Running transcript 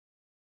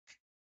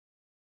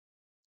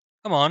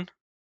Come on.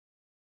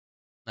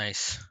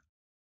 Nice.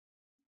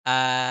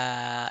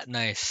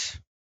 Nice.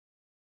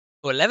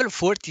 Oh, level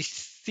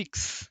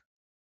 46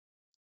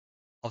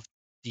 of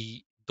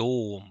the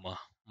dome.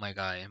 My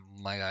guy,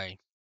 my guy.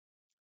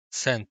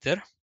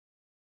 Center.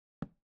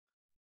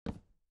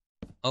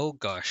 Oh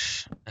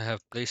gosh, I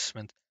have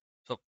placement.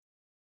 So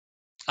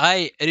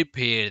I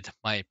repaired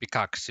my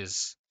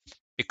pickaxes,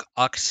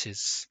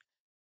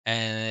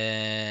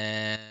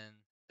 and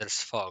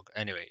there's fog.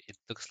 Anyway, it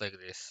looks like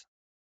this.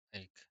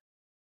 Like,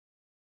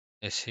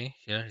 you see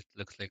here, it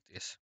looks like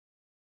this.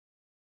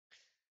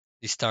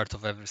 The start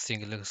of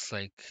everything looks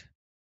like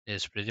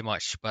this pretty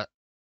much, but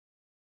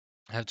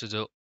I have to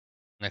do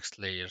next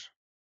layer.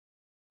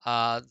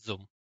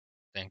 Zoom.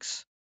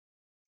 Thanks.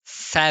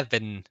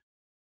 7.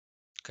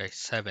 Okay,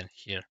 7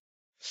 here.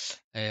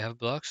 I have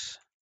blocks.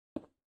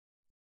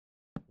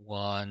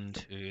 1,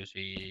 2,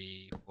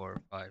 3,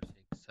 4, 5,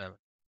 6, 7.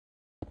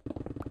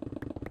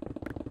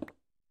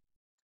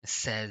 It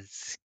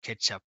says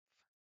ketchup.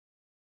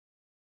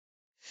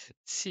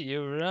 See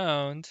you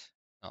around.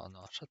 Oh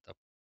no, shut up.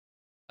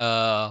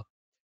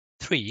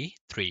 3.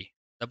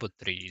 Double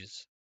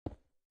threes.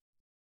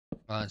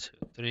 1, 2,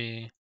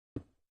 3.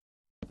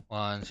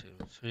 1,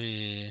 2,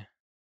 3.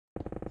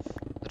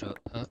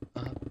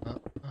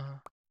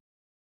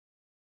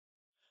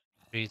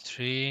 3,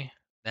 3.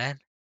 Then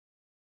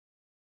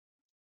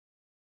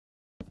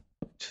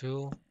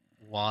 2,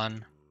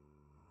 1.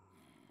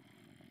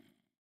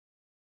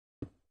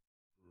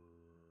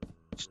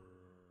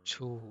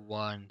 2,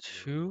 1,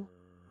 2.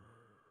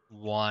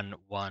 1,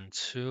 1,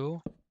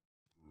 2.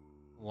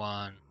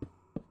 1,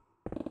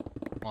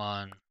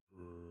 1,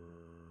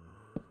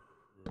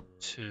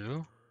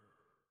 2.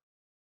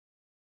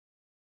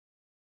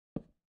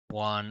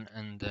 1,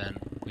 and then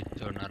we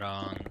turn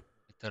around.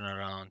 We turn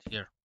around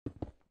here.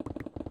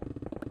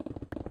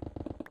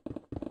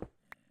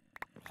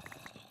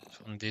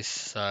 So on this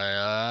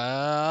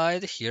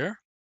side here,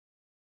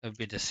 it'll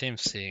be the same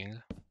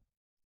thing,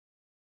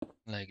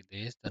 like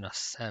this. Then a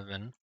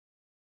 7,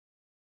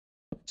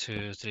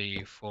 2,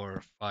 3,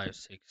 4, 5,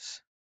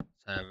 6,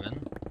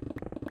 7,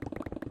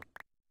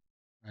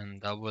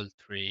 and double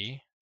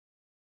 3.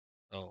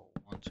 So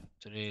 1, 2,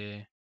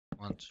 3,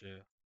 1,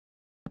 2,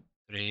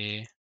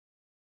 3,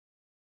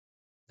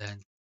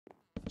 then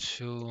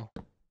 2,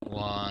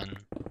 1,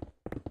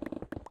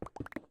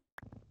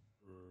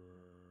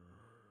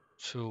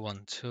 2,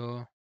 1,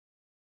 2,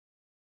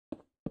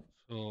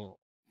 2,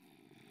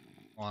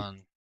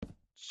 1,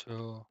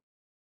 2,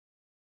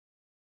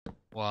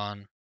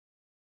 1,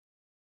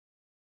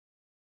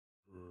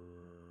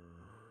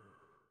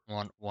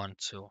 1, 1,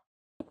 2,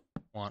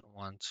 1,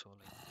 1, 2,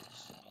 like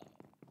this.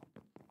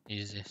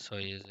 Easy, so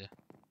easy.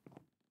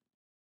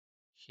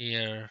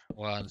 Here,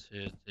 1,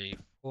 2, 3,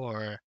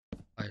 4,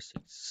 5, 6,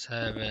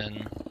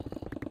 7,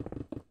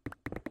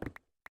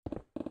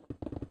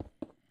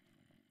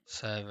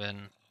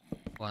 7,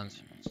 1,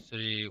 2,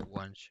 3,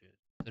 1, 2,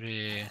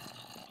 3,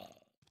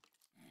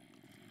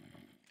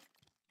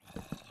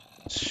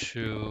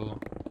 2,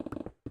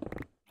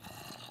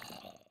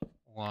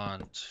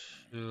 1,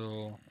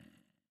 2,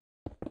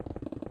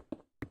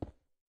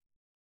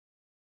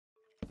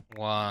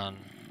 1,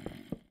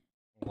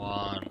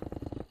 1.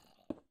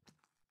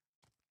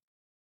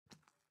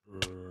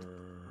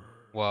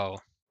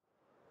 Wow,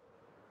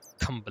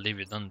 can't believe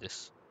you done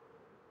this.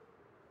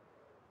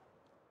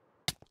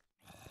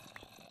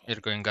 You're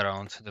going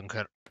around, don't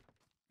care.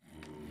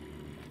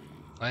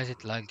 Why is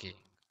it lagging?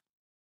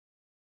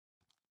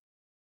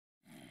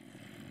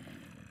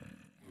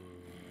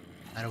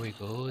 Are we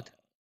good?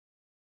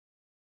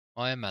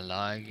 Why am I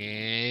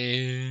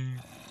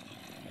lagging?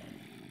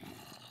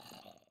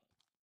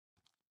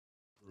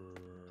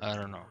 I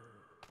don't know.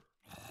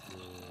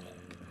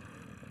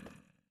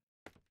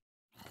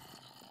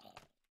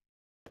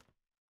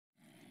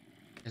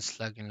 It's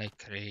lagging like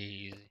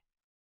crazy.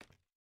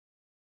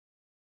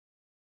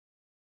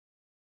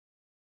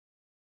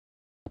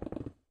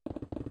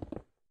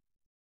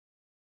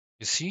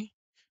 You see?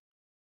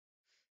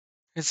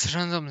 It's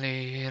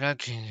randomly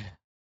lagging.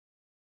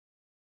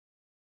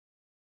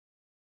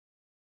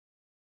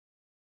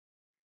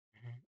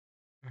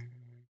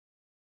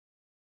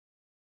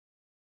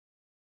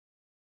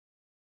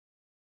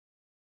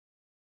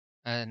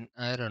 And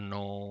I don't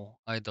know.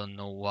 I don't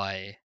know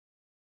why.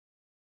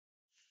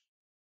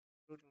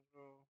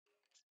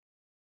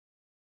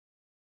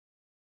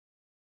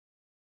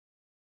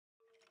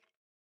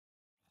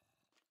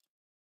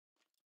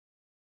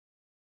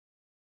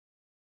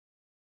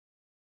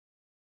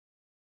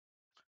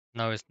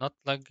 Now it's not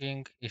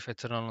lagging. If I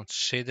turn on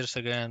shaders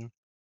again,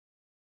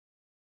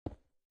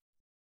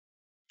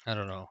 I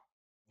don't know.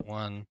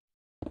 One.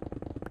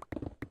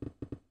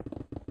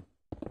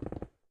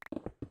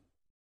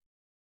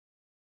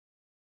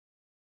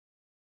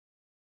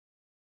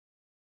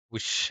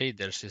 Which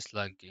shaders is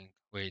lagging?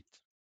 Wait.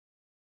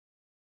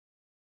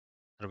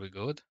 Are we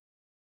good?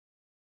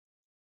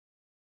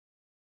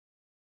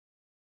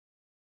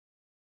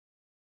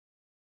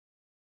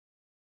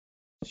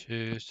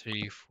 2,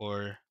 3,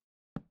 4,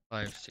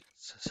 5,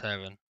 6,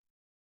 7.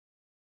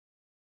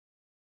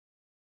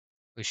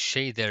 With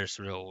shaders,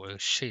 bro. With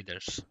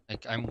shaders.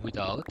 Like I'm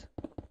without.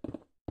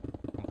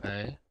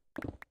 Okay.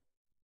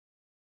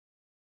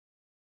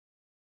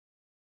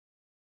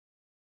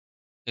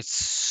 It's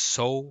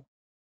so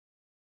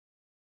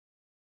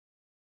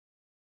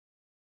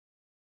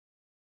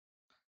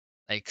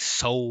like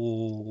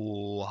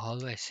so. How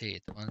do I say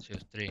it? One, two,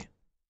 three.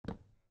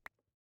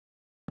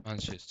 One,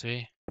 two,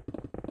 three.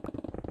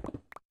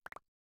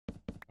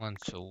 One,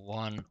 two,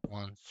 one.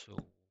 One, two.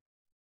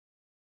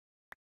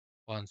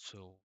 One,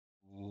 two.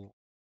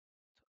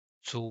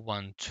 Two,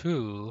 one,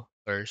 two.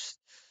 First.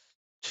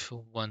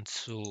 Two, one,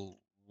 two.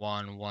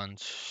 One, one,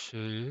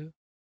 two.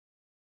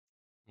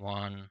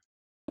 One,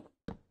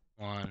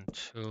 one,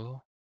 two.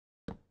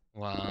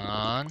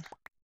 One.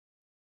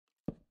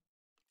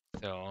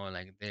 So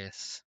like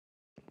this.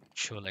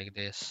 Show like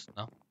this.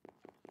 No.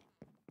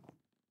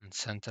 And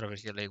center over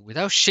here, like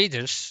without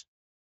shaders,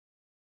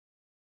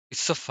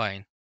 it's so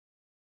fine.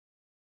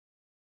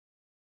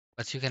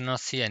 But you cannot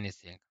see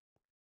anything.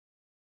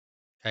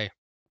 Okay.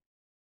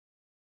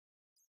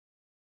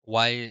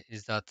 Why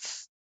is that?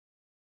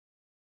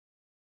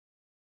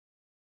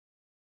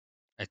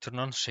 I turn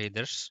on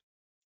shaders.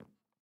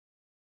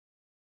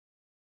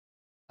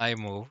 I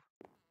move.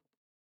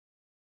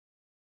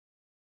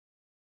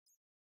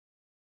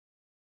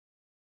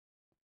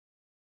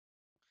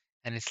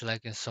 And it's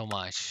lagging so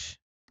much.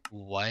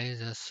 Why is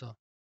that so?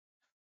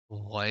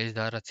 Why is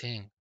that a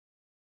thing?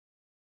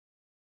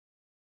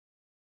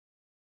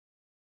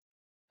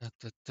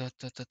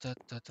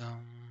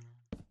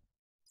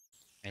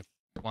 Like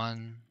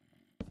one,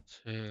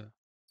 two.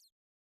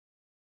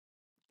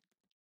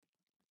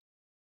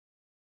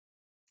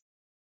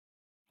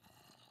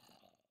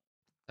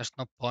 There's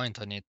no point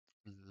on it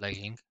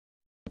lagging.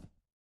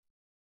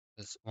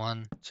 It's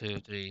one, two,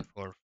 three,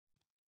 four,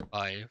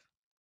 five,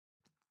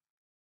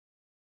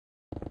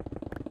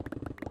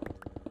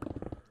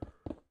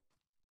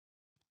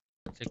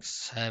 6,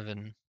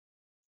 7.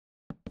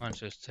 1,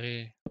 2,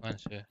 3. 1,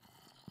 2,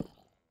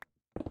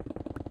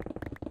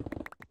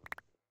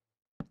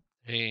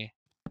 3.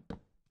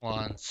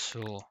 1,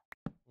 2.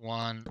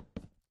 1,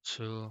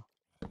 2,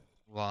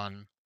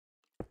 1,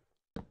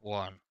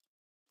 1.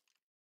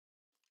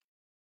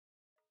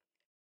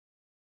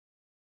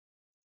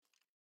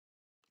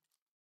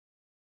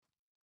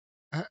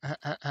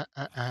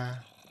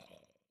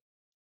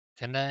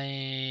 Can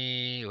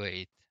I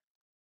wait?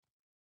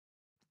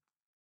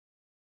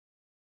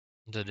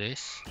 Do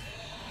this.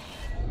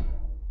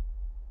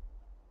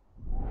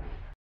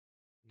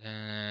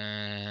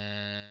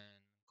 Then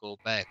go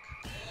back.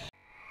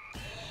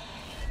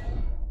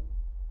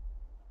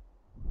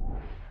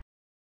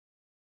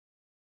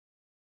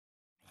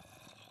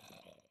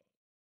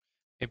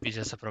 Maybe it's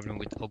just a problem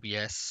with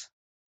OBS.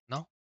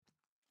 No?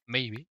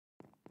 Maybe.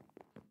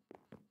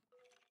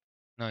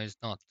 No, it's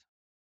not.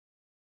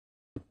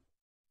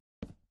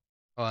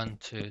 1,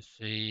 2,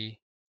 3,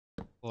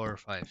 4,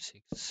 5,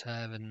 6,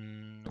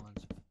 7. 1,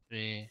 2,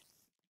 3.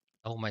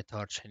 Oh, my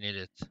torch, I need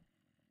it.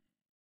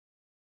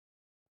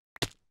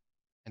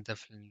 I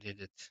definitely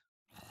did it.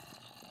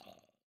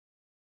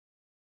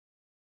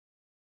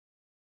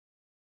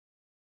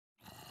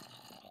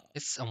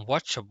 It's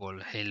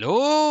unwatchable.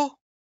 Hello?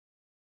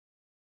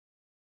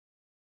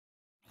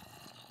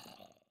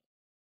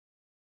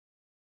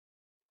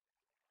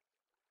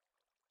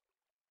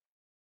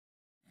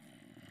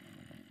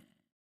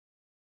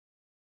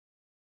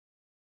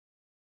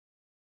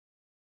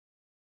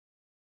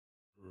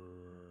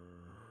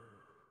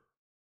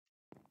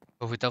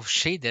 But without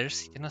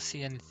shaders, you cannot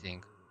see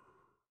anything.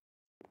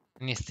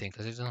 Anything,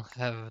 because you don't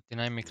have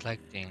dynamic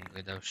lighting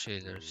without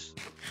shaders.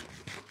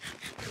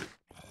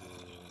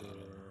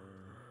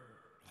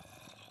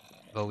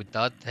 But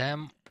without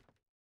them,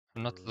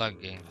 I'm not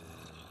lagging.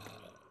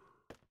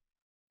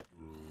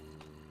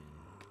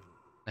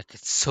 Like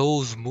it's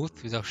so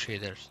smooth without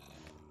shaders.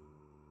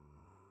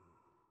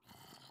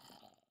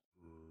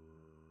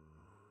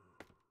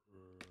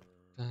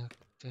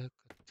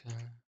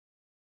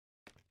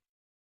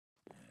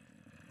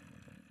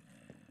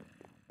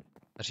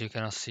 But you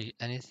cannot see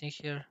anything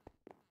here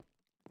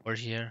or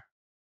here.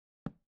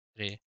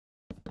 3.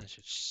 That's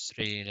just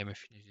 3. Let me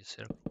finish this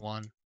circle.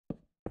 1.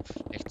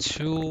 Like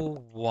 2,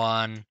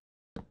 1.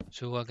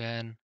 2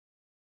 again.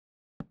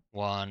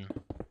 1.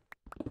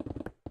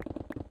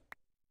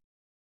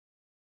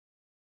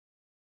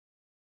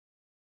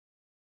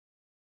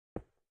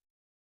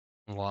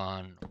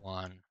 1.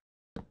 1.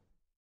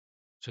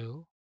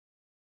 2.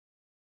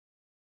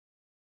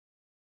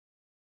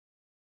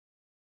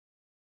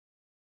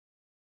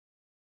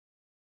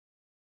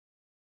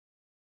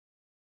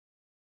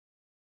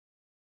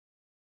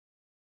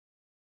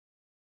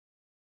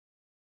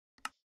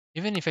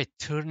 Even if I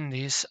turn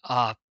this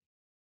up,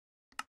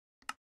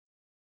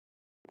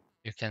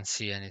 you can't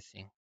see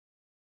anything.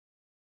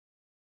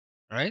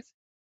 Right?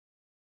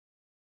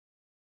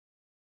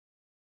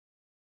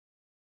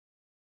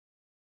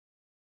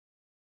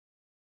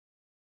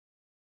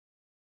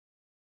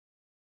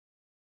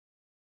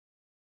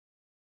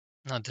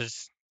 No,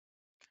 there's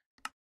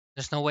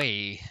no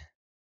way.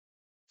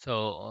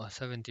 So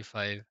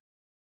 75.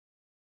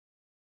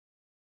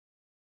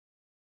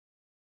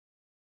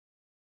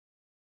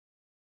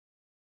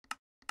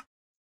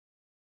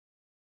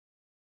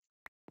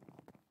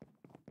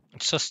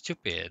 It's so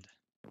stupid.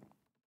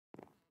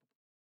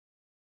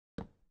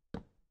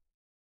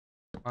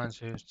 1,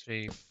 2,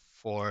 3,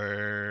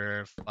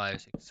 4,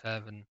 5, 6,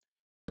 7.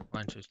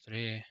 1, 2,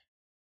 3.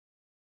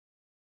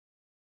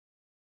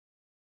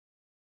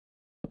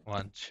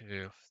 1,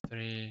 2,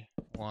 3.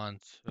 1,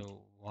 2,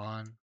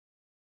 1.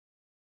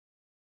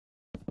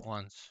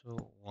 1, 2,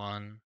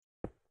 1.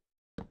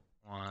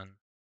 1,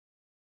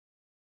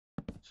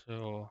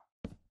 2,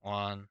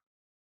 1.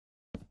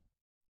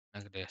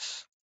 Like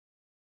this.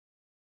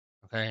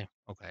 Okay,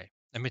 okay.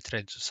 Let me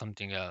try to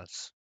something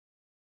else.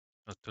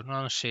 So turn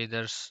on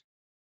shaders.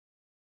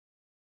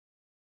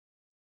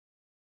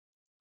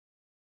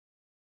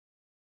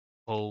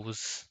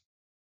 Pose.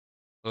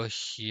 Go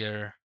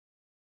here.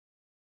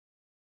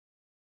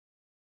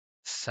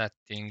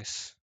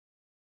 Settings.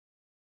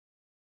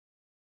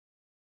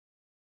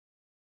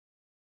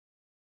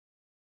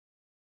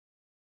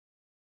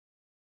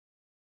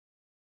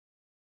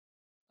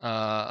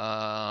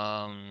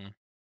 Um,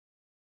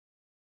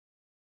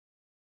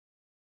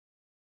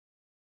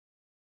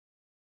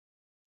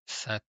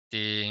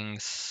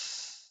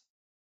 Settings.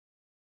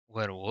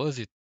 Where was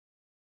it?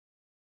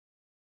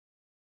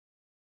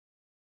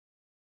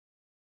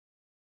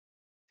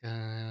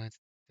 Dun,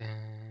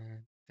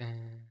 dun,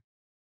 dun.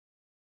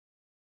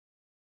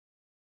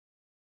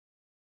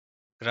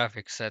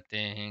 Graphic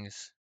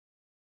settings.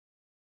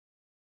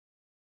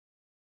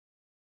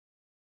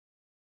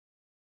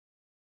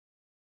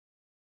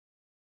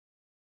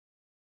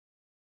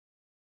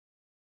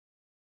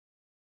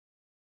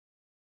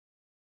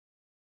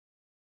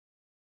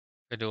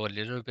 I do a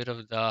little bit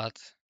of that.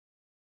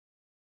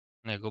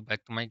 And I go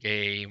back to my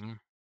game.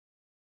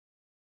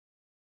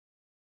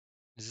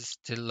 Is it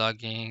still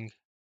lagging?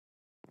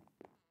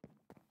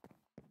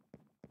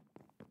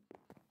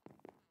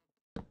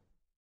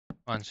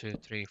 One, two,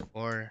 three,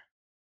 4,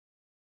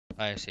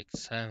 5, 6,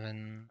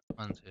 7.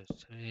 1, 2,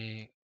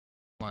 3.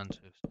 1, 2,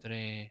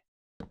 3.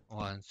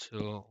 1,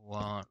 2,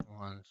 1.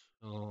 1,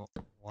 2,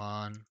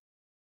 1.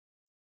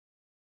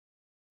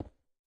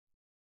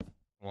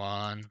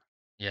 1.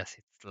 Yes,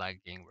 it's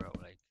lagging, bro.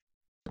 Like,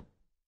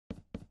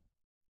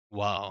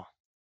 wow.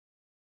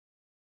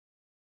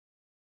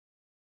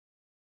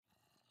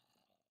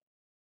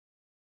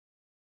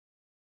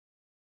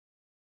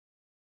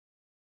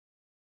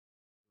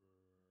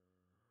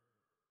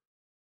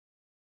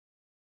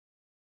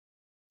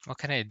 What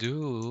can I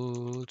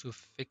do to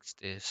fix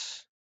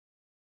this?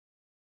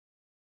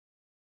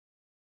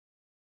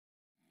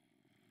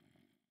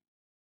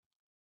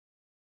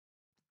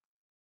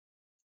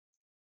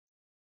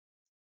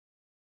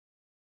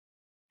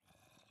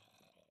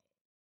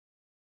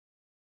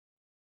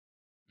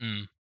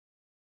 Hmm.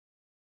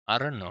 I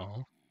don't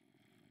know.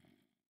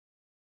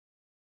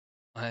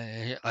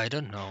 I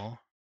don't know.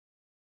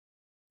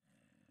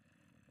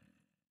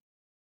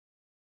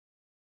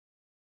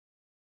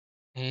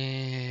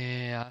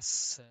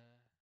 Yes.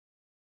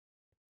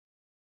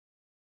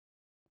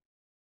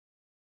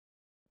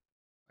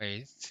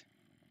 Wait.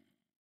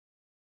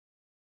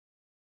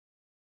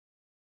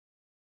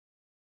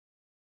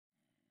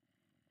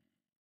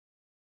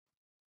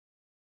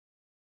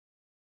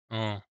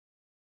 Oh,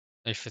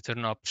 if you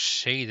turn up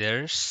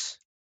shaders,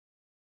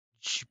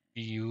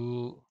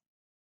 GPU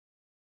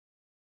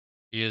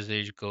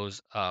usage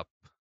goes up.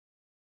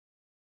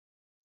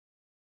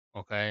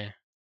 Okay.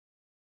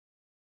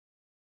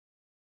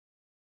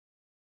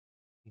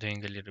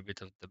 Doing a little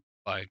bit of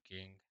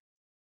debugging.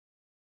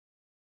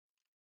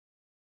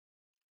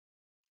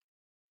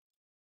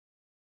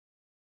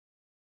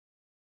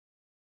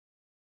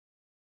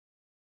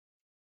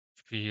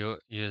 GPU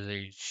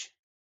usage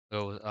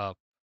goes up.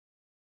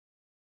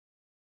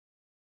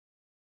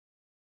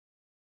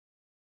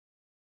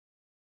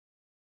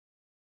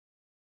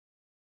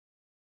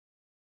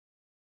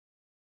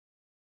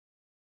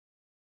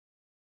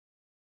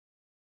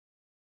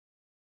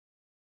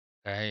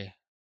 Okay.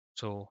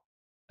 So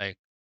like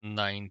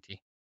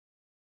 90.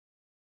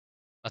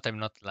 But I'm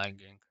not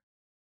lagging.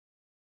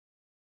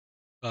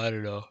 I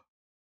don't know.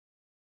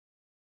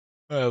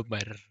 Oh my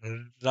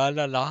la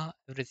la la.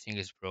 Everything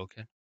is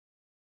broken.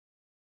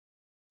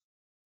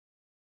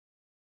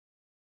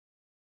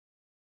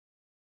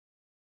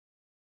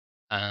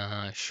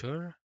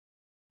 Sure.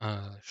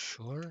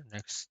 Sure.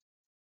 Next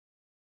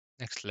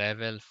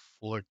level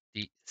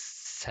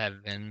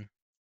 47.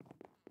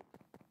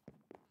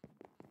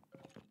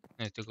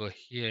 I need to go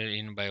here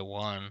in by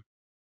 1.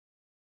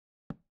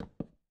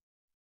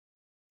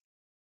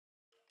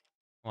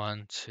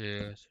 1,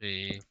 2,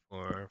 3,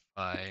 4,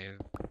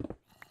 5,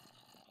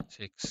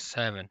 6,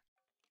 7.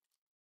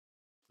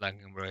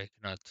 Lagging, bro. I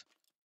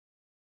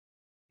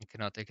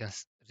can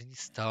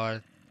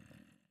restart.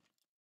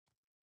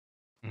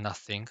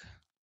 Nothing.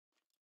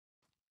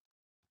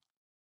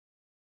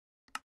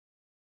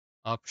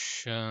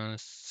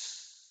 Options.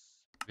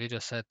 Video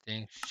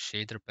settings.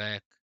 Shader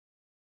pack.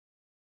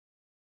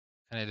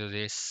 Can I do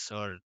this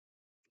or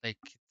like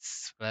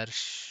it's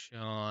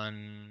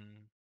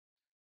version?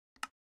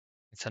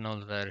 It's an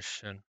old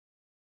version.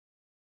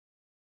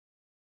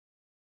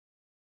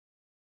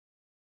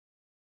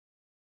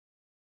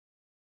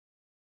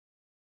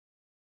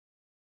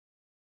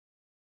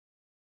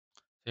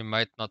 It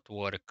might not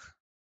work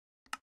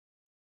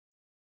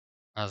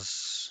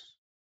as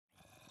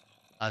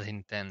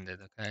intended.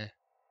 Okay,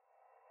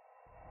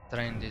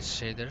 trying these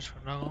shaders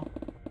for now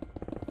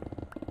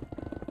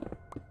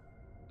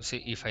to see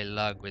if I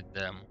lag with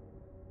them.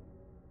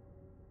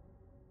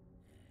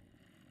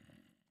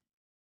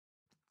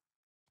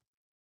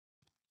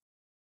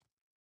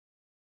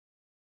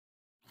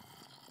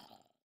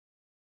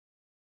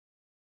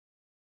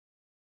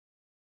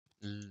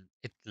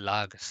 It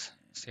lags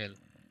still.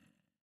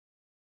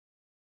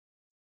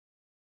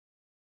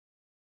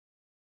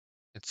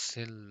 It's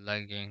still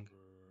lagging.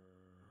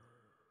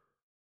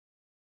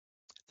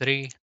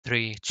 3,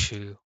 3,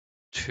 2,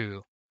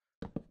 2,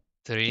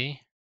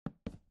 3,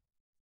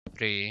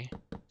 3,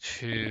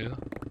 2,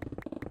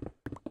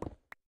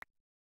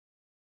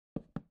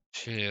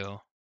 2.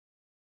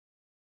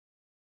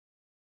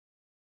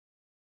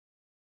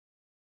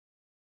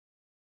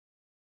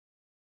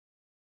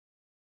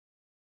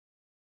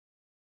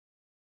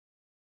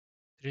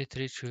 3,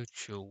 3, 2,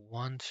 2,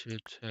 1, 2,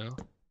 2,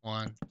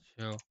 1,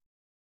 2,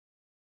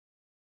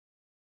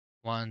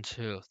 1,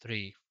 2,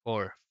 3,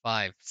 4,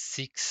 5,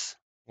 6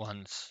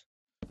 ones.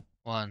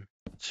 1,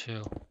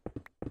 2,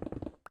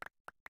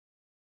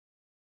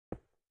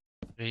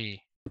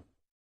 3,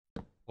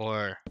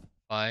 4,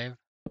 5,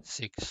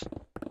 6.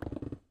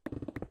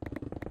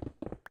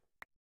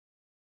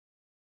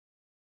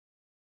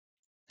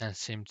 And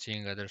same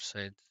thing other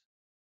side.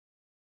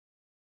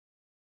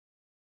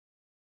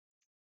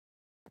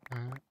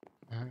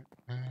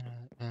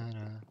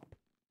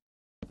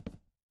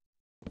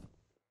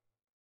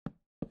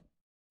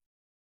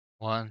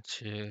 One,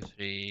 two,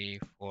 three,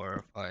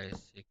 four, five,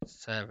 six,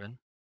 7.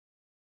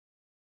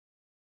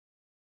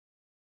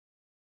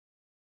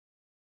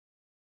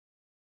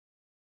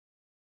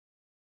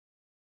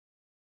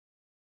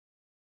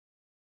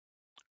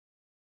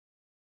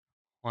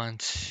 One,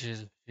 two,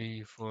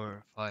 three,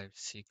 four, five,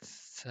 six,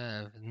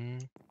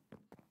 7.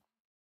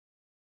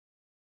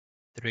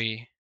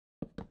 3,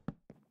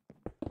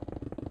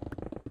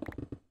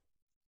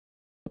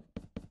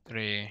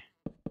 3,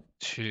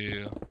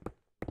 2,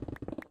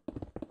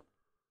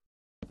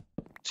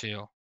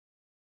 2.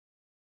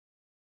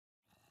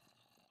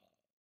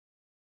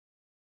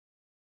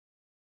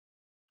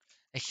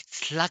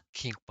 It's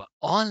lagging, but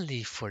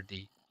only for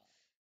the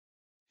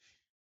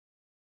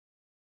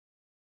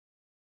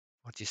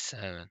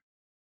 47.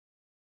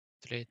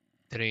 3,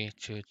 3,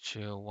 2,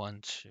 2,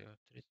 1, 2,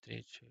 3,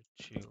 3,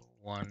 2, 2,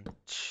 1,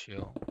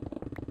 2.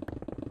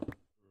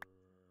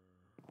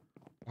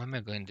 Why am I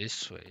going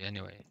this way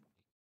anyway?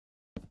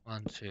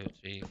 1, 2,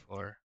 3,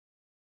 4.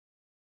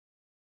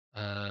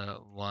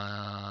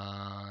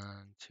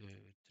 1, 2,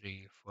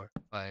 3, 4,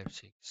 5,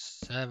 6,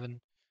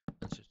 7.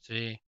 1, 2,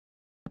 3.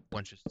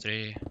 1, 2,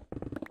 3.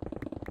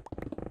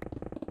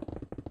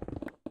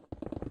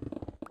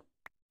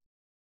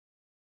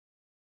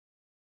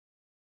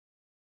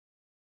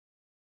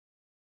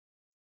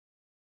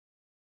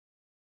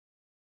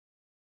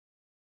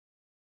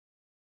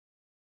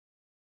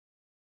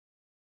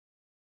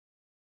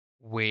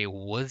 Wait,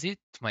 was it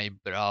my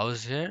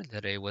browser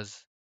that I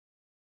was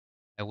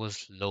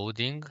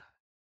loading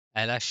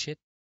hella shit?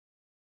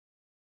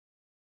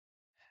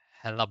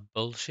 Hella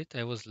bullshit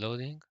I was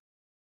loading?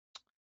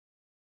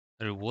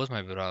 Or it was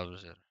my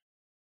browser?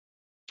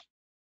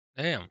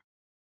 Damn.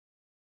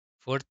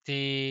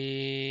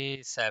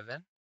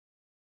 47?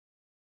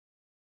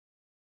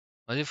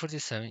 Was it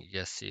 47?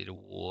 Yes, it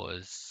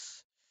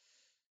was.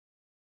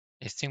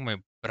 I think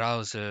my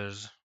browser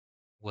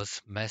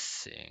was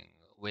messing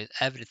with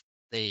everything.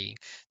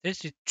 There's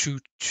the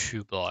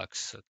two blocks.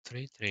 So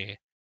 3, 3,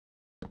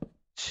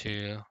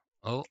 2.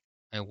 Oh,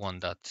 I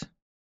want that.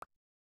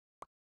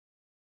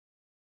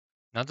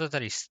 Now that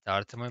I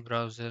started my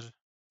browser,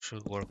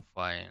 should work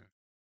fine.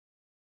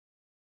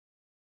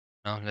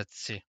 Now let's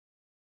see.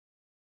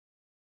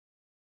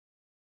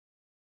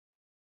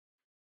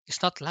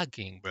 It's not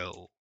lagging,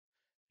 bro.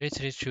 3,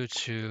 3, 2,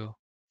 2,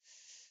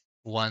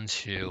 1,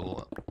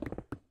 2,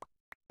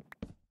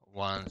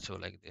 1, 2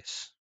 like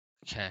this.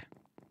 Okay.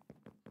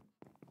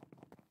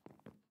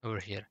 Over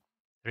here.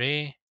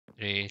 3,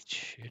 3,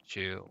 2,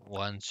 2,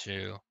 1,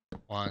 2,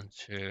 1,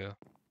 2,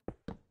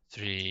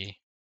 3,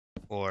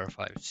 4,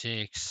 5,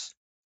 6.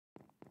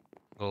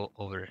 Go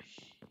over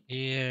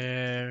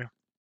here.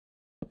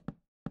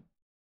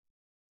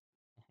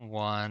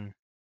 1,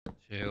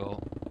 2,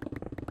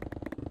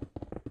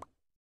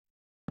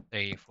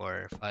 3,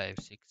 4, 5,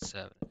 6,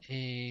 7,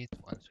 8.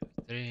 1, 2,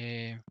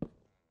 3.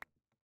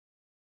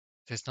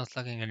 It's not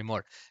lagging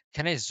anymore.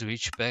 Can I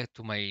switch back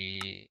to my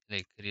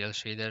like real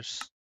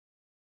shaders?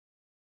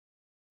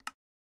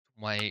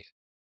 My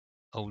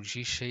OG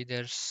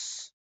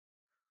shaders?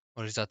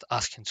 Or is that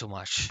asking too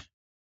much?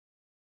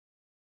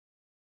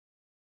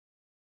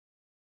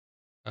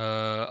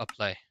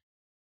 apply.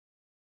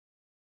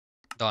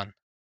 Done.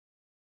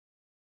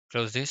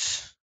 Close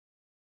this.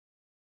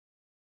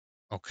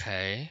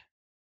 Okay.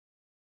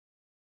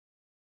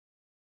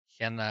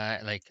 Can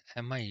I, like,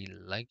 am I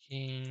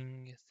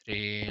liking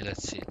 3?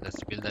 Let's see.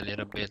 Let's build a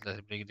little bit.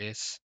 Let's break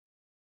this.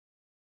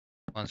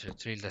 1, 2,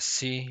 3. Let's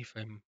see if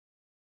I'm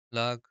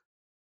lag.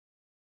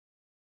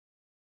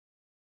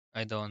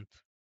 I don't.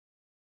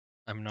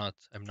 I'm not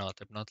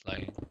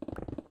lagging.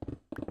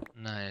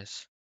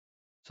 Nice.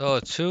 So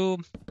 2,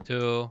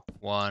 2,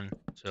 1,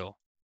 2.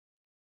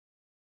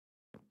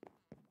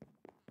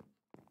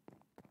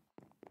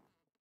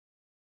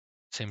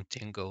 Same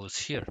thing goes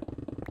here.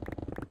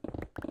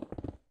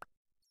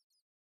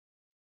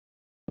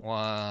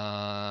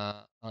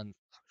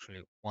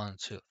 Actually 1,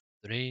 2,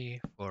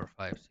 3, 4,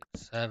 5,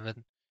 6,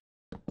 7.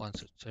 1,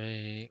 2,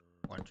 3.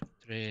 1, 2,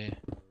 3.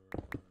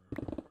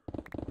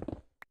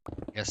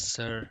 Yes,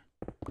 sir.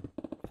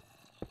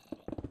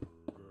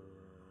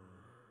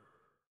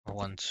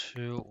 1,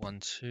 2, 1,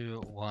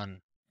 2,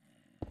 1,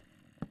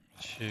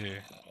 2,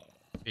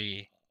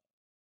 3.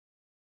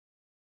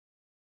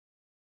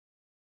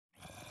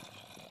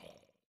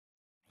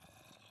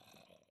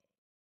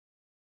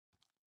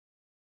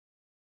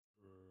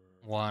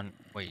 1.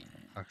 Wait,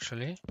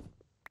 actually,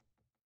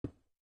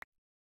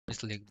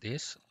 it's like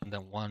this, and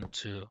then 1,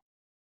 2,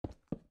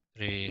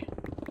 3,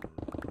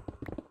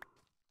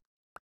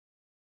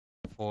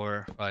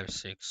 4, 5,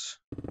 6.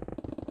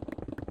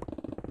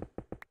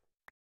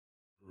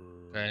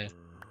 Okay,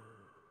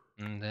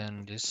 and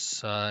then this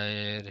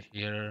side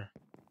here.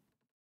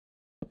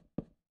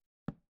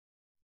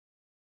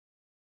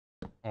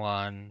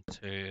 1,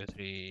 2,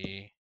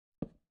 3.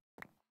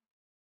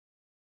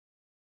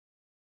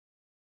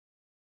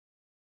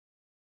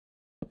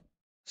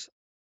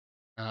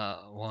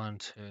 1,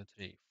 2,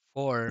 3,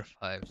 4,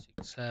 5,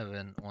 6,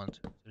 7. 1, 2,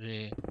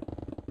 3.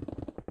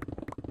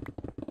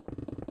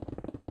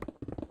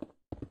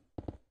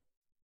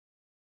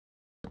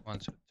 1,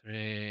 2,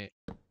 3.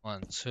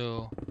 1,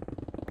 2.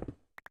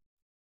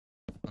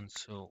 1,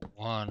 2,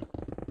 1.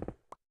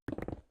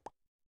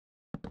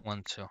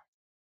 1, 2.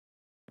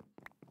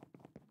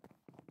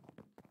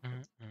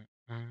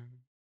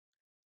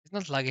 It's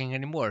not lagging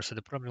anymore, so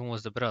the problem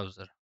was the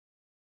browser.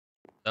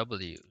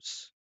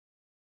 W's.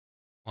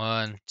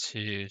 1,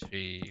 2,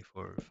 3,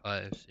 4,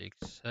 5, 6,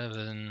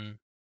 7.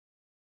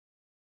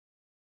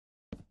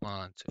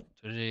 1, 2,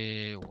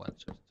 3. 1,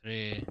 2,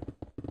 3. 1,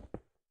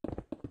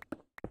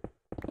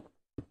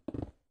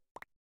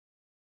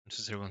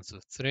 2, 3. 1, 2,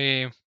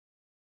 3.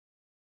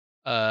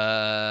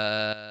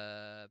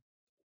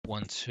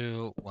 1,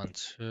 2, 1,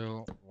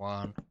 2,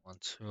 1, 1,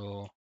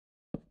 2,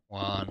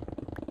 1.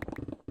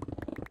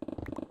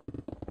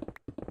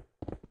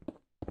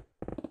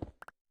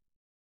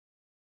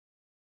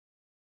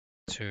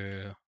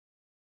 2,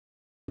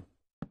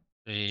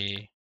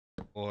 3,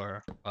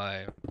 4,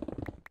 5,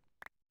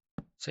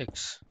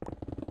 6.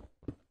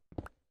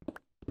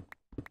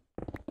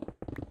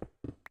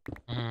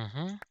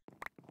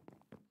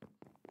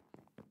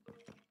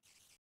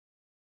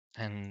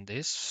 And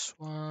this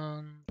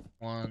one,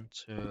 1,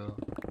 2.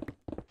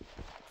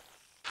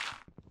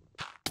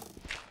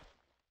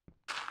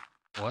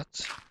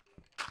 What?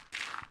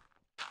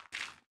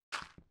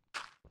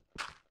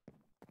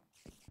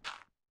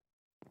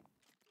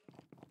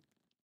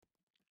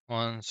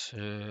 1,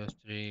 2,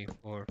 3,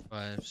 4,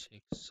 5,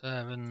 6,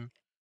 7.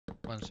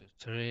 1, 2,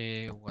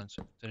 3. 1,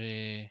 2,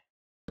 3.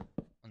 1,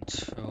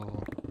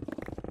 2.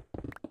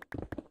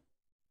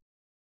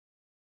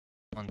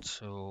 1,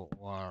 2,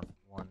 1,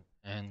 1,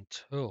 and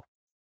 2.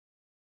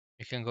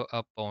 You can go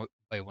up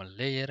by 1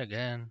 layer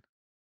again.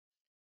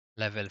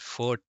 Level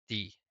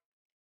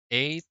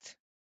 48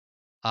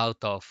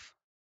 out of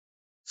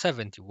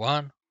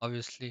 71,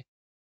 obviously.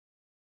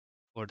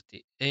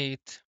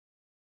 48.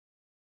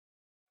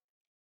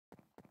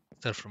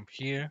 Start from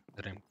here,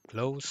 then I'm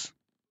close.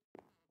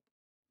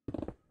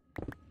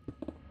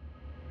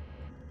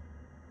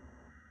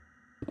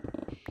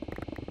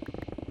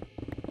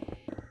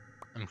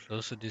 I'm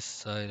close to this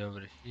side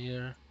over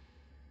here.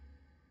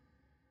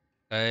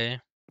 Okay.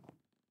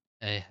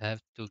 I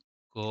have to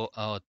go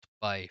out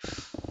by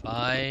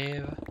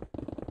 5.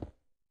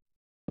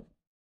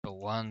 So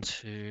 1,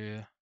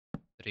 2,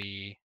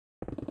 3,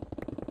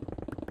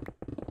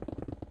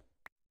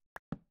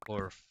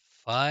 4,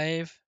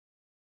 5.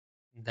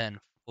 Then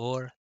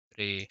 4,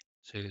 3,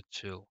 2,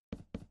 2.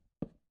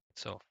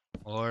 So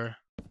 4,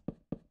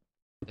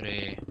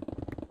 3,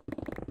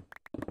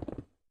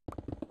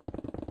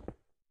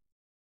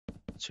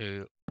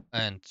 2,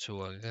 and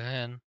 2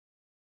 again.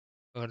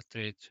 4,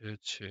 3, 2,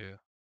 2,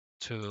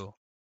 2.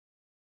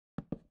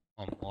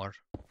 One more.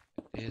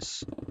 Like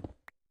this.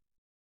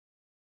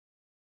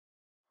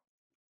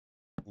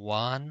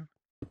 1,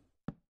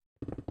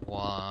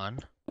 1,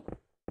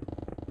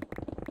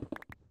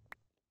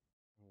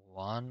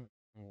 1,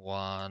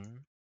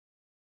 1,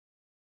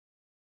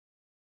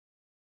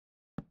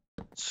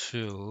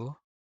 2,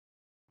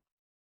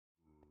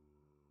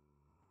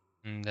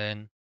 and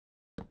then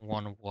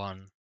 1,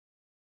 1.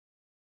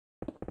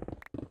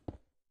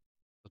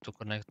 So to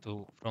connect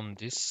to from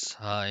this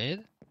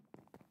side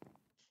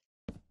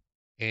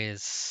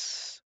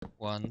is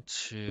 1,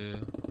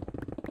 2,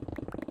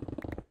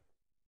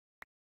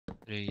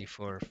 3,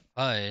 4,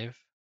 5.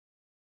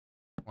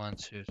 1,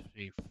 2,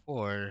 3,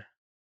 4.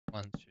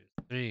 1, 2,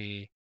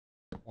 3.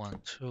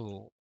 1,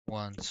 2.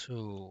 1,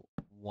 2.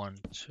 1,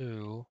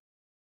 2.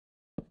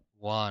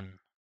 1.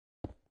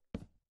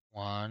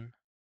 1,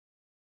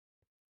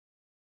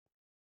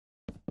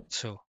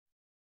 2.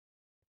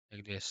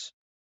 Like this.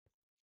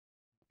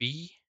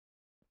 B,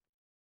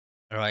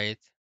 right,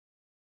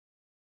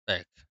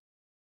 back.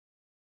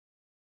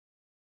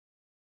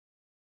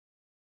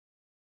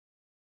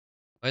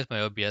 Why is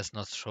my OBS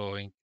not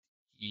showing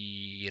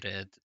the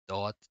red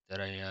dot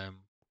that I am?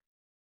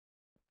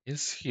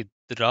 Is he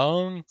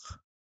drunk?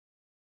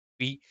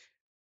 B,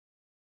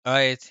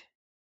 right,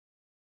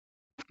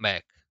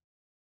 back.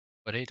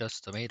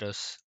 Potatoes,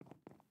 tomatoes.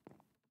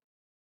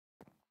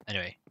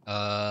 Anyway,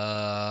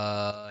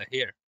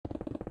 here.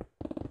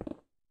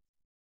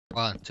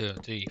 1, 2,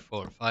 3,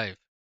 4, 5.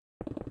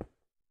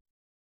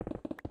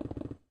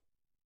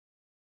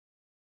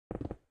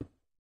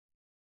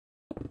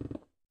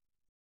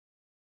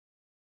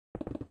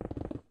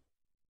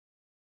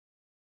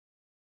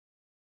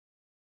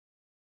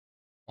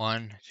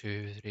 1,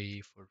 2,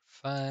 3, 4,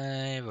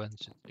 5. 1,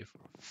 2, 3,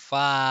 4,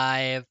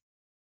 5.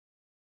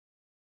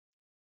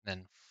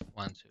 Then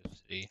 1, 2,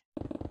 3,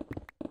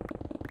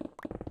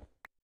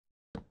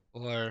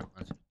 4. 1,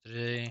 2,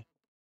 3.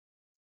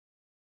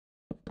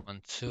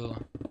 1, 2.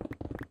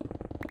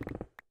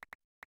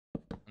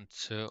 1,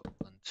 2.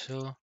 1,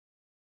 2.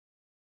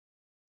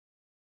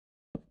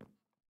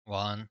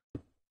 1.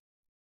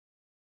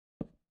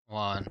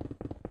 1.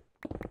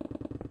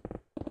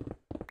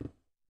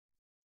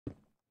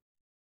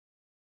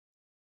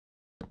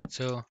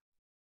 2.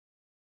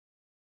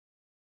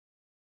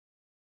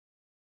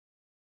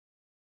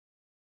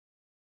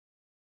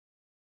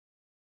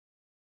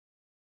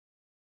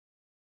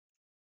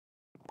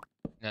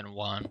 Then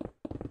 1.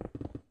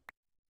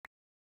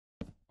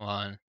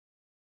 1.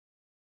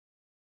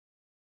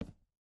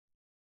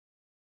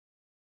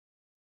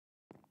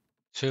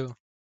 2.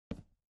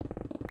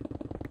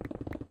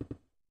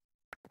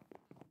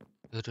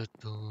 Do, do,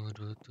 do, do,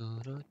 do,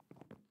 do, do.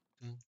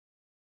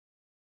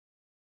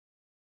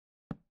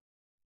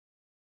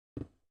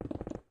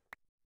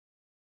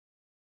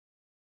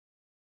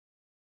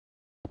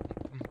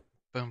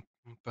 Bum,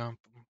 bum, bum,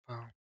 bum,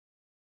 bum.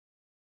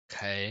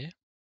 Okay.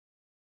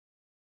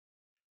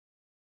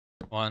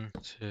 1,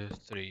 2,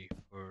 3,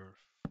 4,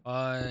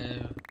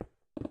 5.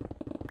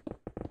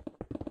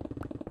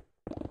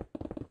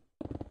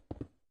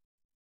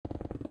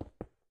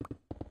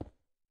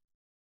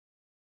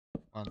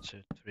 1,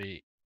 2,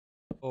 3,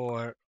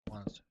 4.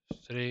 1, 2,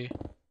 3.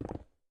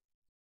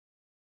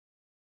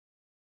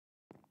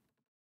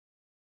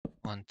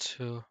 1,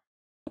 2.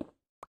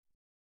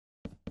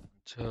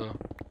 2. 1,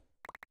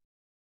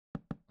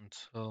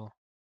 2.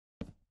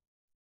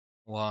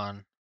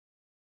 1.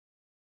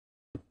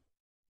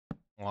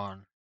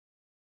 1.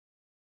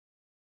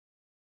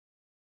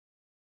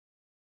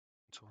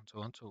 2, 1, 2,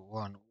 1, 2,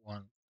 1,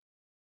 1,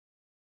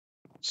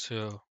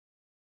 2.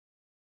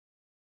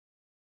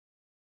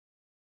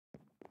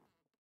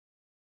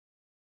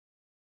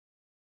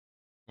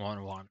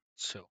 1, 1,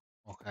 2.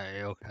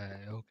 Okay,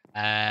 okay,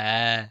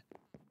 okay.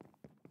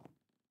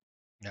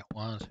 Yeah,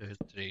 1, 2,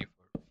 3,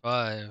 4,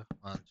 5.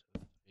 1,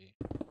 2, 3,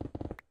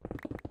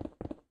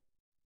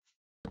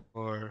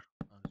 4. 1,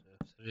 2,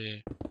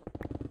 3.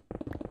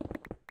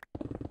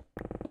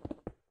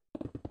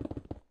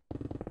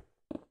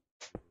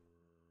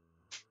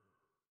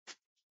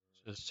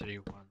 2, 3,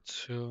 1,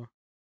 2.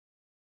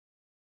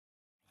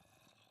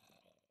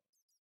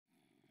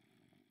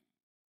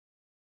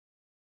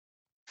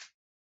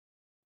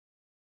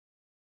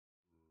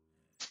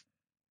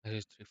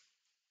 2, 3,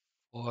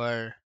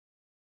 4.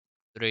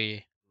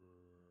 3,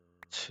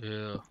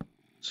 2,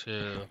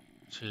 2,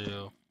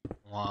 2,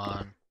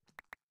 1,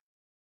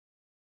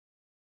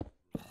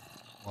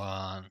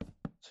 1,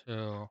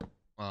 2,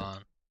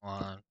 1,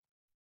 1,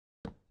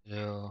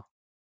 2.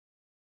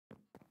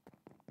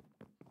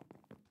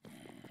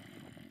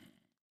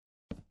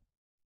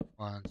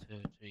 1,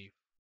 2, 3,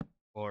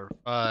 4,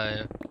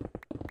 5.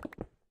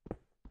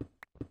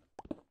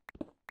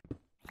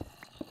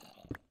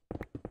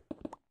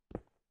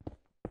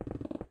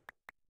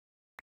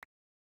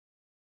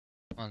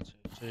 1, 2,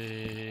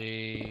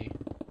 3.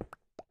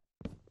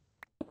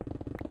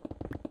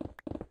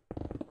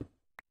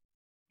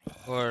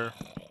 4,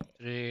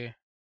 3.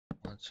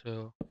 1, 2,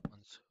 1,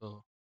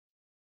 2.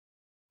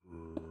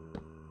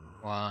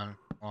 1,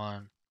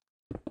 1.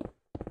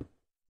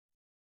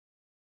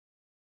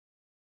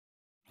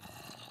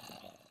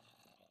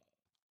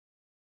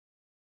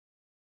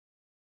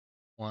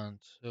 1,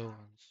 2, 1,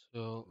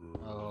 2.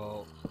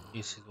 Oh,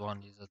 this is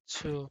 1 is a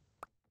 2.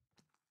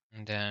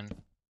 And then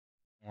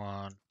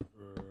 1,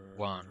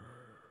 1.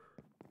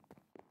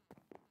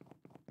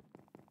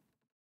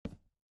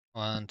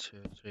 1,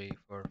 2, 3,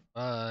 4,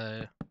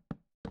 5.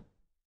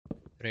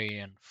 3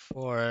 and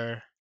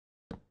 4.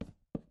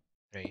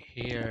 3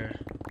 here.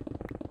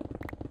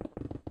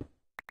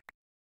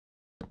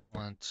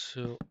 1,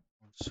 2, 1,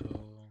 2,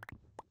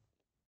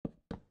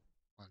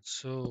 1,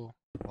 2,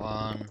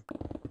 1,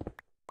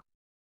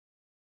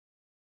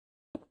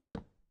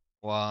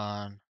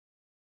 1,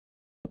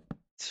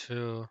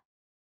 2,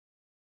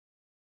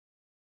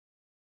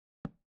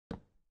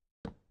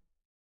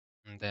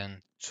 and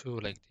then 2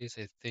 like this,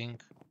 I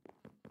think.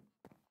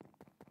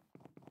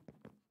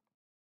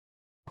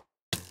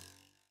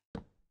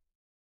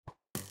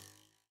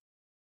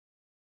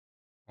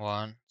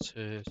 One,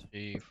 two,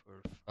 three,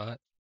 four, five.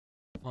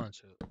 1,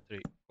 2, 3,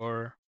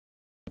 4.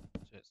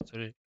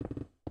 3.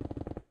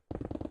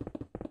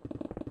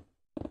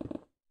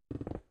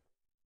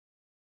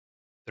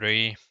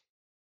 3.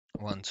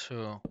 1,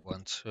 2,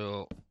 1,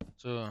 2,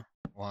 2,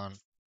 1.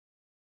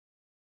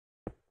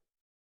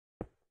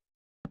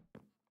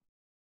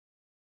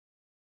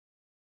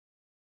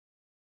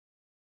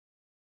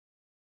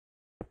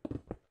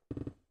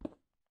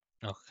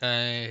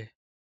 Okay.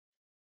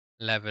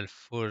 Level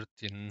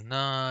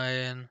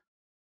 49.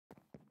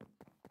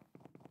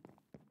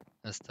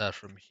 Let's start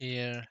from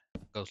here.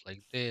 Goes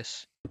like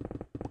this.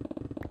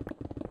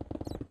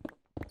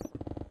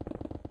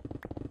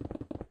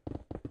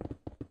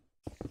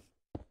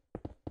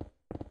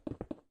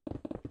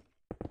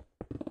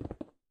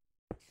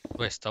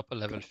 Do I stop at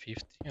level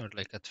 50 or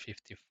like at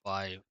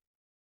 55?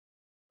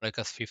 Like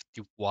at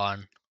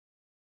 51.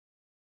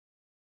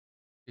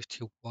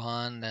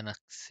 51, then at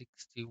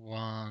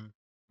 61.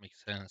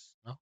 Makes sense,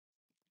 no?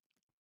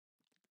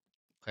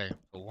 Okay,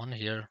 so 1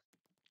 here.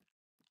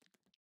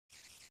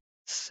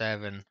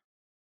 7.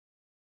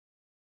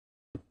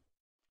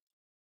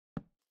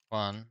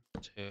 1,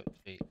 2,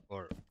 3,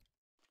 4.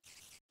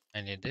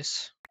 I need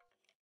this.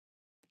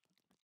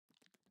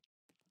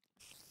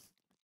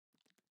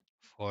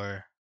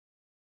 4,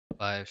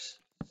 5,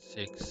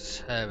 6,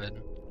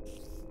 7.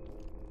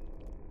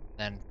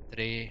 Then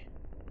 3.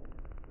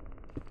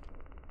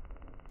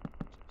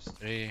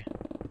 3.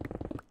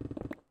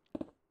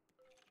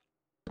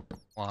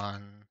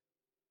 1,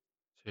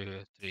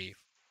 2, 3,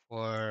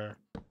 4.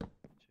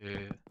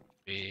 2,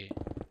 3,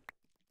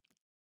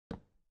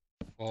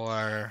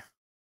 4.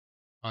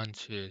 1,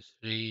 2,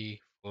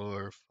 3,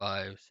 4,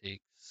 5,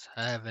 6,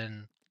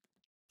 7.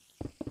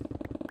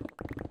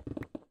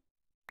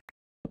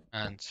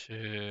 And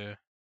 2,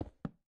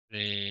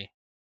 3,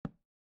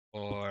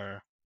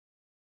 4,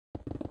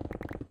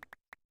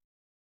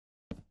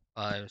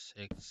 5,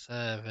 6,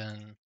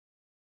 7.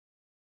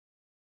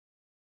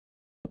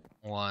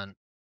 1,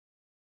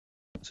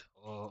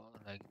 2,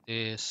 like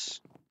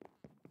this.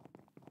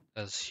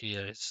 Because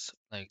here it's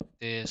like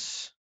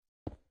this.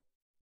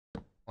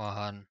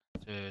 1,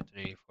 2,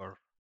 3, 4,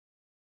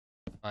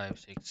 5,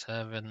 6,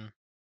 7.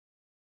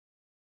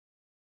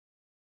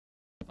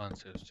 1,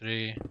 2,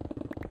 3.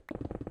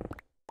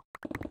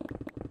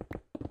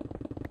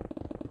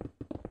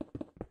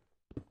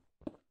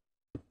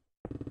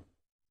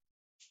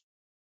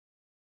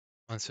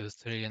 1, 2,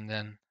 3, and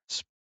then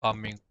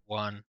spamming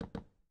 1,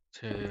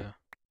 2,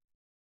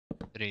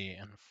 3,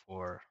 and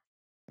 4.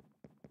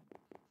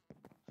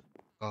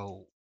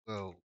 Go,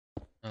 go,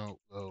 no,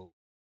 go,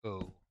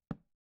 go.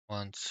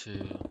 1,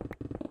 2,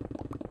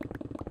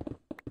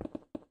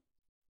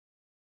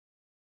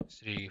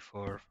 3,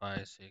 4,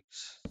 5,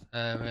 6,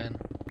 7.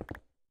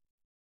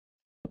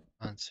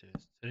 1, 2,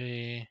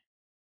 3.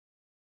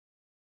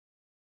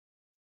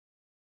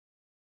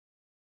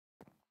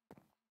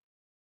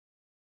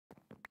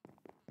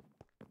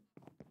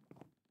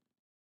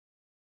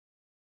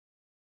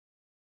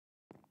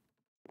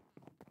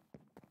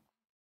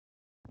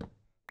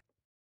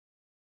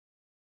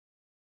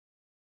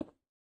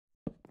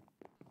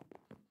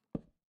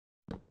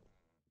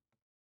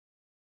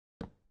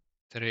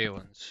 3,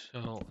 1, 2,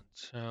 1,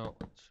 2, 1,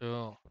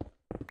 2,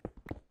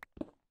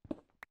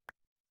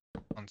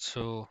 1,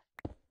 2,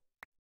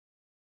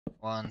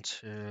 1,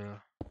 2,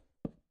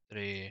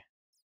 3,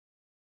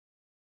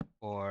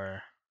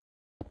 4,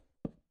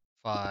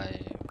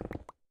 5,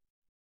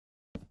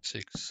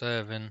 6,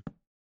 7.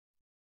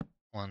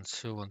 1,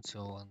 2, 1, 2,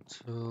 1,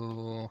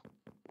 2.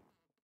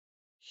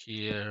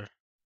 Here,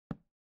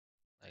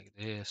 like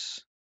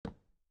this.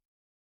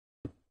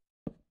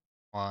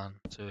 1,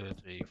 2,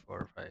 3,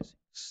 4, 5, 6,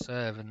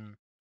 7.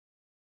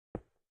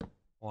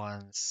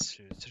 1,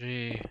 2,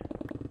 3.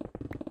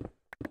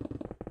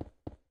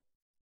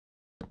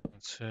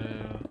 2.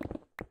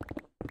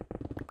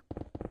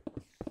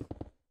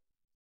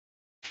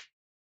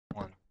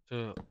 1,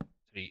 2,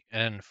 3,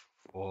 and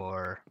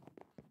 4.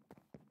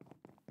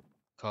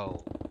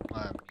 Go.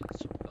 I mean,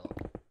 go.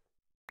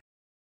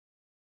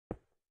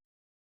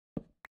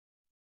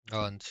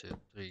 1, 2,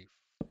 3,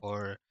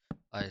 4,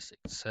 5, 6,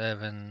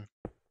 7.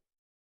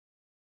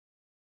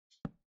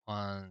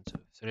 1, 2,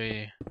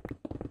 3.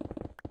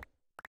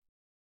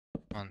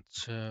 1,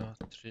 2,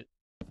 3,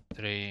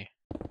 3,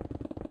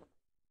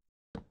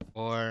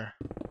 4.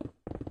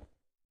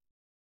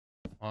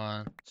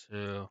 1,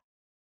 2,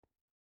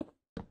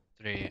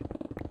 3,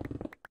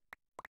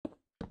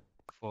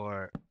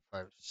 4,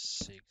 5,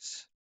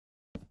 6,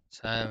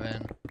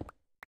 7.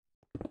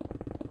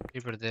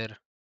 Creeper there.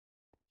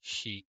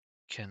 He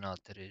cannot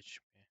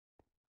reach me.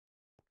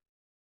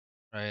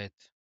 Right,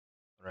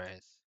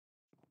 right.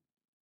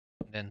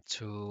 Then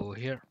to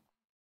here.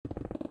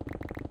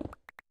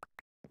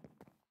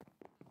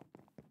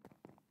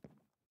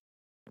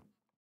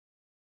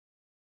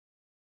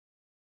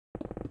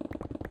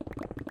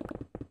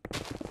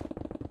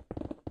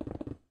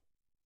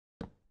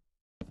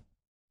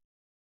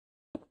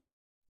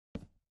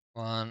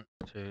 One,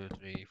 two,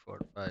 three, four,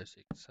 five,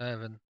 six,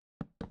 seven.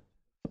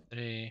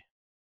 3,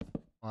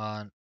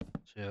 1,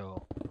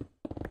 2,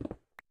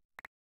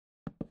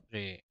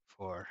 3,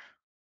 4.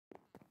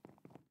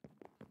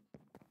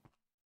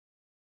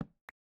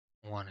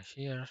 One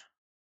here.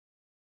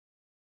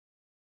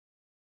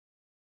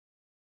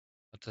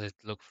 What does it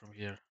look from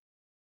here?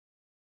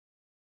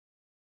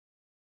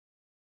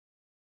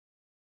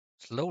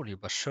 Slowly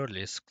but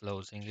surely it's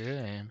closing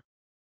in.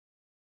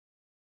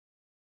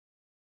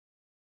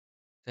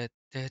 Da,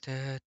 da,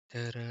 da,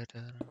 da, da,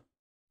 da.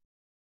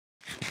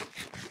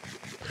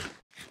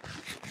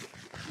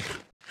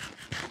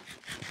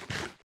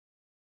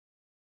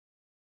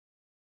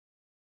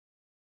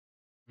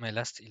 My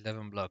last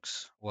 11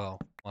 blocks. Wow.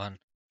 1,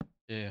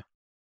 2,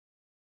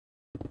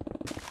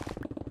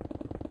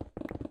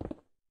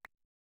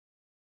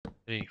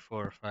 3,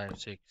 4, 5,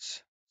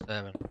 6,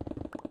 7.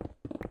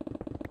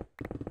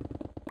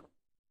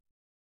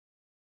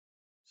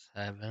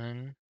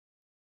 7.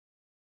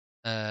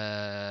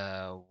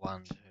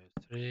 1, 2,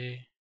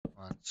 3.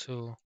 1,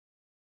 2.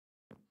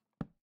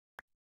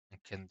 I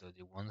can do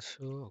the 1,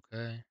 2.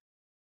 Okay.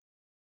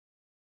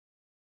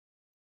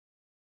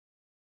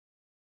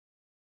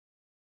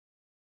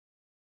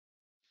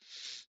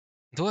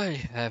 Do I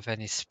have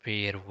any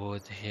spare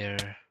wood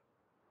here?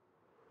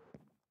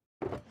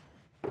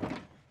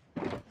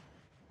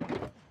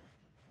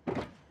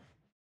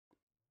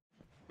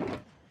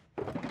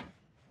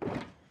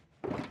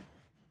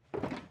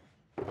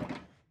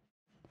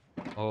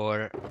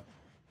 Or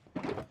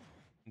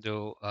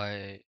do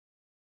I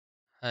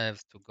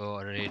have to go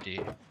already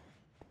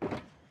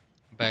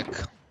back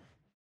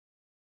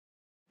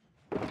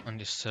on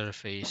the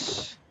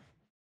surface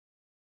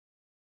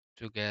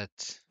to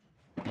get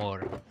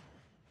more?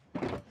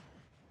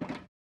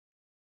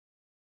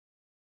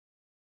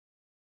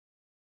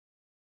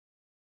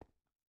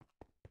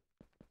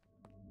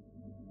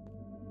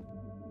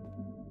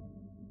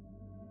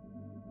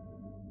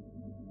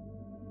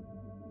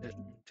 Dun,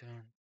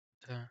 dun,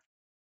 dun.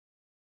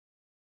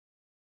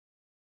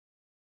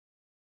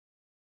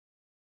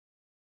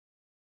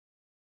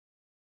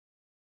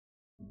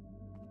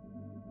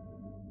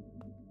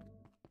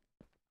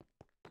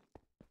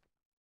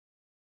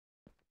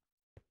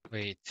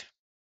 Wait,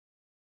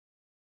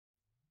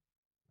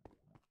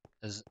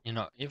 as you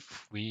know,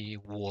 if we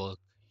walk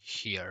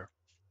here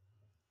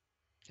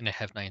and I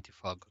have 90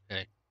 fog,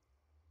 okay,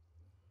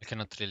 I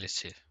cannot really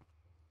see.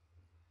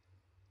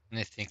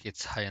 And I think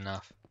it's high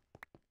enough.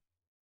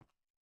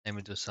 Let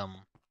me do some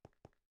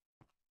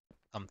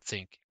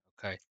thinking,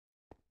 okay?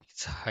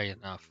 It's high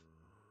enough.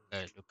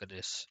 Okay, look at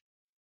this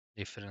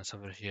difference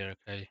over here,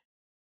 okay?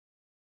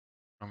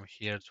 From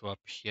here to up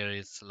here,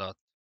 it's a lot.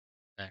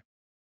 Okay.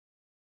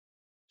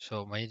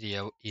 So my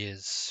idea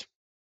is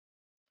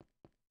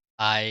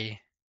I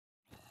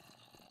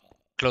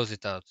close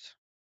it out.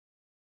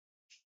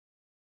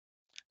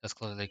 Just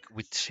close like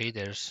with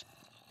shaders,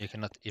 you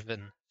cannot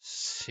even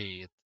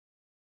see it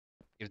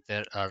if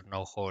there are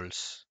no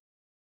holes.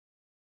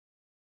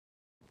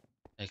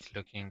 Like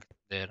looking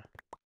there,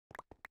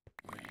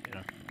 over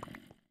here.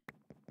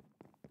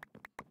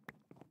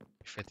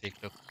 If I take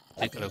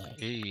a look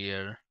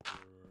here,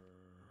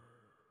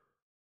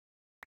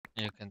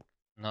 you can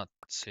not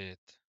see it.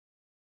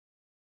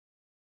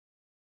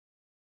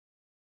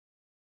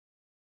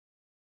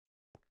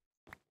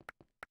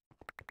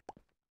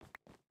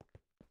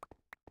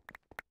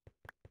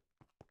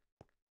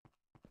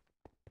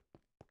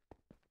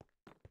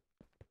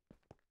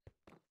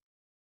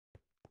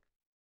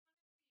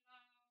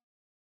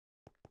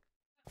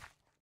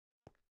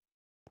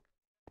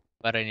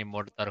 But I need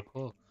more dark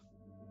oak.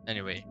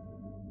 Anyway,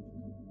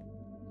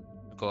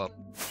 go up.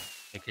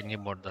 Like I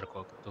need more dark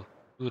oak to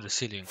do the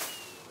ceiling,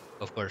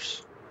 of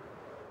course.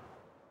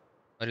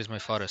 Where is my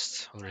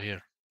forest? Over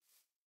here.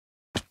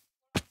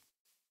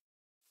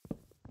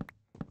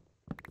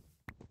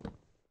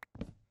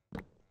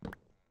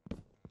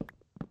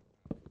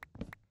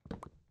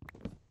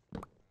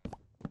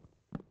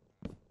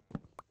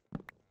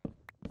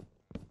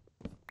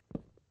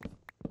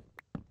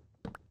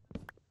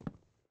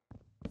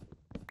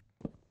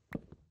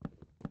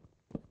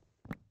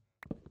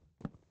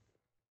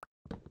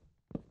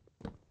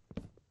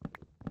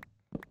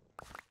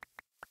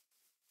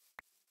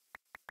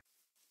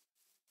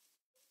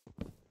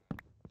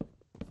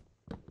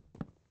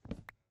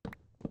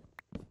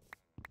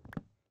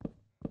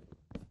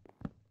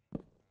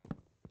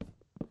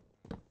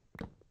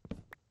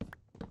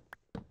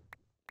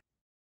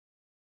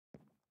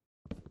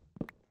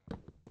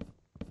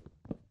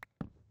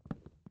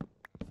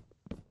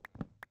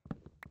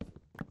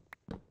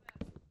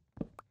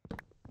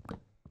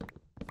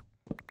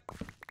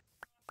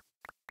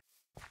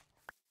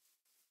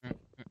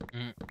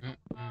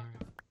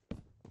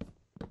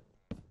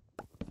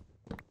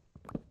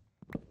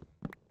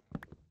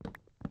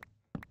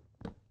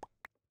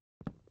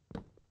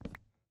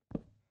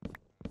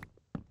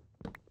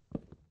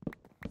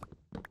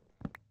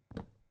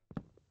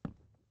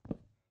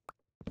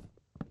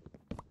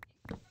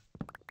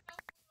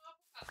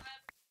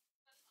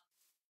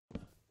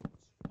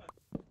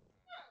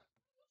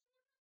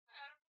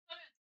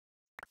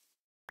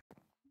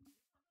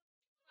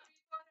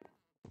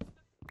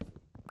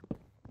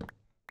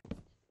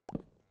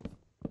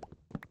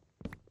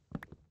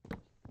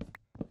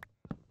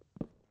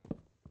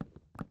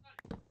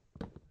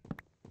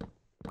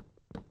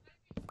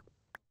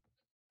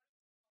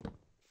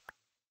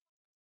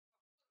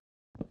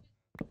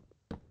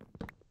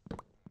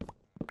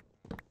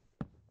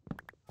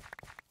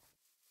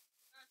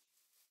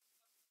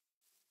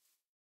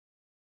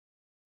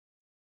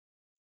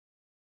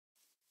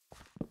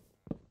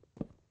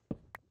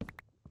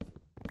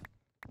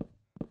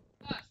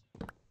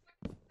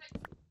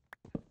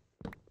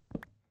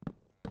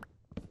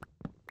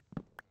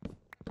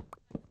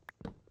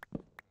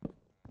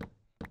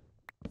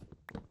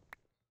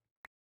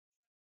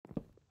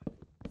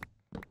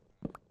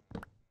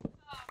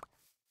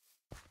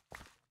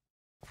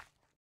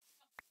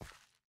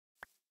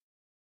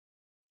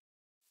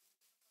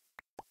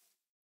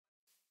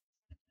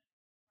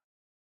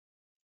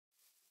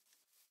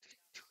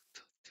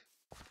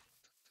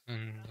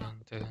 Dun, dun,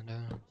 dun,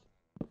 dun.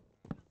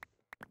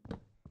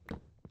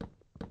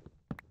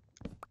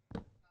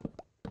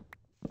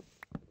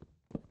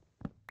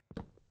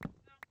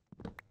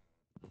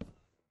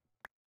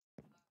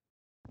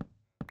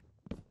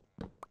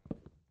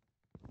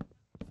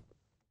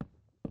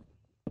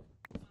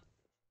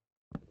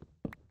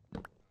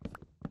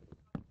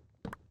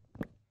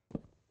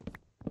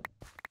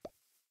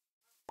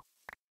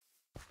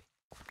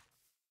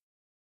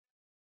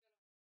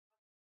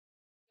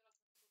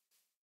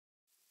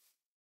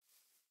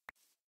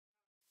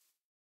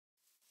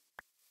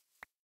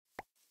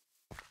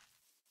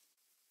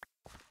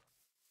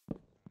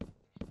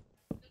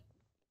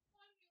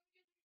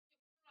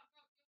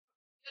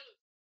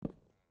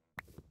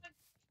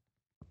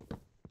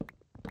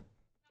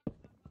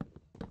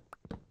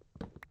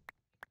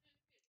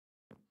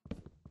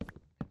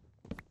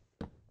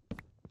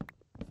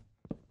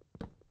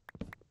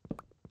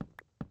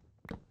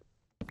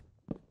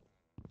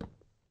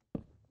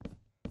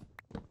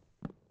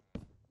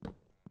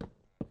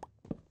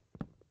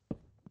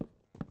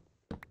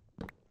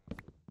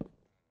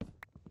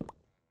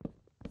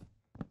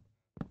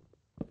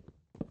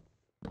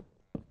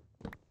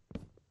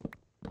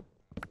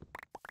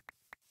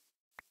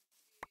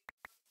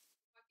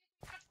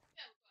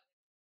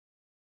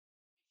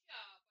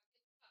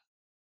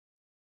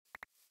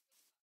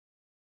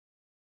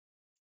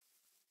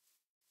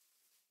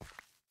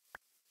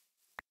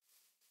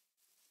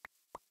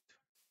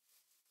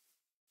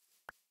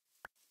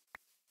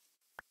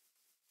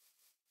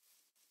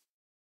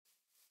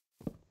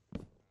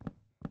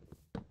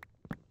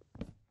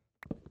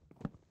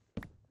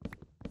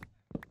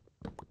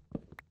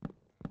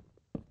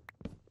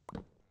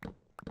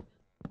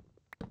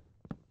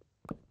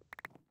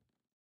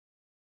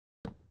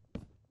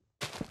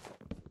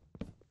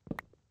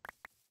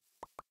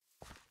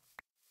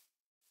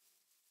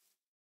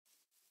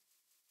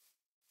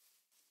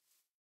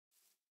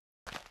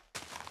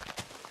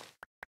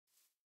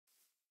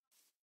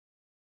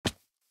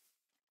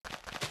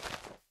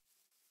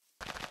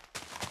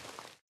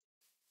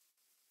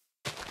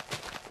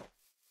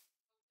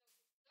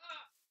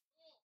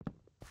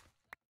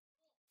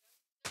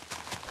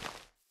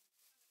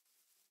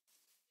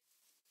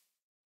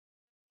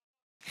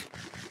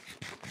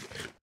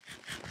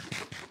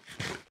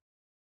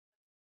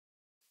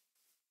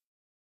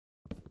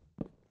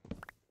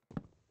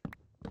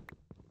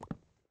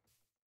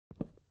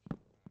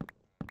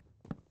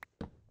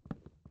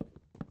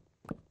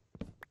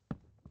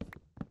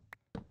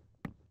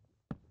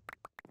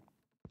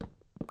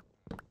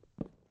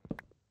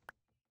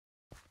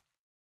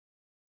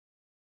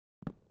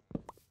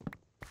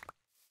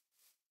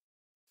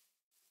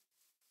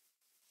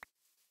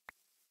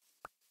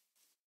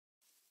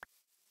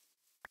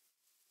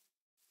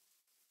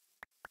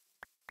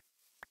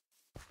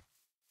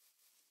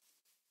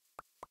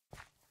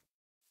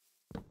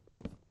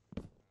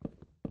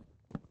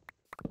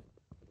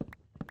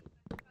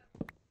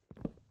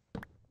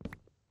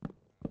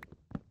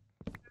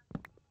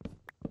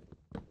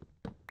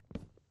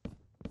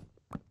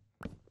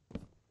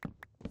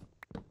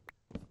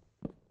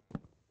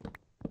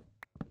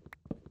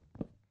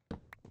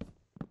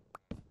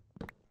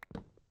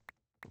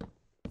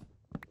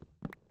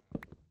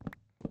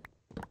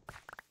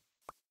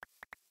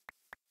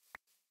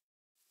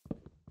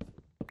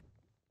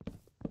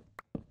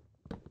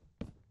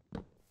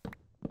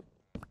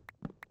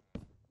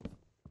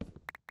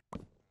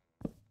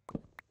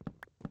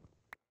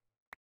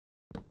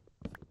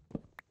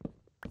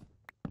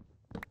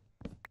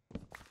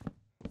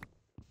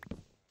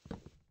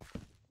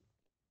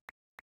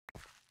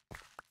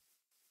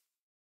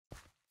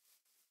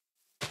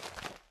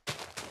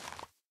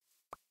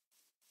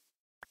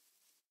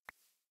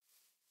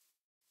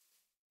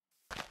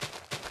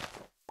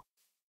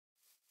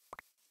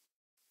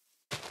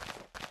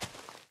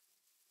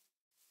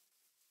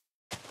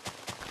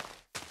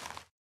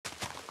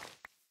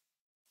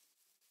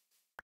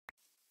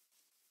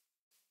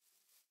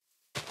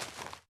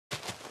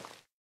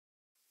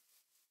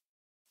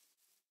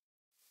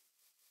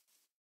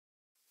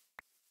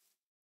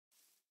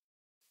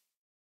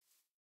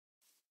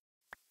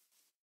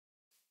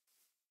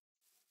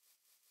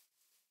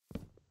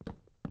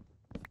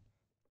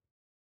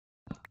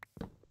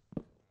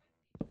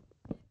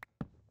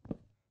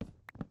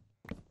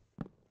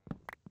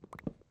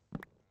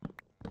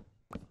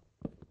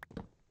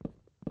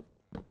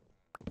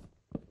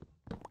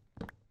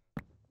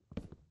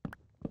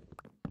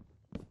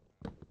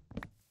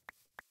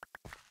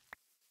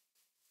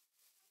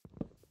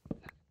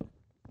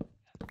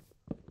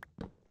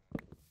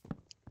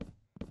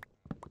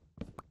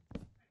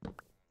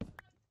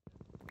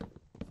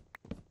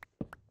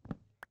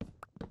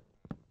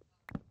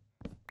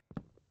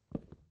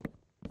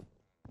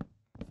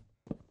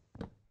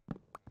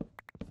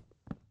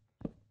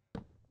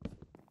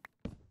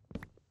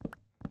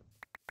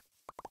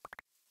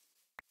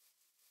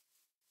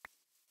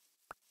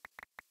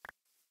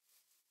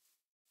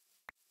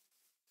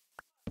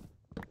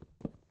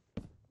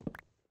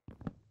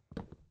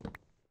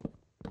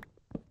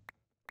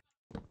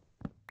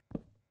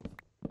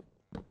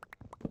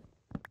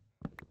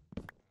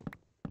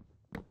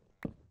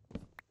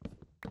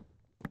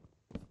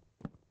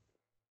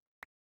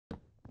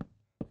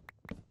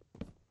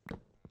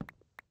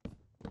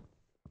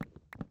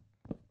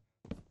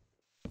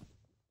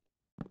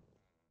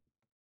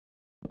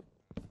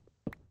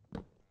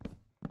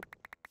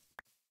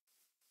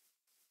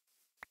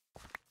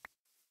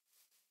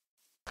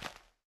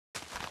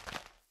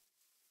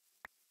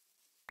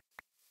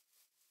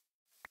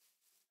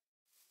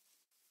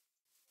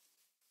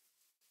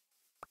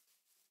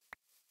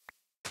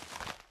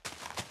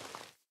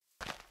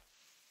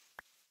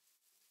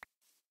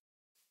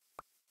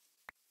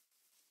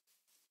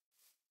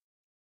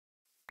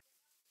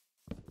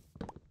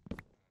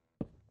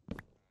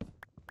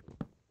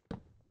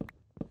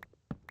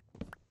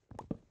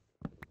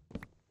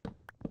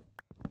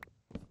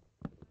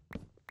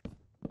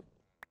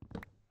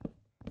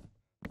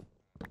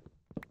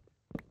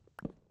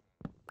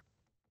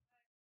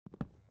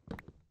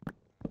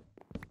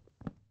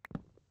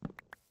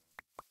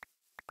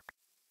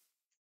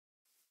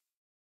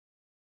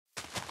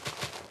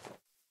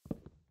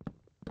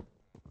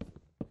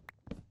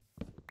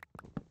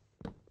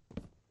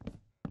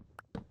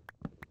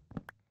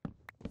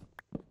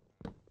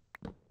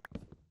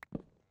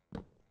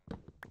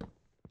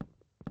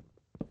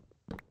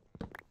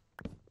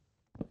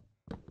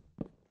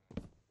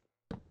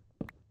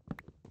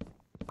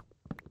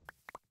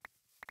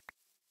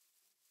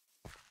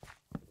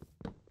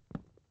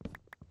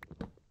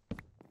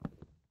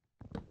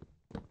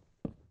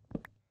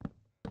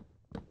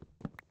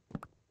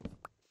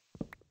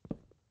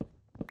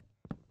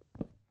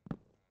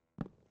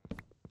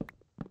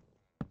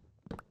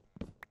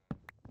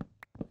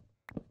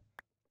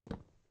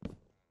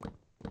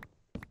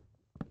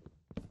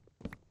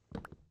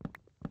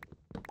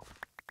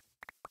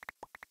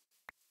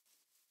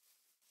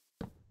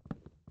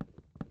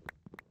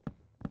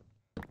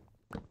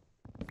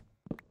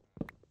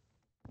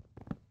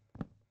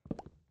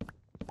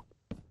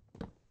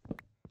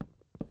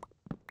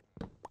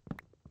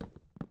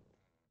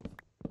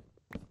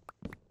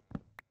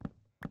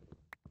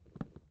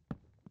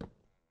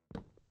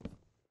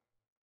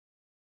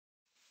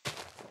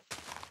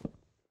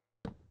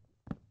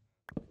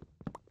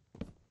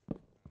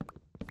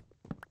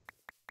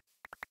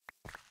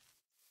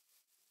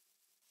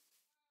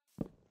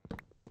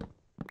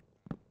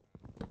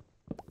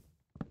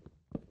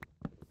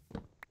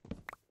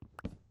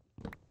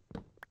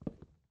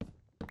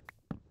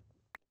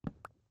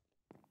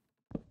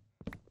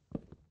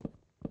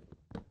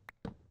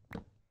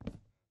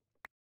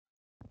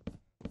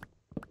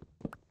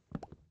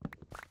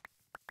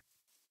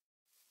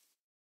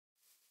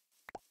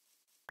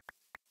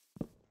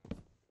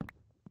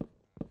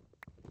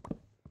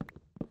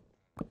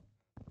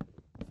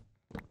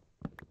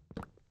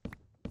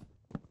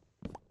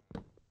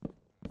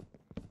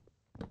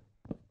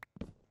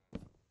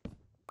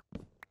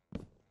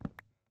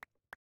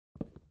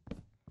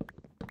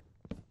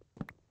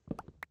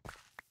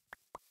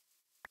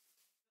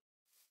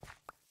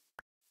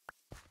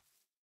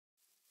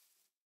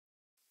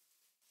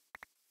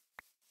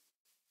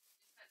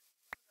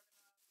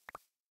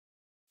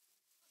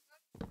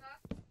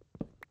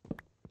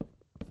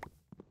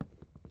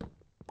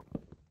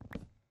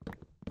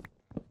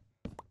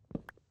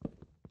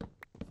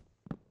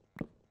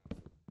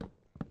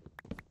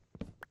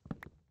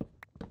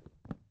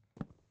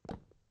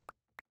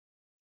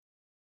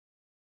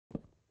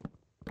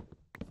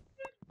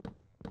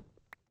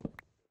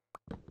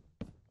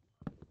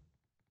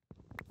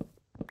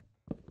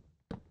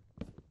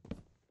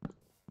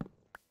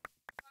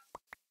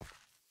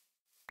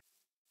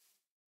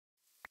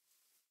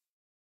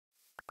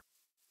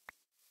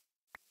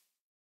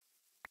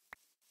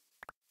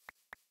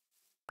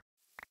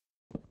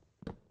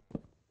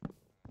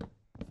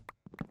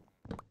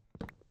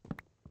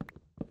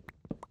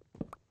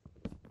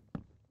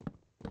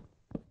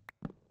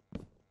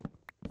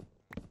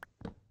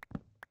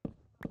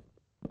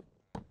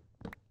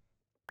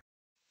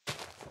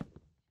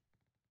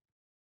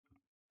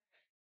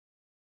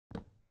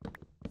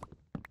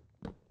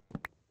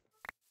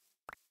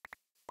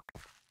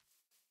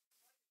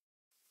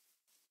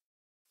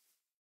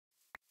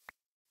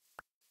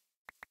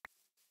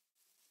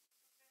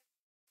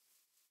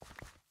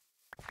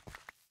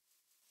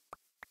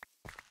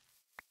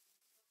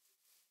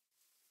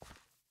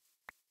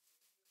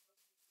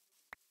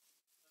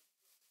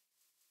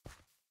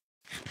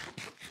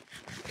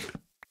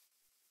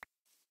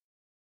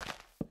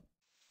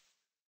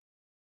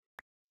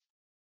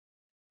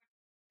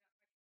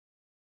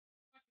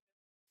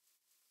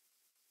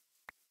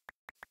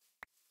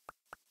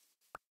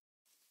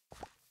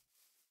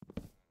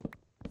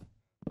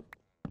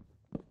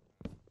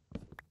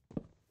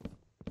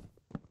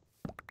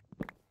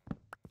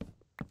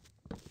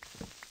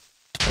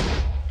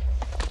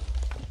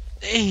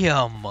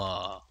 Damn!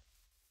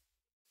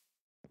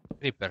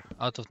 Creeper,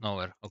 out of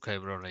nowhere. Okay,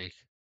 bro, like...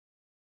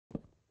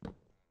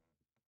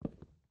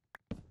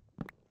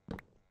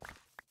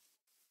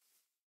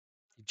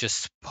 He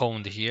just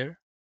spawned here.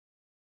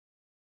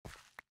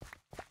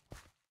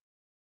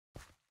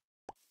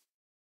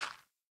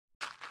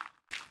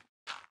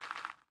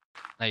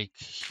 Like,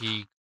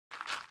 he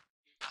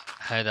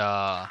had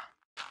a...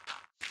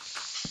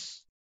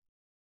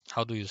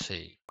 How do you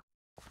say?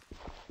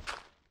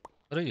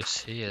 What do you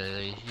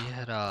say? He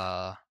had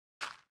a...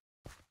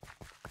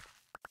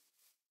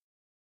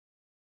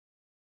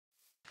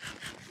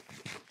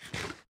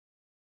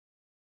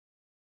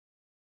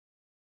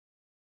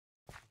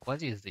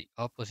 What is the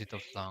opposite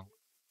of long?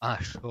 Ah,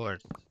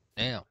 short.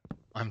 Damn,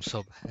 I'm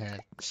so bad.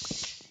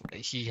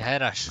 He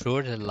had a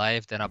shorter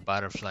life than a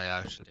butterfly,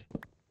 actually.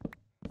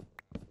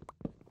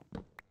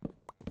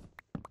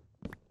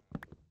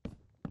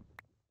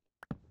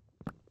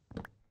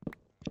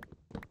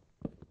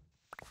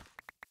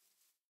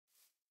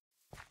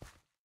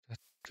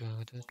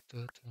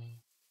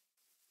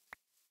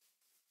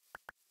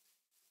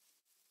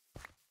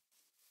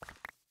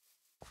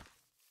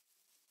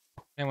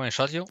 Anyone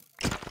shot you?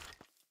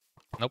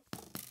 Nope.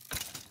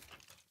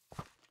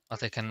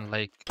 But I can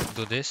like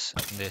do this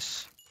and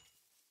this.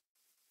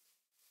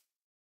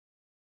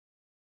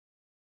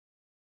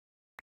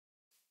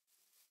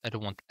 I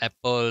don't want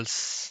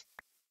apples.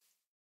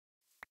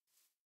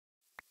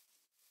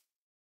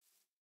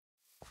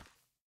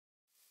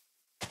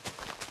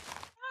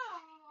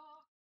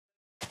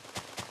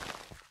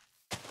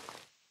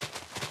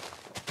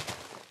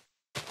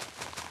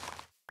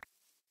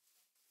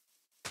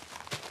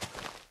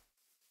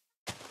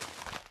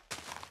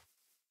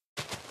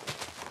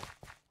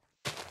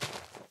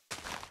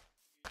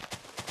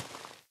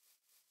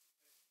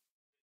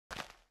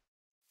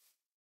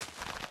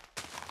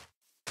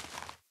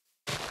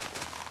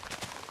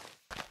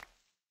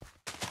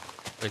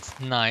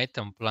 It's night,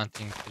 I'm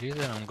planting trees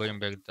and I'm going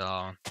back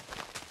down.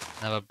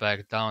 Never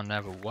back down,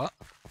 never what?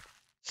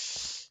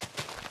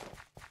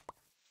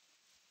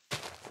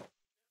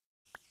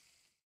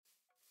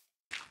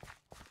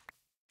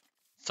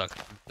 Suck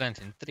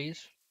planting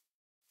trees.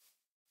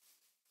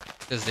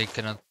 Because they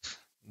cannot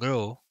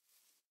grow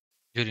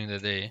during the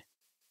day,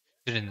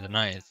 during the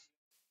night.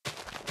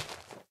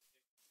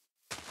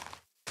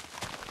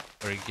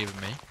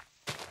 Forgive me.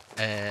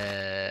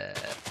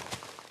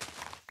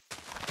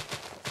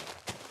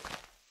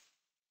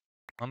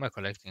 Why am I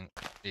collecting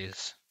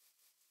these?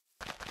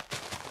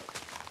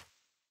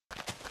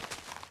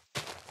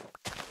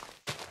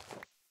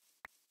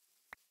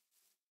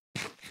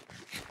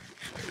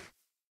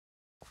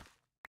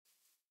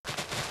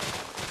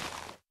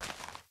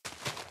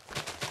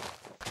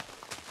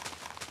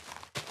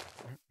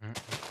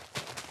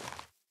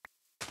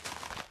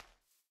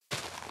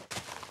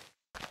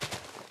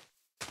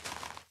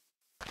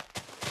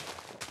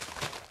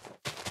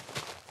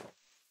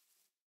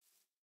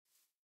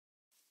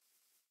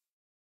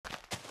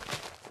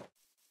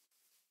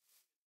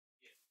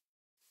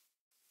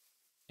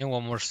 And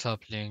one more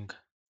sapling.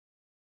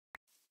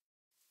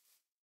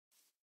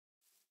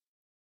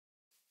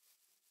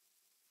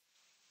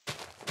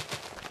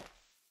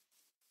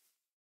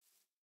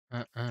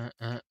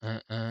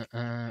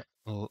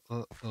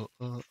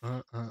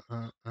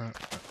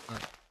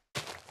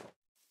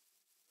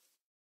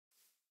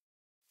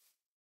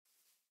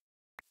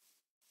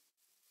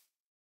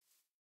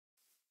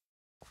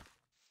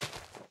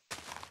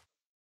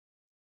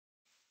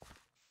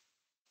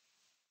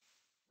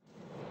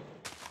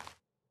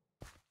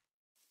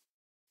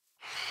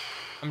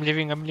 I'm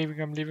leaving, I'm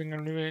leaving, I'm leaving,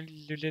 I'm leaving.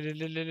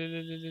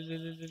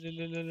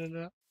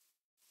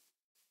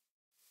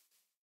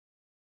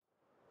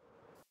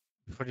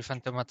 Before the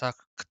phantom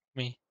attacked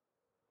me.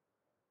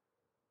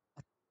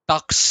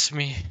 Attacks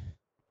me.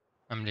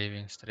 I'm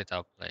leaving straight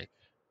up, like...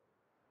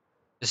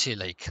 You see,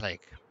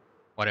 like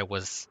what I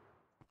was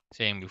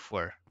saying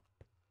before.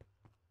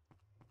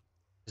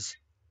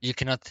 You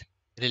cannot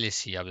really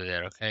see up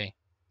there, okay?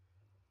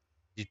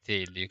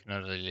 Detail, you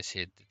cannot really see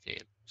it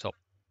detail. So,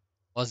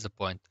 what's the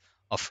point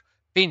of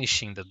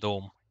finishing the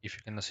dome if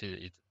you cannot see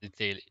it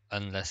detail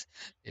unless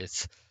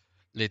it's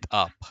lit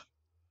up?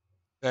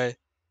 Okay.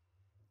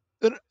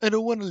 I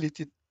don't want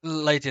to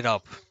light it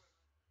up.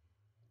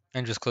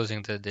 I'm just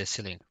closing the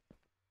ceiling.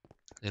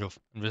 The roof.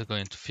 I'm just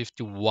going to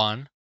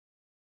 51.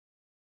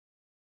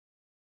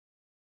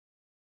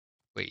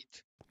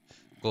 Wait.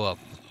 Go up,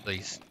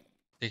 please.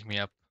 Take me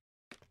up.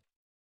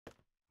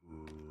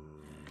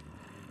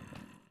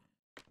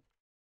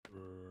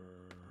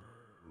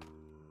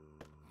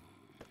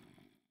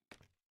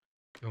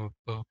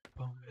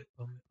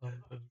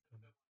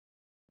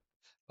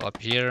 Up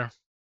here,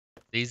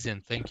 please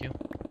and thank you.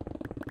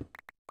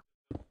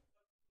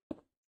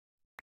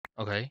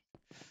 Okay.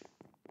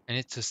 I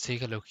need to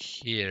take a look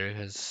here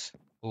because...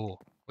 Oh,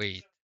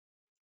 wait.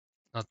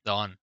 Not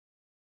done.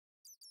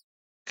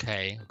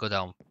 Okay, go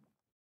down.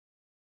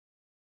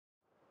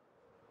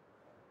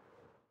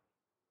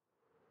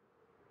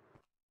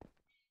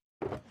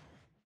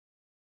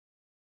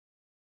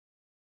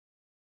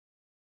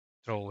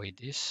 throw away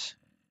this.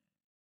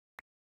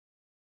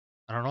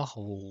 I don't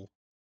know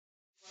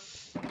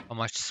how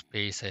much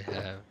space I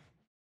have.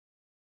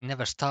 It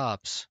never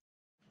stops.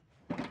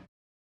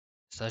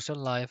 Such a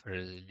life,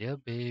 really, a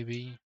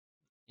baby.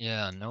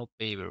 Yeah, no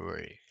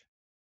paperwork.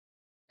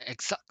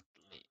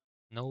 Exactly.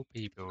 No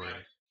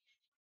paperwork.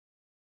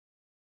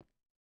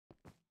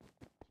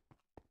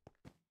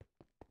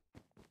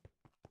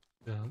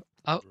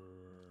 Oh,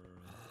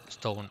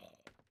 stone.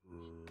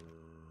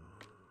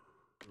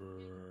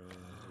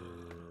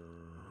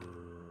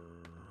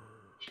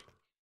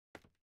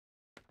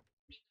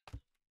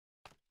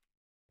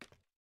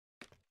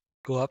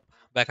 Go up,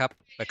 back up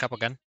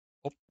again.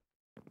 Oh,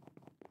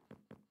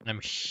 I'm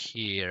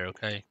here,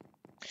 okay.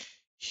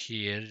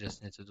 Here,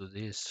 just need to do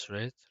this,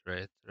 right?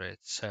 Right.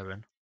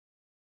 7.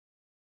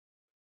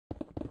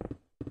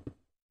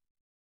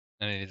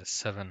 I need a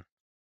 7.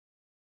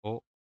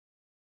 Oh,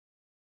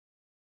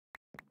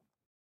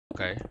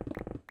 okay.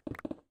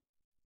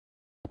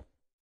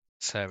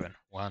 7.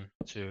 1,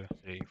 2,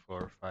 3,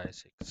 4, 5,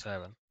 6,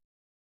 7.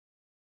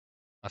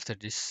 After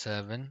this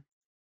 7,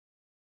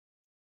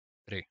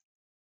 3.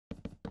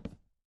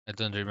 I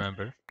don't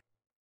remember.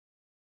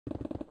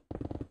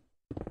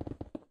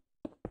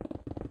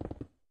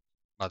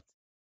 But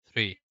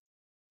 3,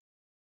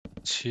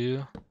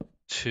 2,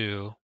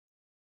 2,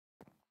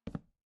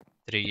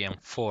 3, and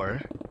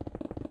 4.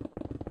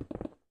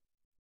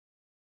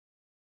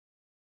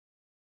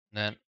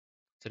 Then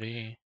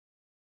 3,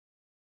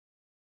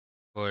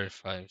 4,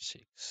 5,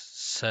 6,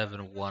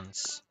 7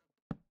 ones.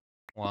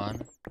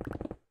 1,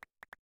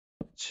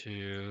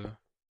 2,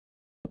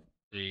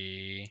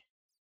 3,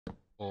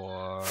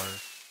 4,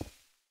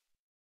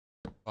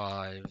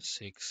 5,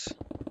 6,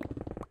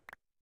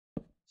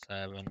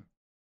 7, and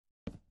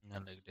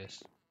then like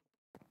this.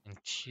 And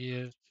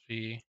here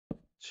 3,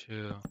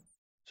 2,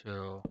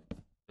 2,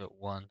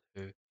 1,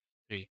 2,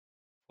 3,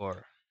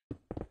 4.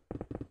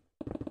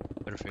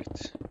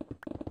 Perfect.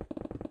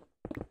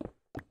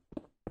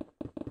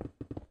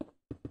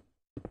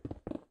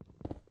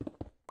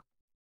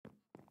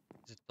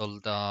 Is it all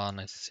done?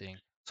 I think.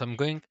 So I'm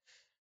going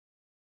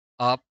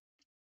up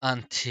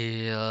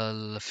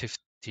until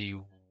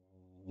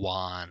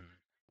 51.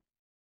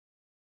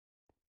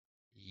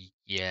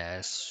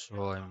 Yes,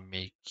 so I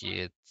make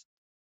it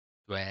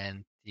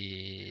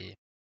 20,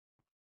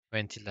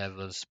 20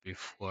 levels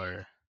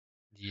before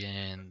the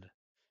end.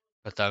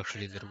 But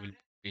actually there will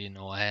be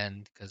no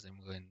end because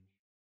I'm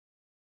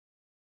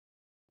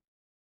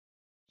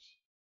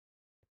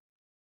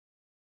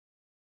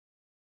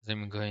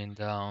going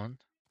down.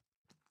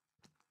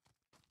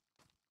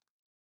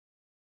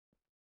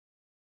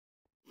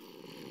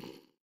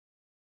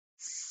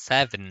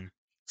 7,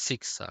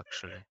 6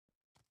 actually.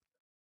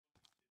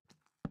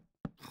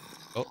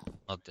 Oh,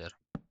 not there.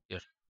 Here.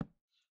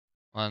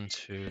 1,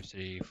 2,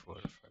 3, 4,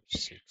 5,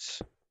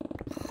 6.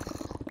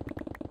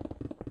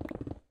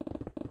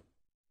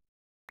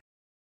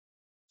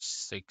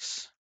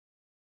 6.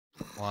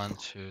 1,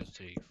 2,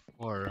 3,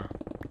 4.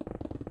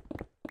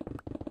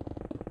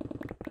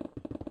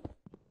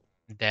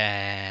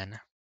 Then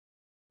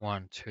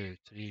 1, 2,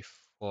 3,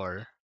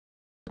 4.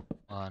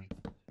 1,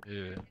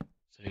 2,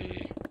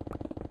 3,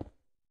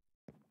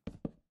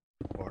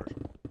 4.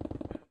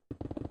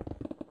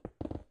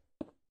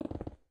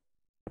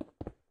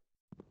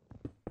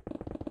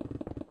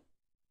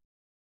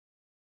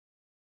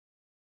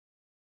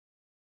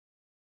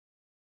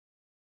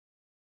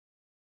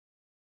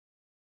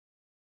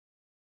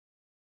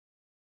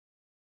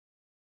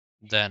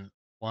 Then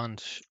 1,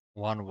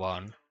 1,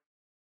 1,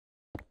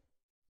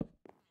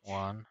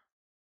 1,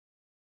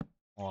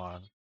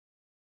 1,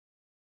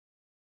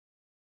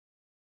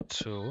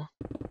 2,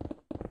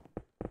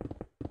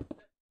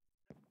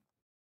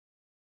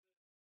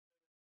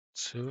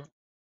 2,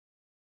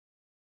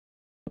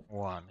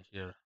 1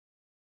 here.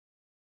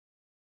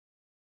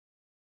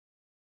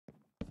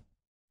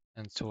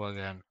 And 2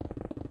 again.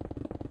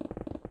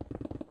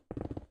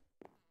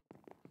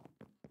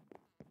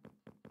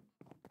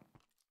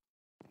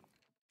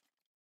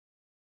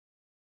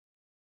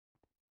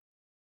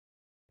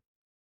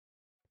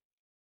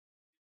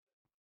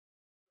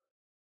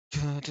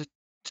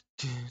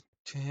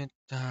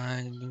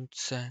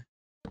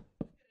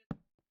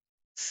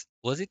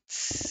 Was it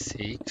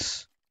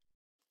 6?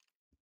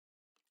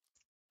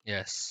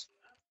 Yes.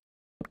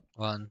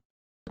 1,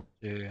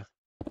 2,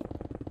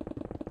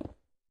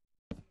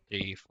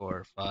 3,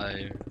 4,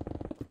 5,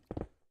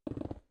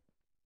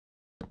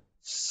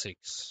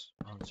 6.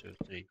 1, 2,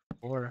 3,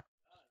 4.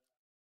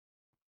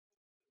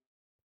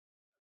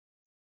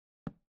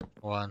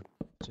 1,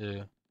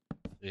 2,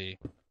 3,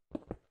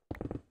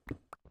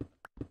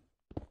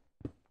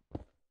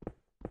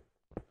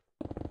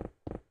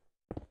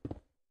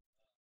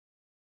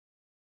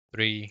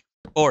 3,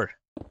 4.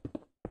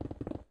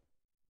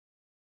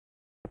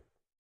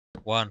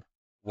 1,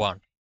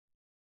 1.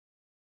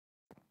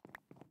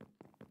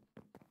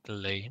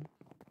 Lane.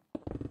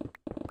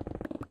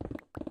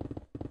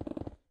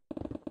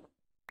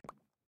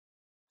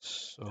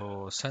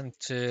 So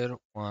center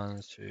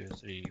 1, 2,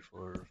 3,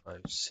 4,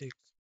 5, 6.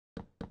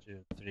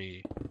 2,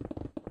 3,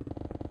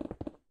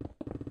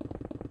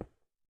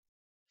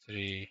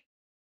 3,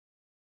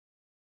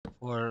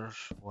 4,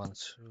 1,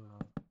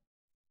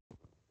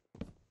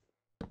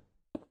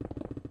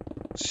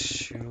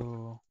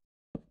 2,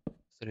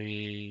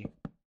 3,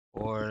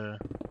 4.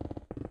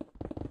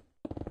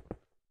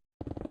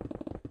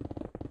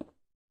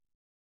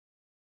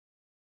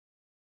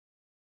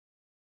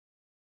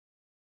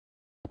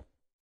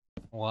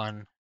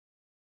 One,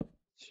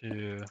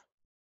 two,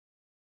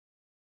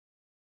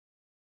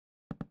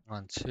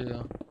 1,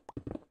 2.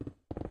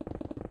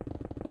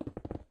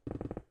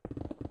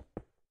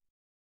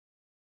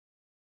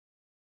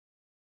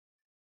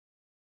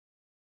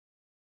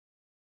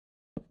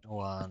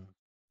 1,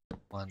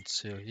 1,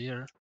 2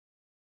 here.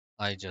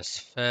 I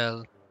just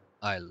fell.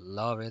 I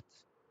love it.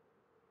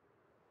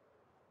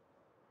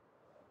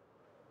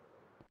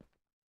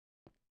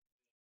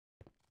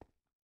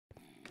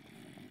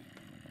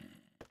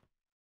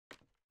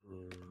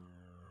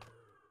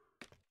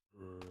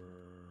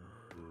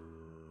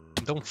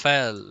 Don't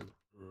fail.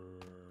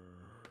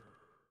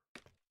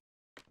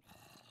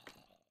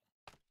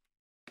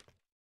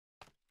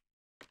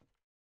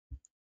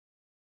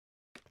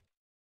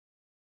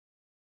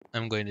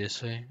 I'm going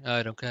this way.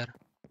 I don't care.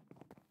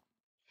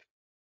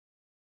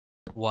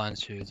 1,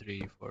 2,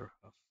 3, 4,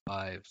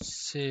 5,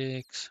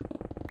 6.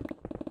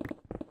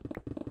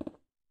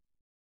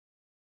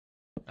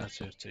 1,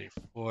 2, 3,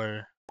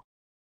 4.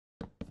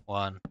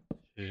 1,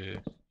 2,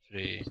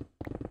 3,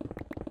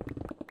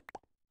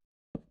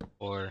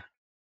 4.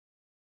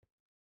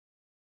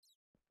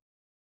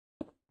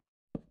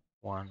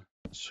 1,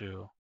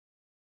 2.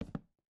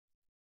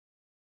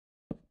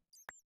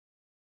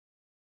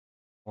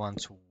 1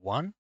 to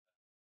 1.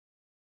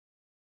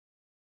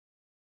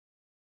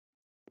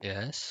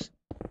 Yes.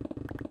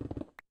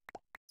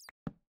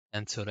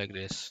 And so like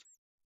this.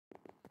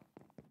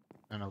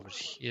 And over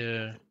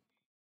here.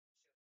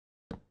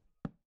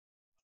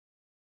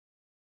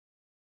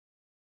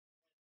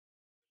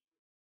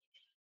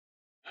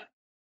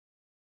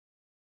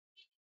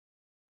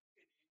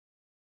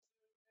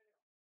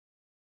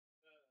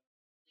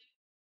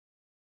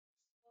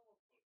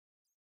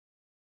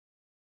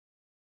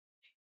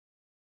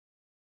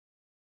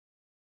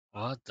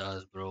 What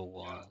does bro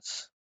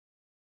wants?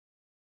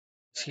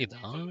 Is he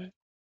down?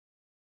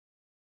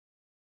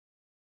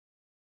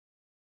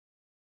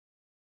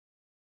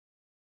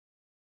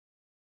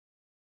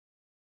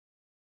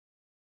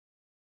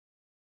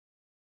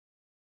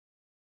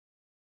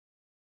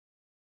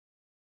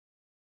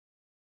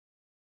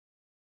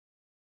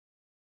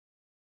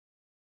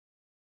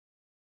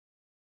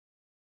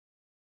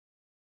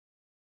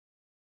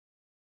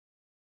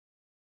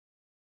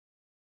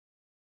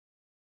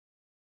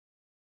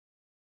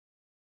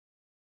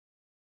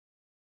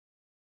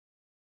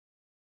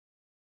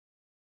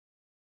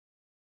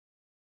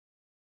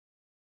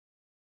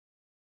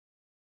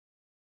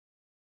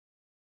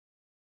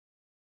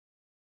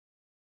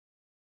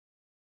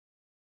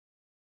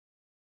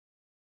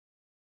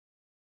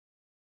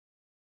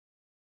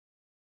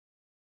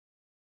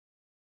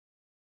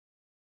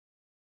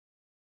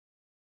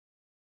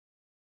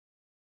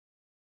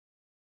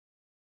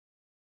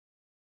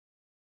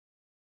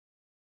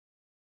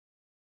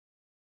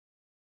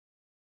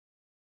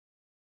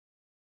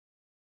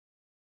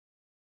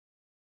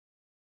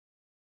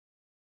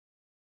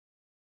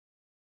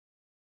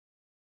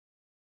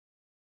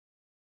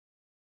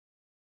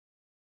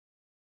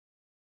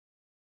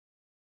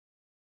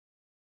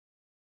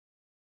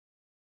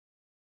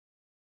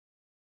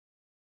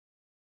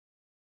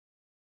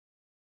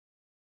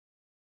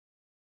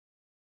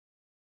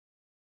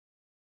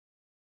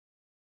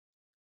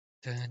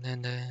 Dun,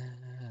 dun,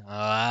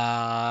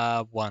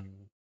 dun.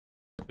 1,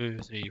 2,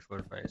 3, 4,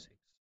 5, 6.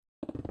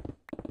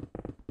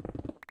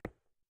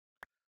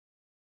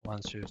 1,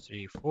 2,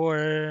 3,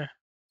 4.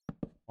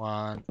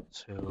 1,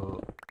 2,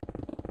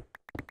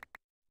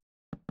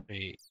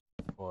 3,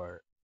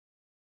 4.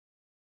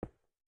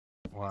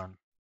 1,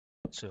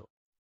 2.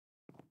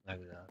 Like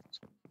that.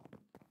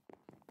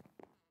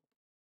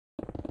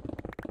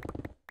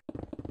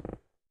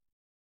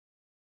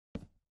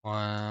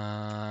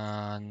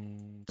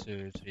 1,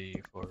 2, 3,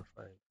 4,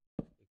 5,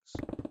 6.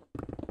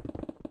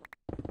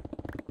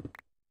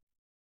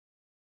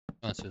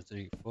 1, 2,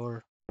 3,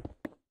 4.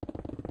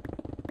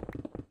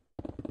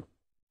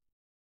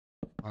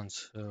 1,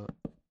 2,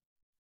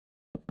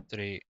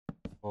 3,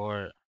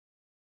 4.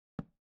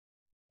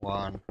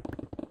 1,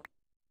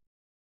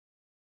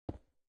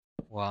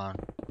 1,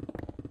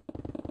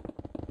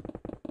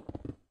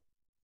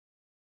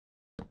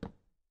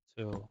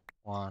 2,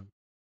 1,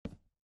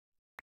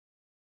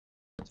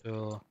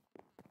 2.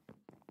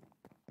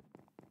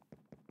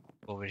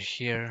 Over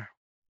here.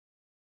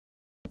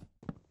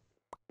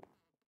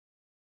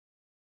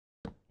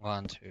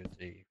 1, 2,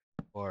 3,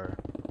 4.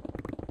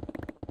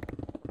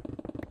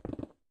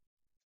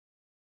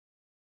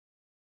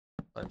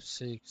 5,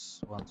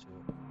 6. 1, 2,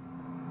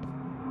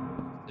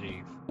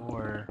 3,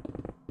 4.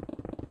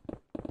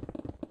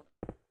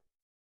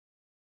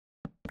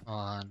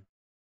 1,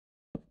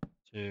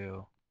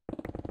 2,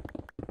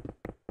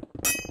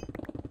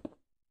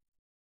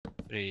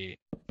 3,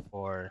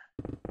 4,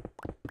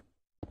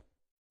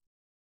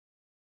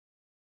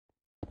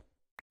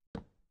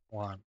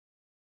 1,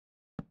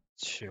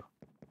 2.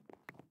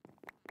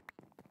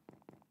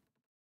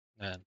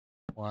 Then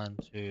 1,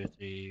 2,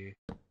 3,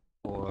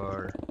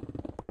 4,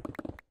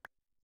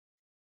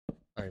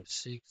 5,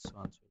 6.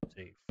 1, 2,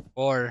 3,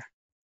 4.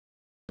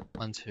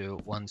 1, 2,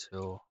 1,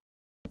 2,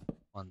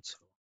 1, 2,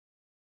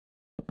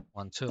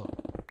 1, 2.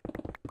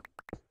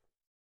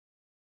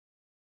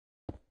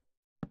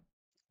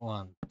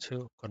 1,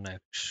 2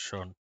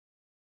 connection.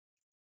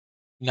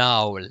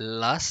 Now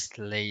last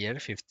layer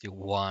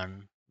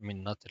 51. I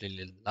mean not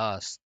really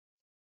last,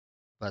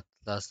 but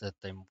last that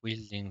I'm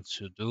willing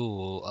to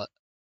do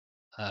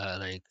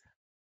like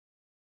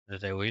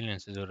that I'm willing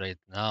to do right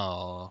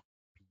now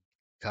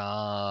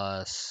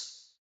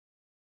because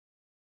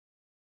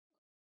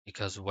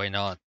why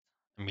not?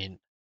 I mean,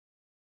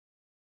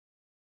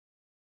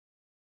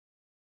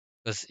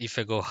 because if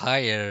I go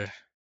higher,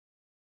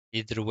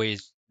 either way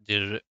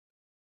the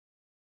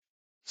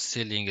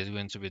ceiling is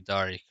going to be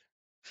dark.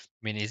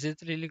 I mean, is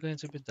it really going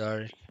to be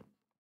dark?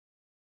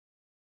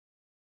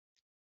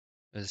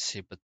 Let's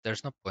see, but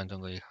there's no point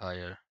on going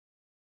higher,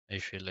 I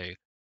feel like.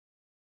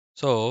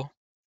 So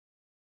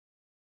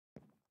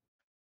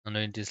I'm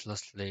doing this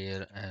last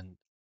layer and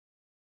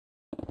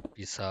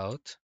peace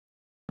out.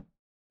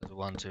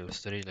 1, 2,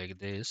 3 like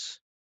this.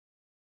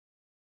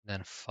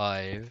 Then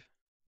 5.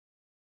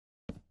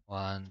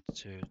 1,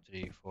 2,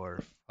 3,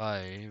 4,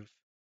 5.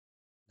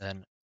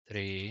 Then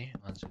 3.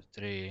 1, 2,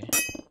 3.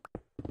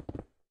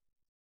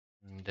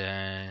 And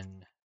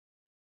then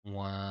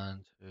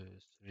 1, 2,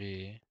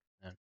 3.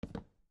 Then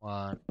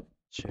 1,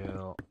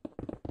 2,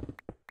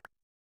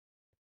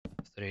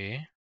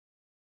 3.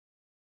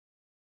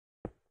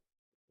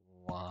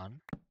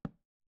 1.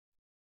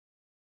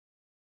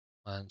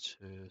 1,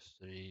 2,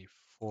 3,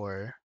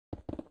 4.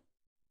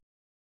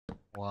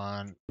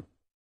 1,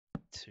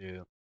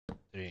 2,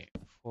 3,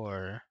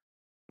 4.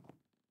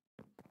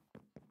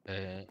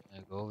 Okay, I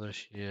go over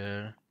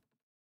here.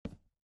 1,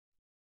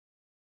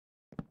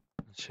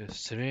 2,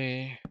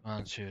 3.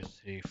 1, 2,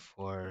 3,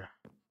 4,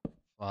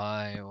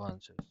 5. 1,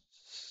 2,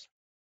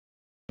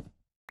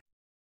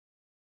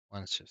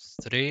 1, 2,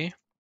 3.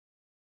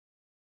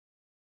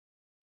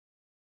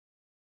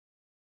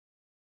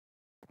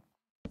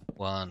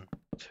 1,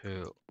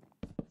 2,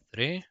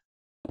 3.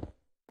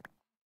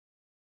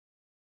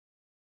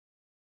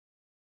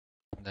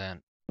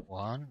 Then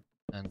 1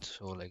 and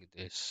 2 like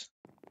this.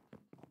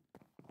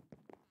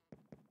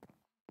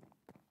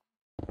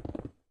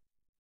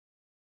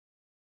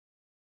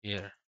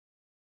 Here.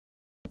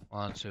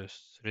 1, 2,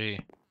 3.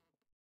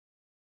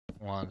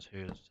 1,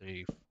 2,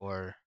 3,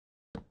 4,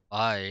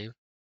 5.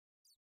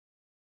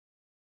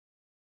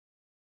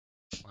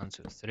 1,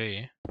 2,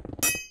 3.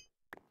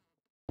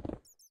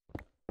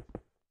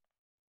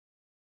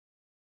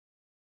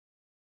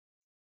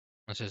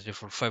 1, 2, 3,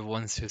 4, 5.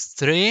 1, 2,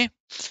 3.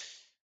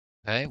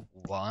 Okay,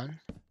 1,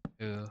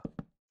 2,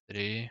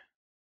 3.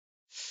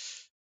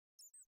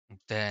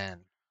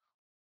 Then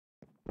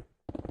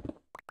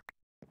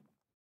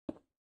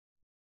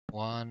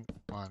 1,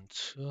 1,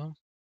 2.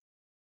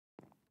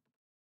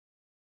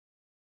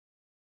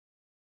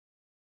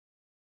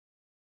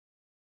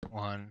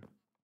 1,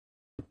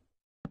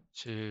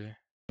 2,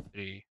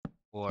 3,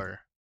 4.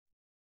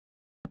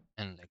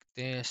 And like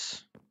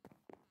this.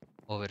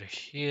 Over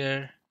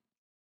here.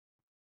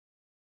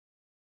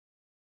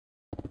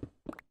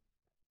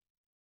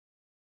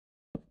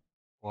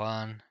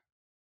 1,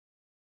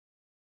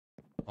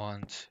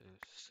 1, 2,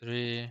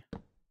 3.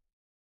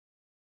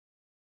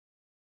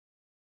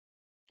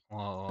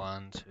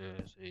 1, 2,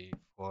 3,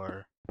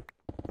 4,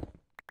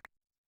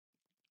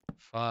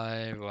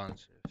 5. 1,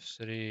 2,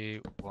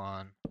 3.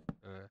 1,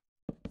 2,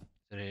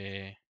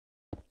 3.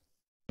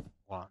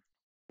 1.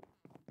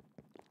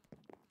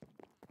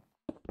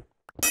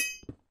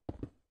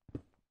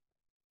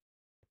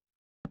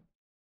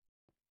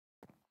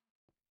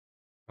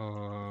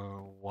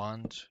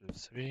 1, 2,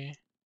 3.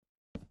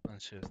 1,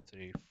 2,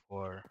 3,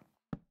 4,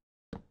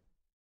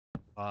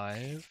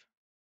 5.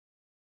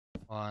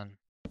 1,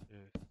 2,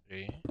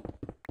 3.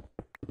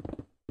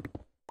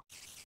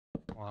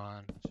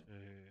 1, 2,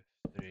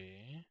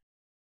 3.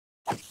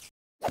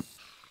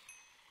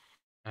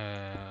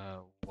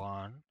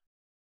 1,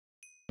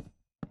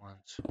 1,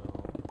 2,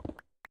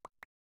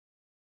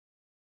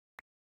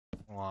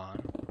 1,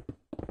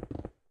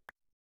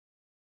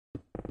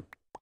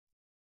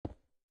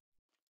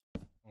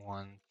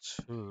 1,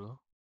 2.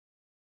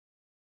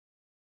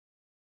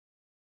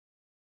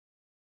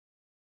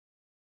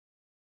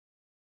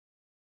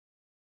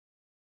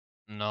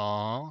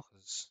 No,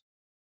 it's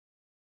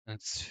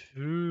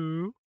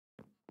 2.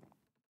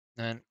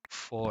 And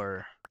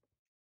 4.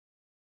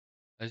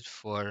 It's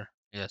 4.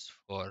 Yes,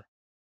 4.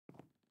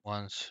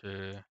 1,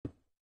 2,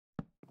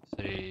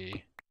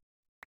 3,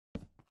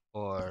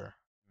 4.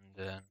 And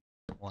then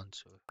 1,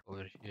 2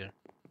 over here.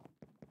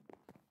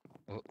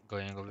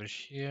 Going over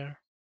here.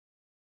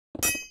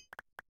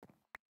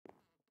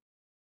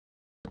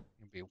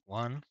 Maybe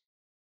 1.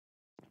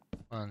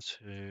 1,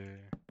 2.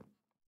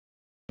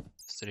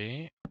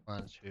 3.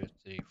 1, 2,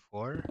 3,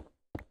 4.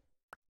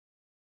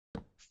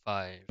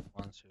 5.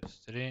 1, 2,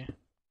 3.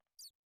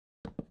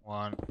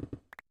 1,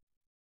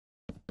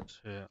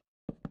 2,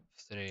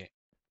 3,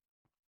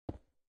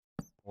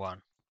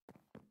 1.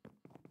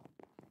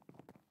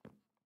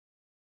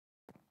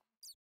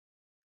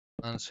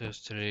 1, 2,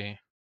 3.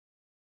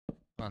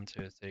 1,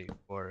 2, 3,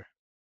 4.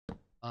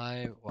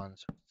 5. 1,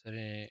 2,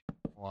 3.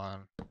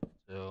 1,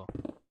 2,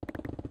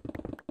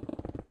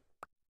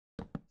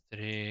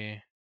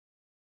 3.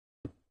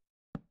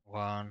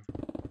 1.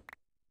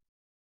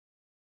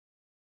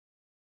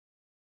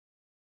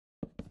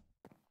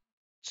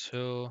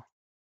 2.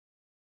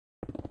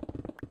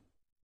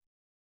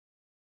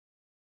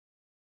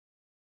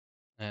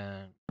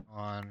 And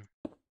 1,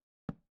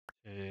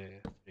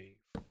 2, 3,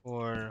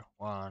 4.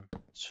 1,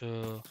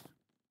 2.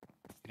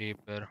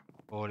 Creeper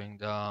falling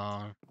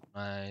down.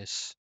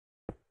 Nice.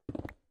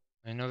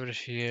 And over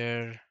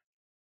here.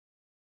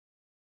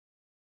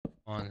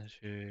 1,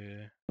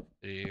 2,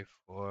 3,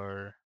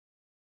 4.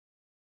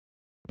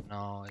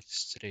 No,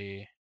 it's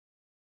 3.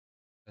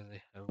 Because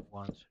I have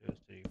 1, 2,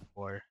 3,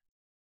 4,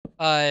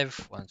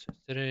 5. 1,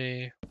 2,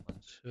 3.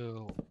 1,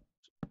 2,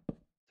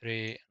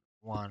 3,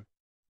 1.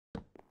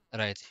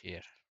 Right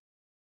here.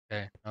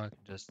 Okay, now I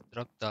can just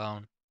drop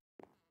down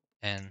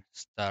and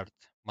start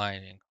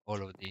mining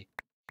all of the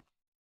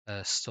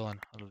stone,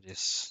 all of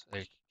this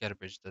like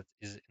garbage that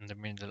is in the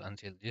middle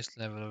until this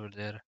level over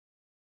there,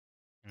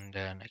 and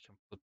then I can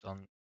put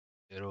on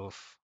the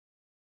roof.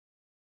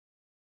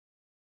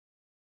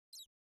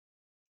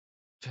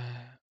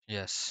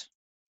 Yes.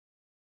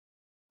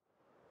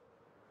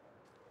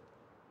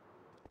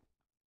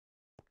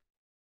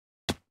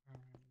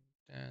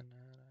 Then,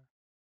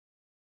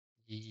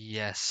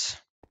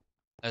 yes.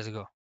 Let's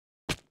go.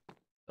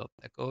 So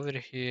back over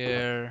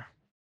here.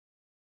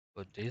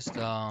 Put this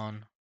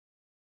down.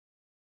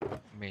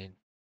 I mean,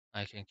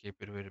 I can keep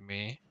it with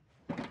me,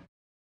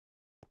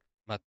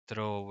 but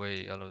throw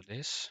away all of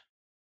this.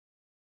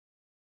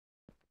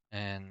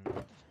 And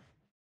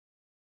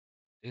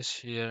this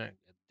here,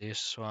 get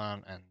this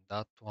one and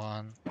that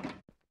one.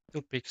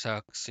 Two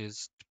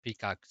pickaxes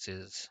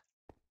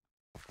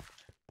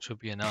should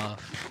be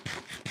enough.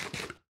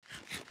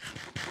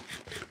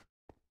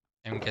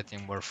 I'm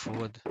getting more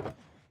food.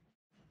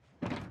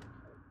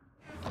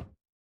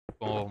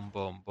 Boom,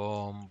 boom,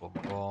 boom, boom,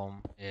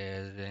 boom.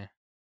 Easy.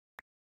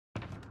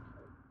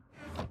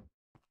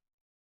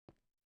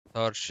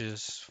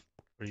 Torches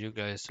for you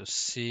guys to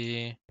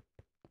see.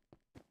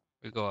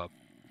 We go up.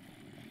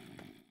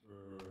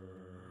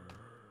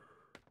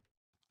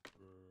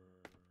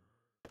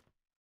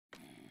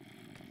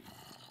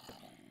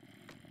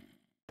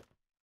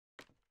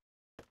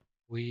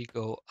 We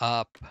go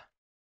up.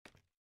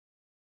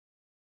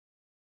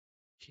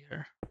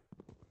 Here.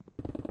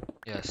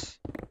 Yes.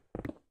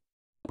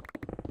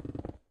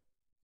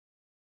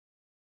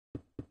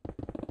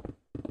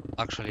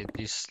 Actually,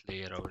 this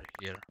layer over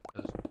here.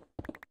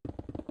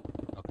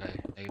 Okay,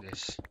 like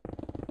this.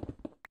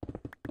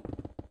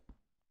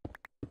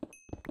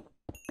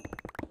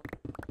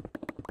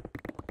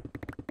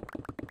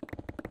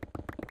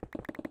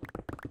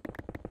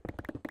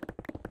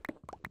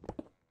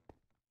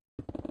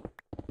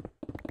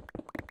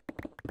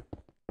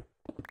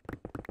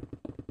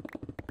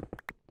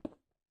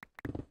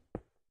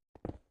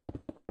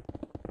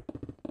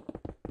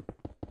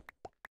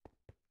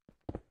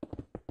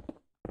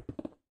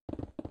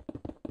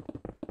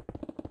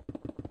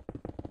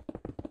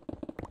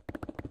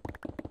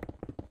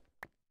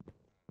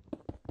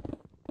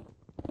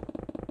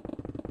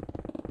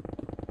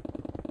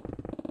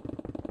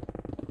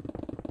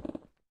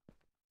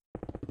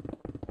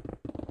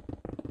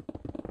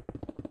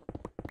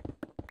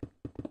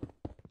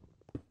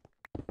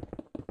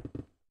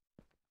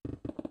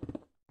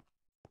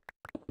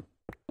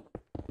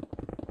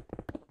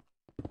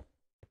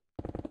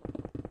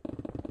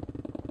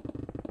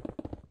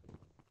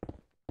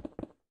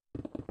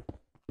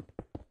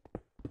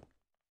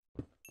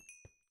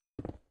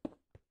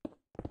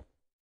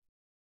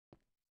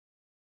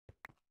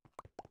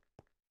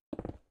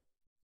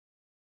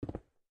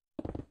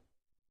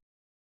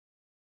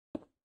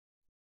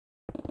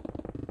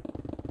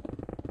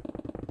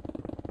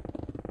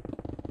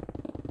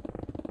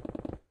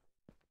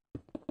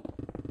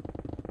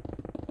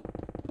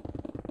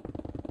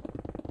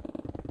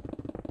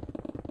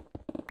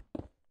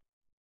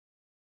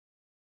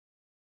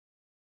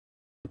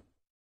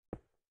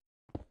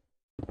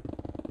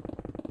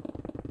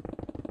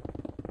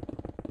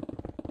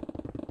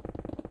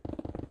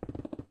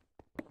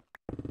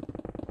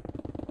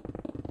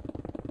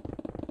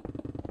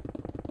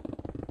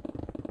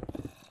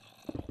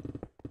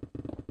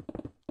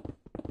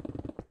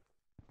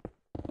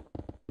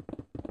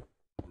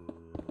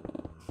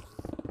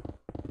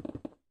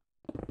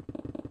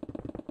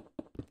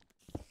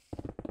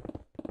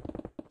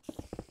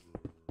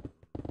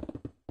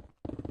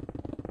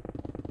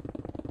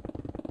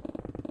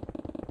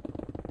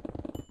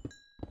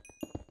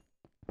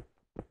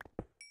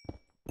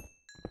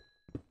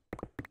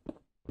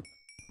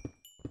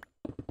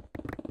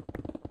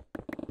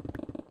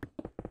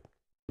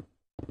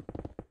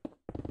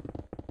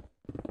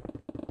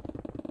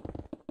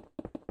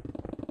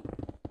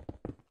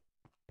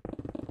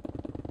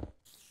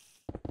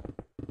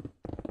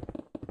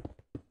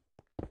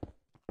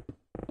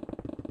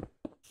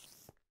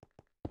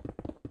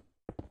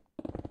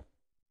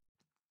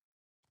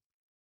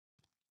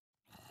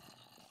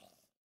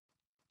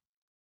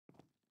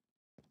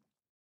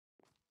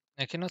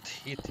 I cannot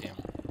hit him.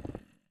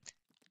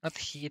 Not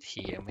hit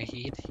him,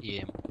 hit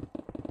him.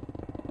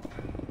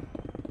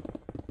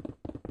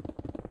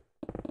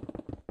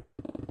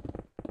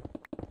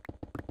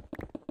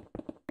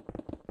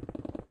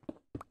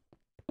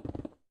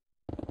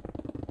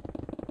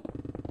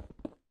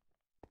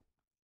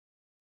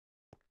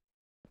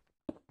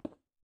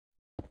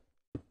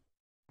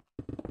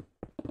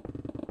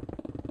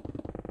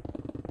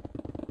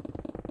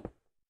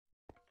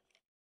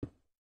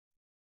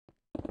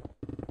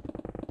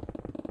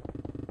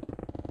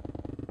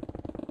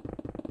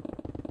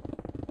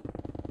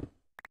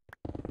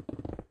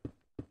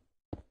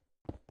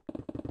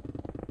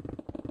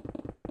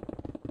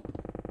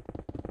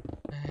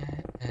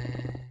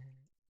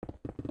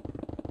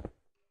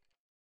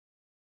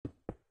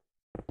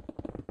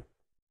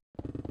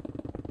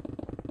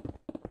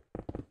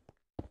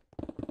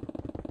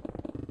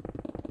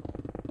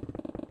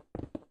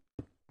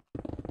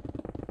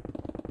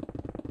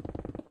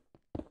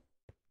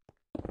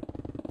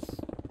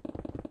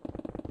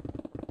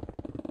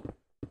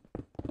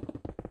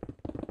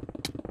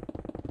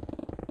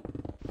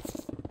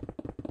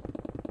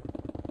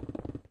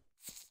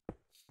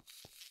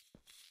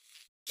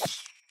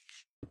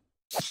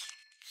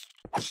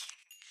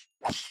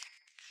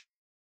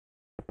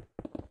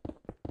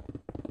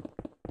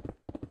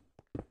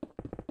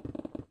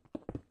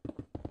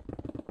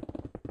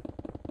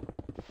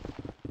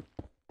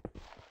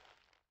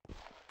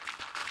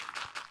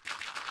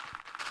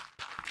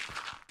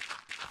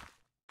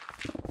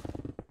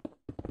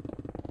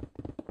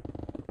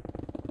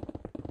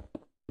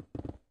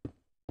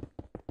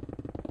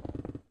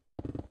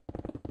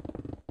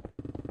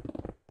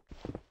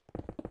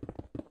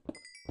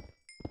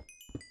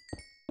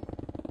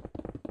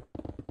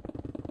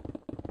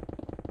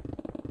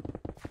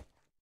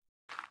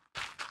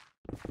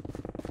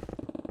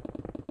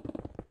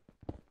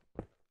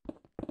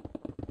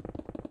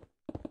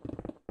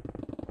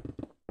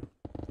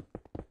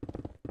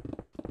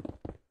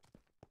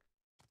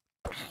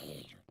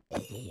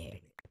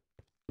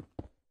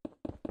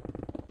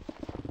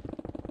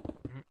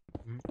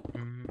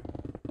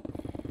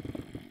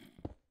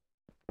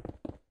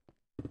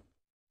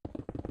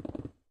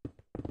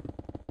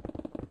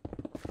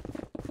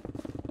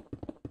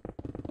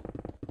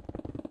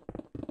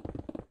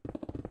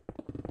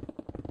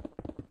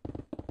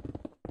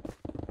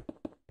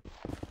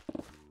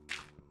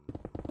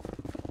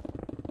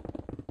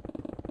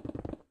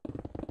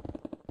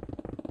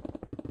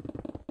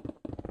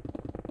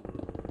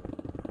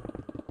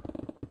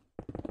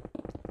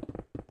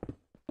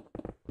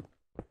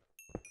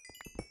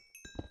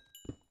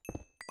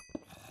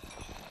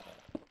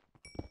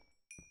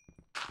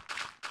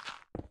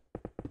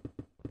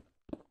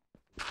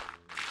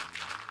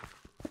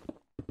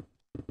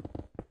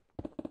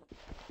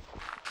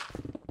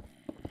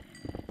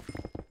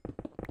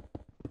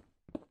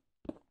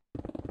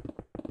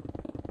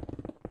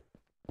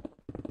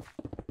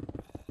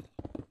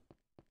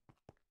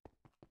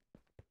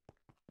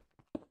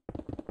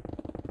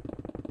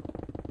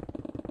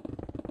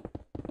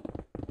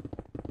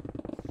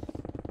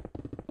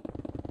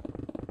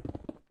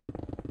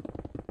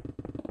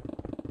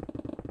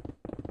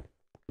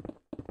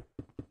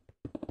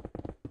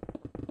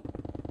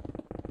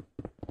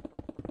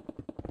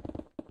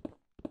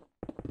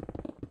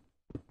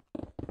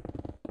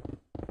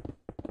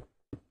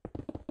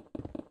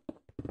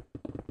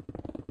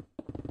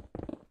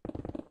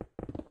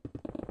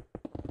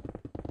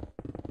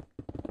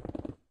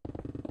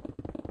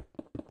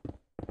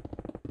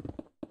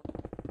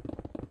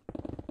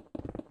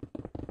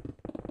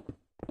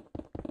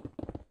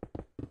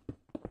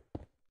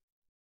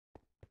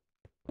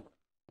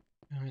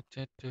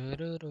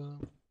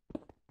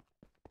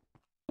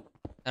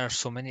 There are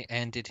so many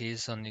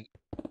entities on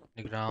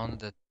the ground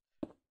that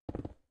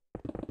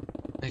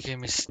the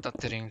game is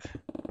stuttering.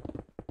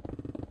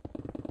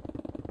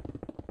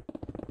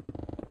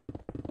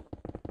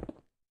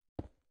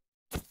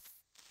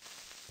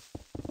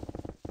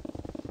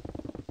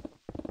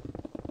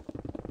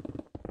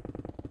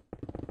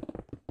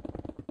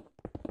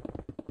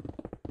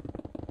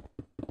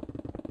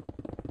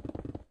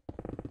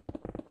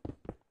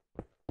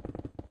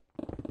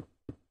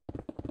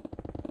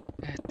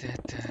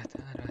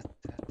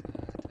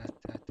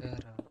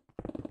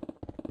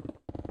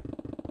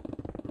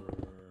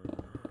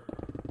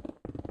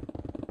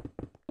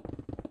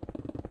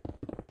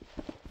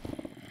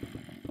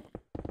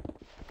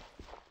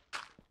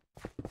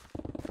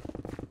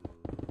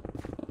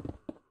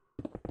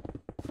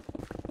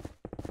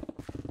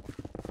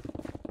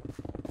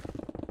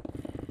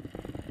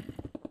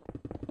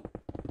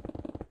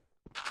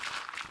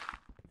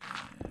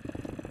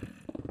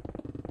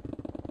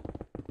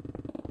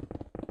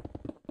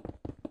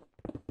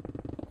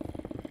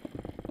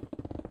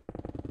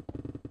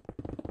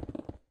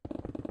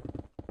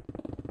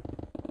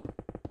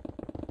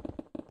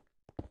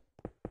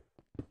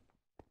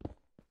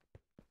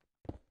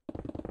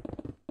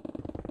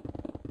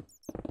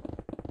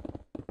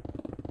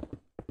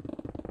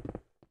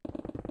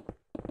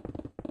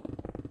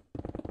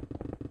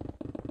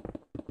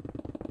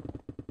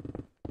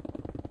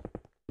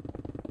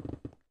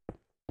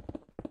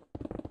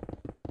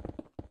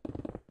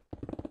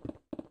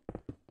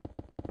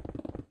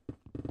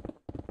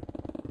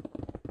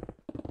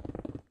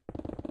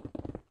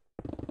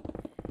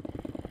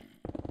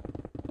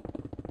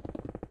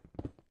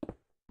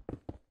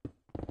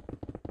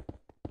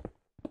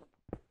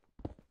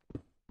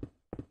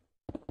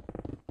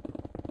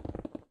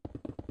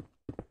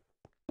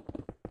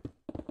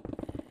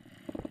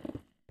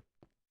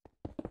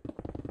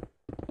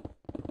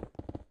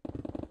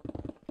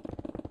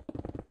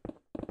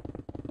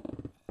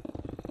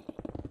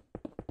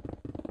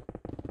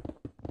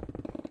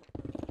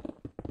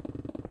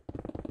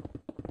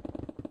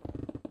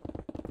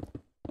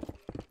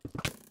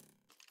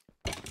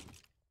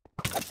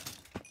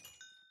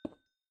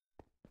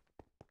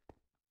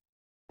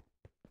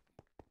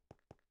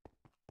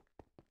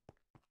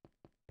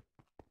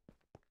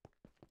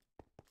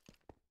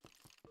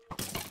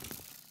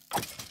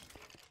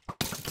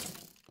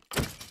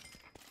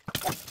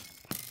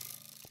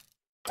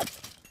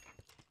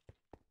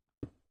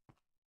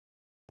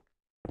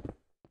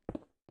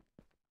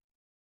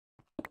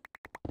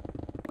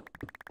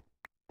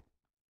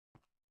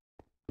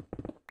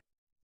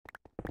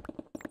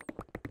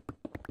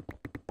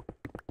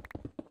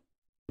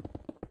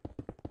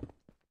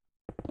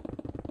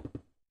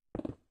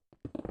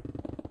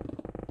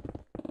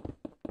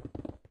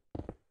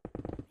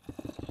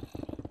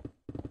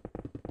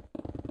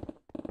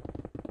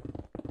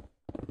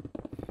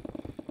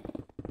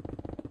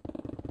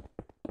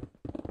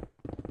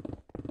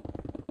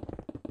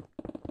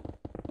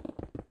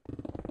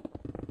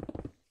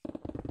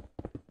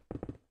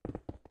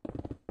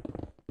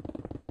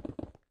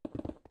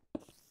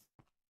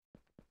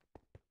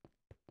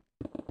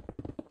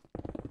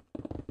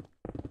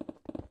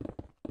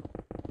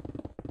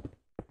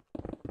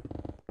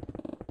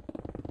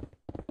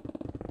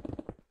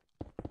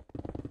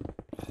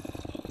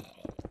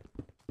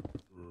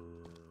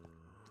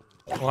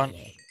 One,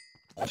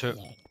 two,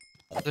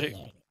 three.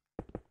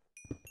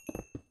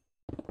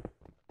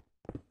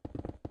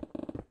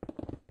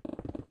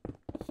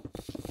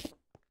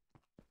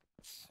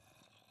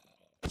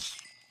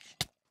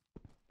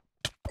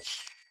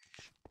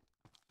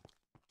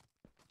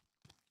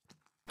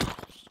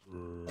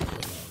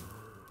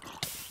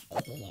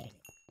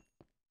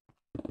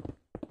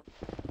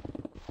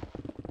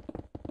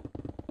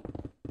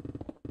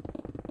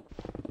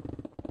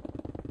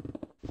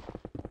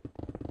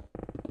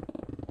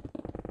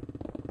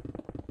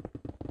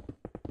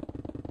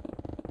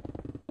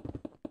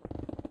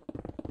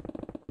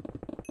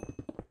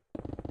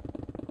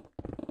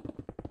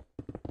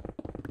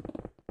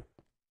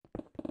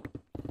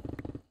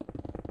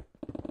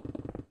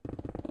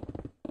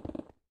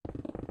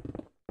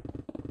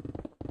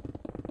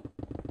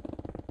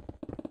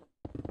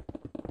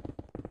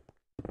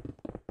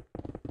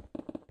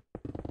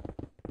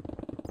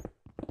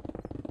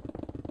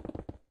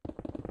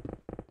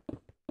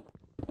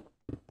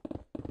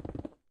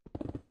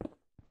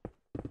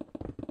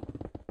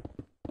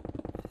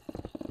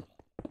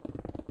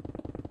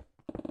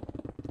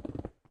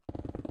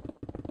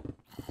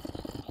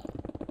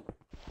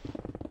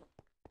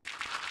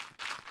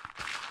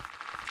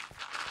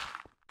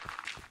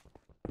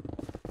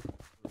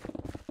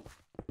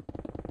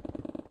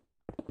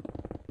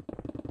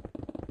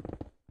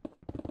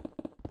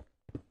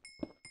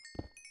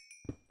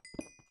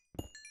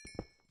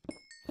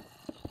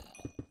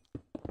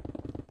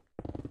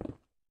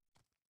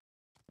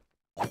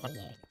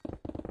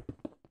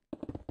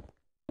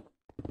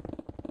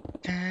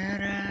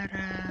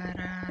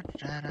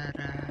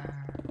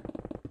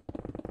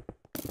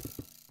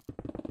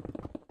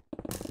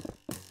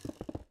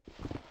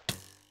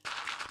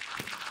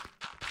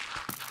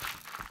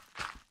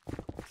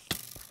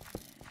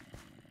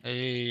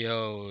 Hey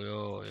yo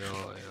yo yo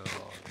yo.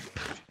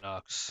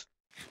 Relax.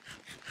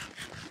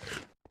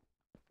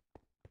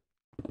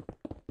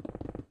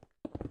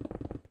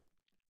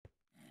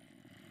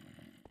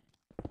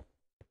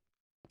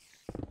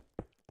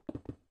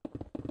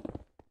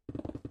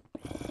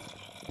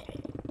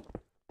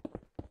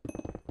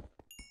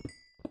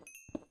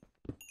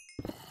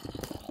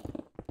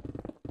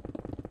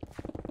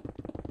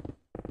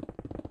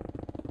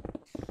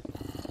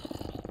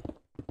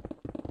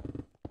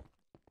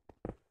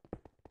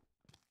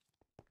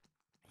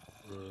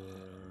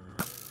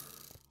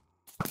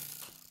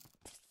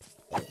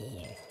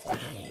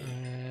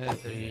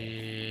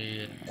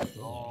 Every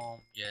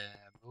yeah,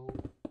 boo.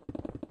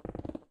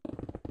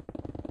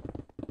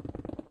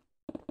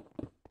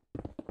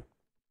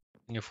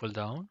 Can you fall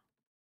down?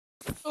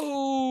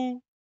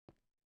 Oh.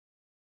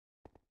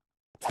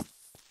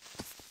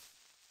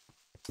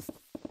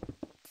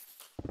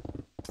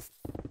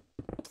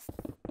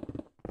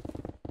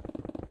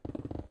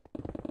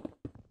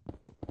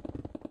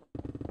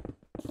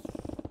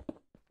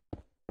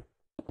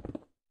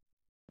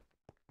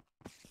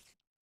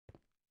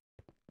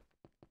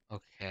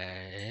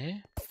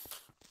 Okay.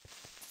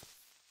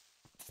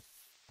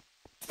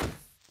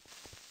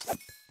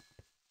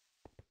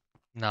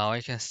 Now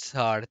I can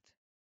start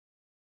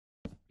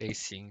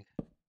placing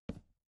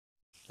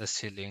the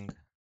ceiling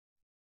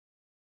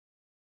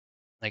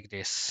like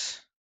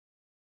this.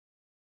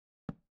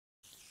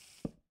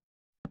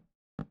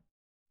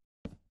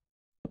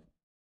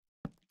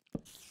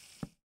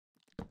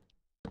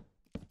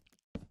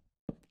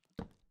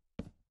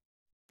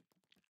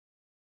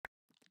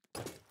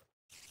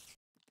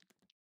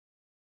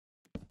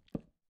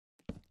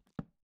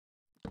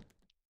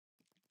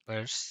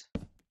 First,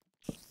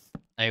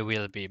 I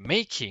will be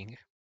making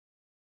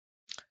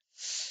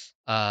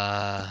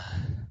uh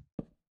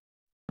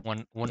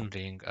one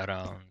ring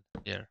around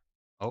here.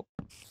 Oh,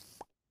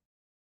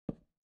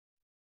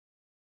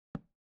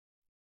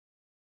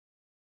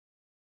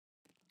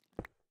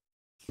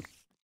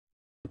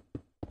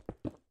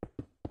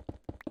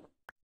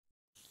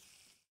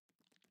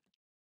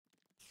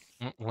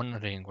 one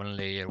ring, one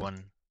layer,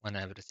 one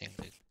everything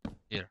like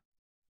here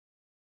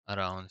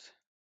around.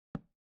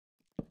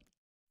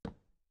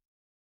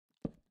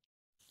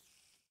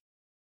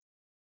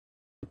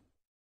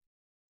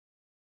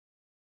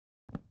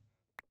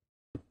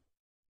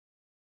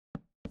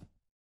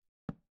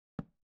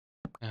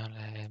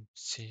 Let's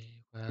see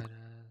where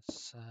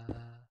is uh,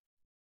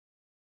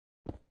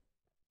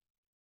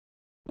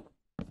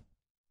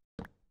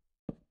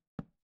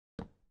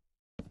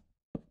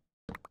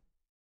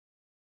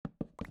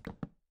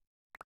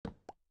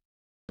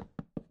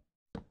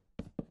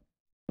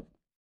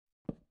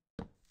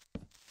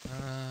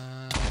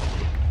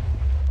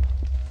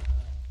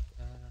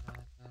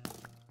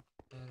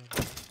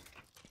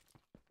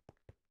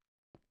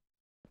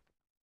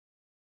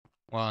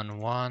 1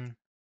 1.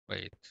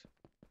 Wait.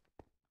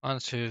 1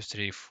 2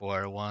 3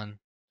 4. 1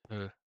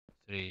 2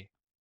 3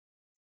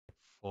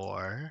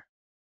 4.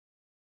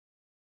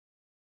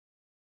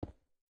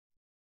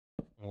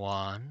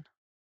 1.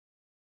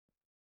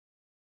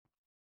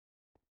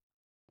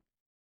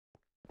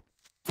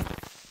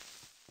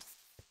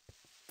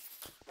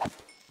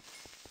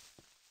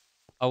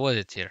 How was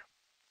it here?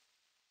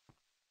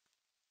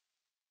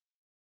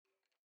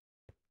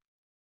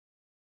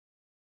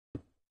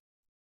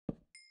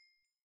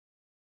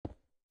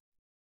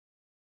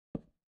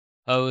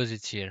 How is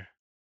it here?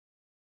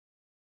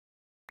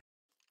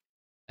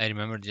 I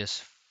remember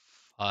just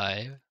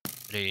 5,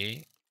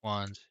 3,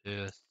 1,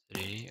 2,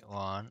 3,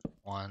 1,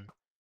 1,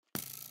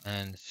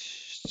 and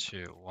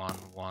 2, 1,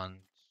 1,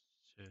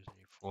 2, 3,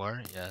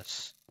 4.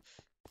 Yes.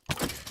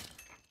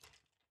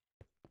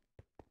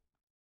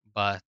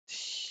 But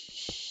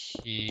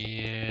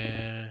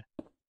here,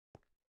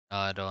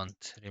 I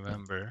don't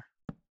remember.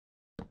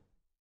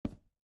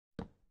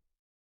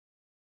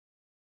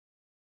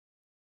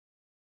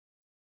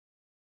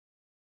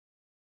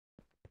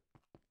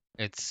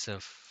 It's a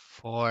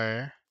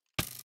 4.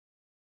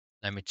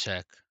 Let me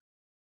check.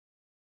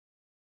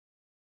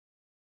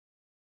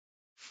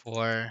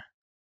 4.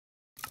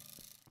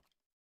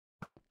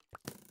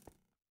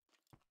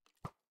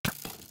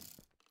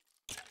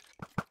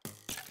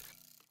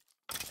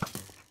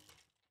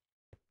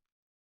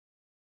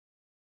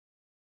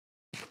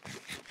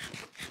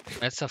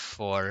 It's a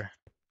 4.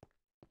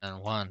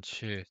 And 1,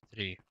 2,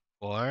 3,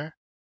 4.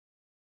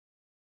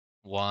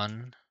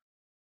 1,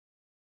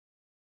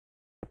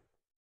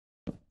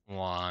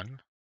 1,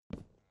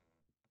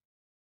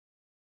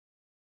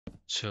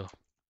 2.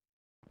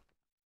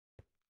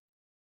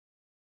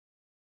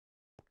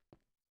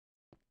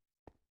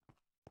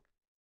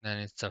 Then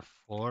it's a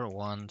 4,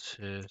 1,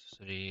 2,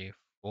 3,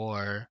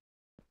 4.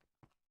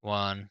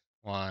 1,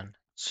 1,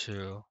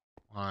 2,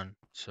 1,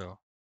 2.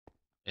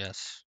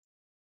 Yes.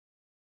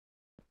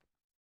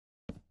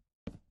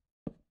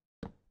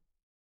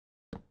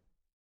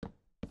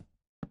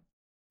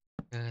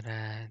 Good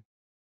at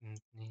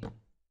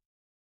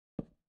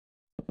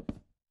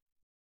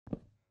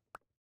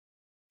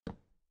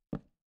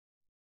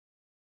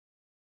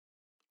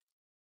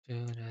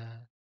do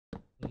that.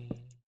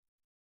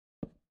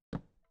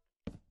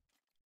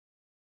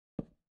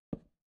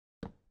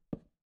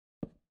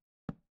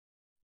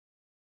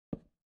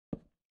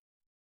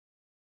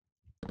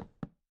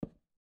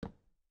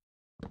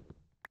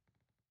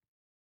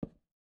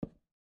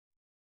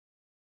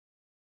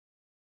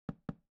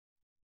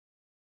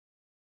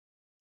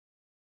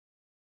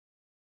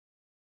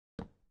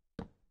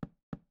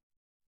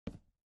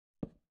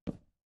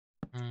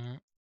 Mm,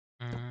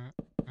 mm,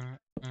 mm,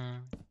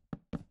 mm.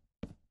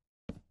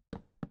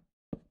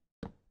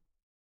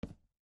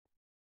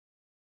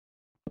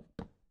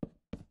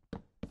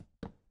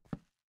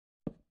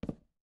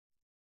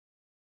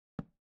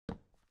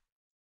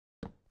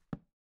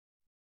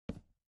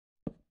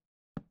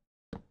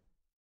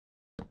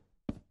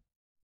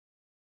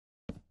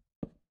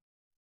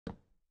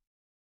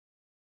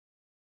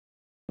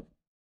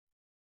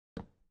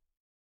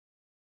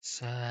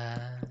 Sa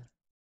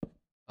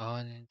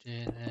on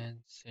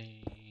internet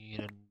say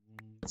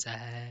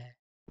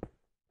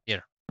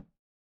here.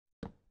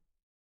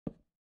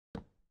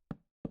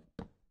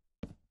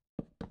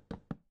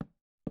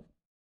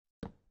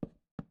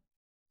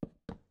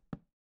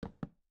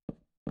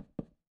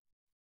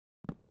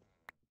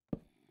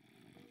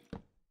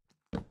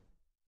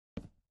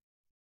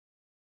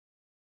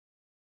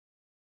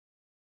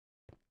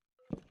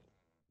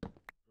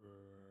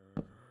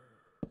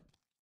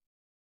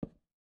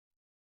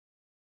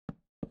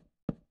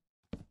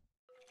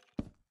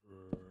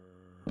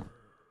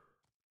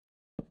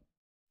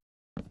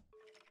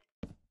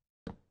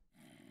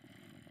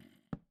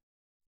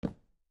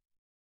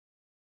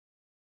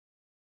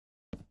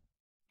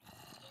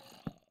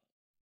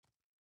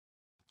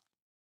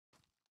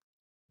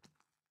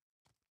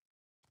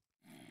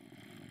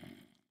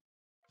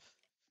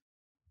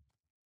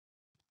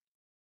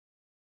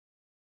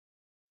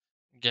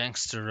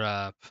 Gangster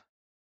rap.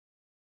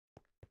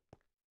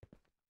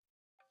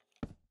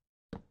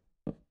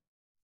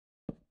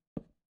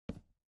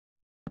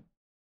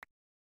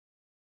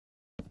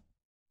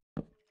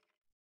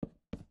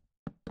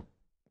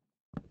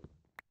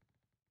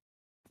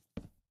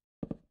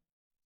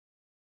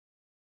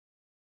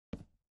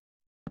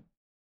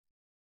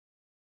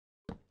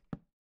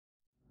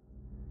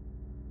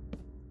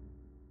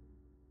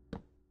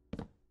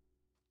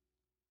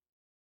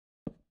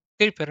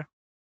 Creeper.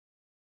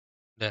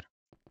 There.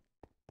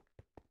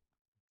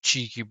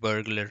 Cheeky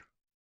burglar.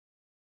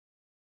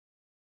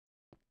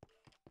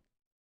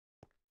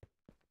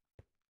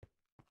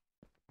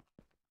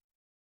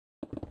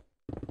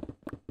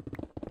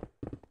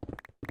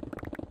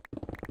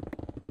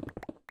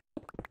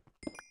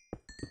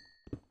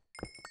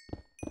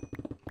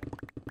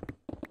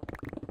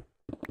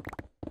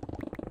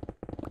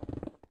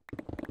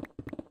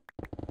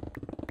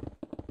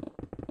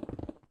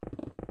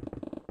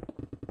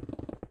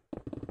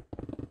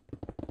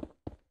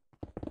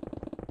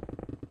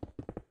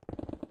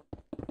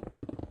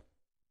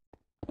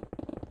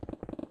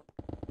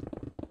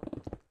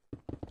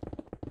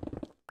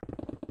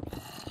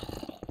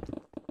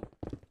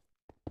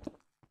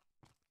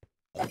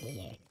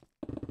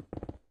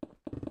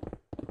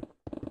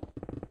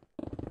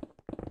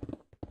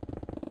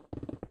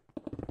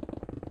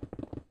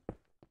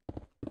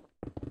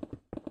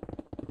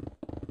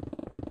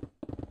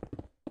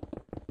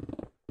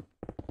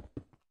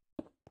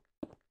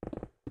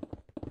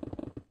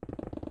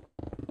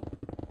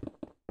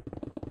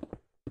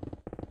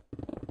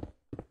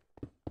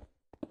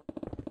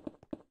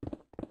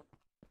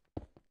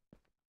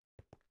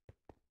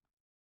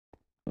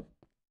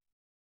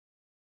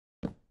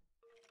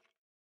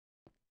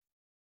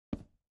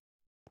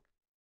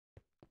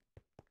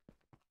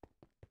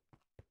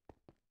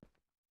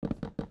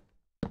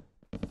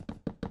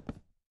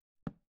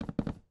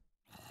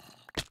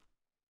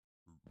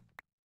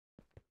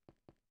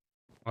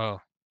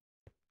 Oh.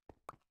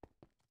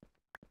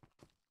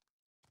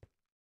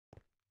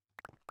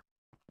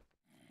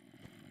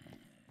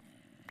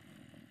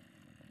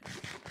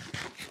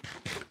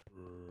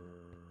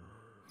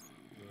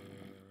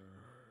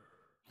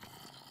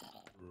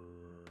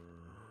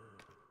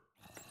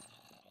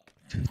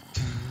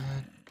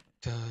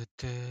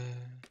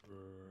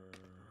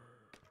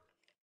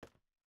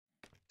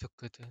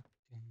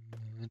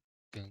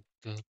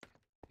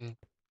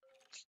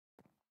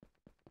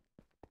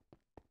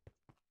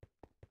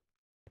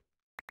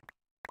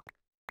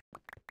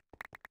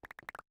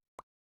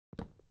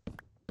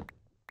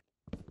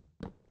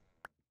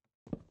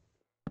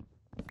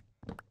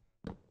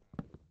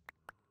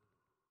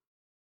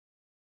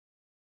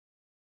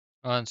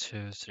 One,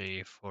 two,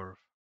 three, four,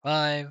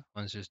 five.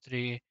 1, 2,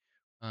 3.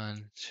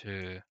 1,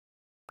 2,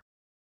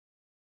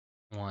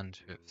 1,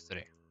 2,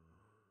 3.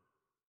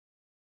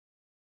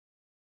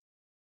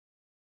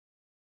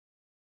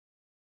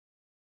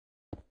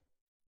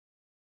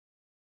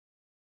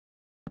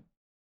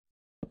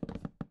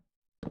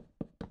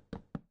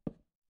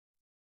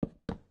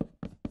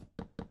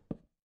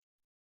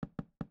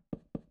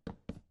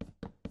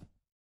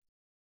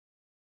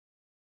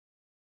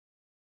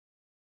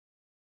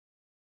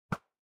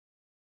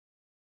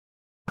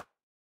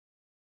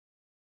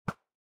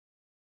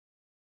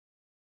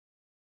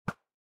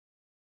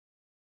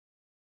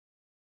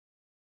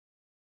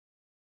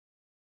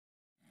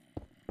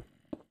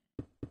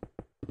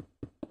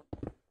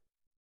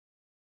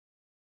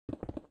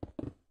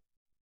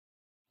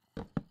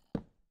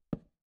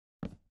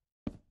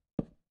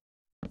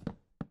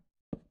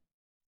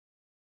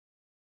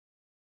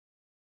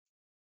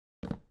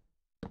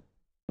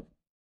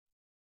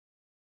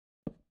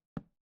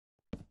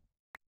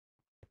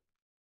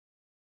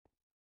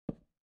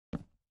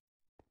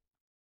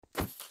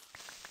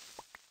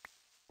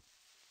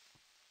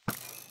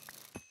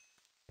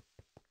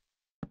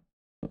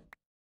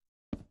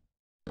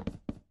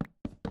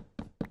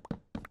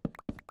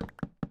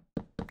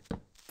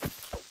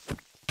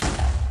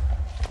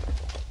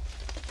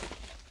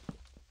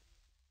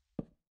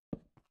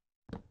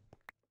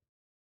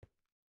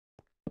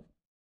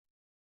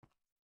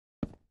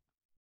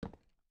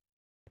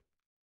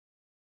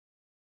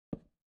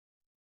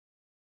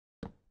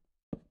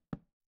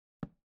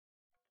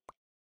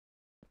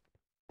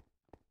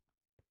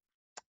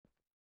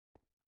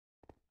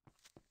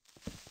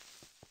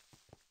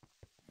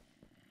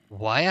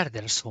 Why are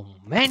there so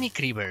many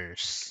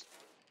creepers?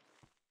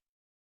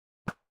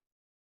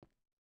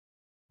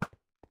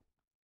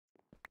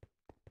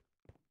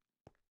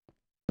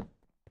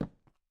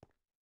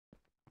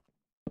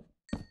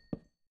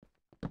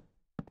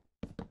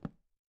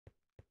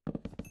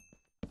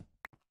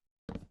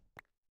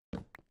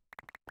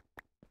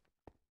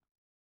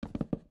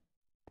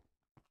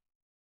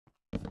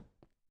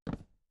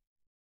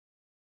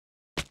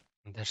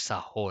 There's a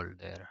hole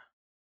there.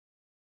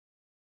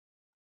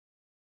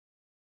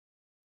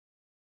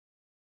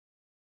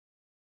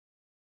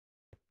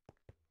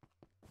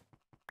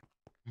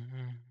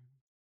 Mhm.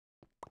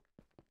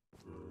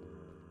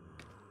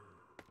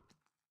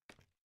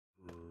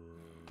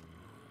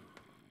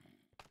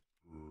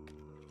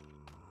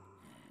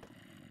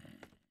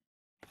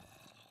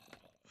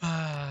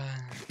 Ah,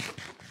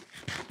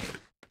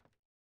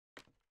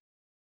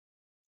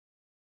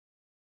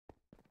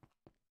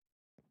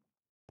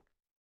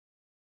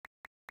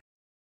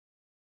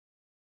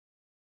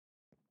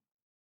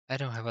 I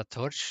don't have a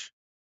torch.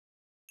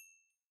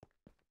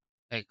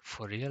 Like,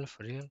 for real,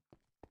 for real?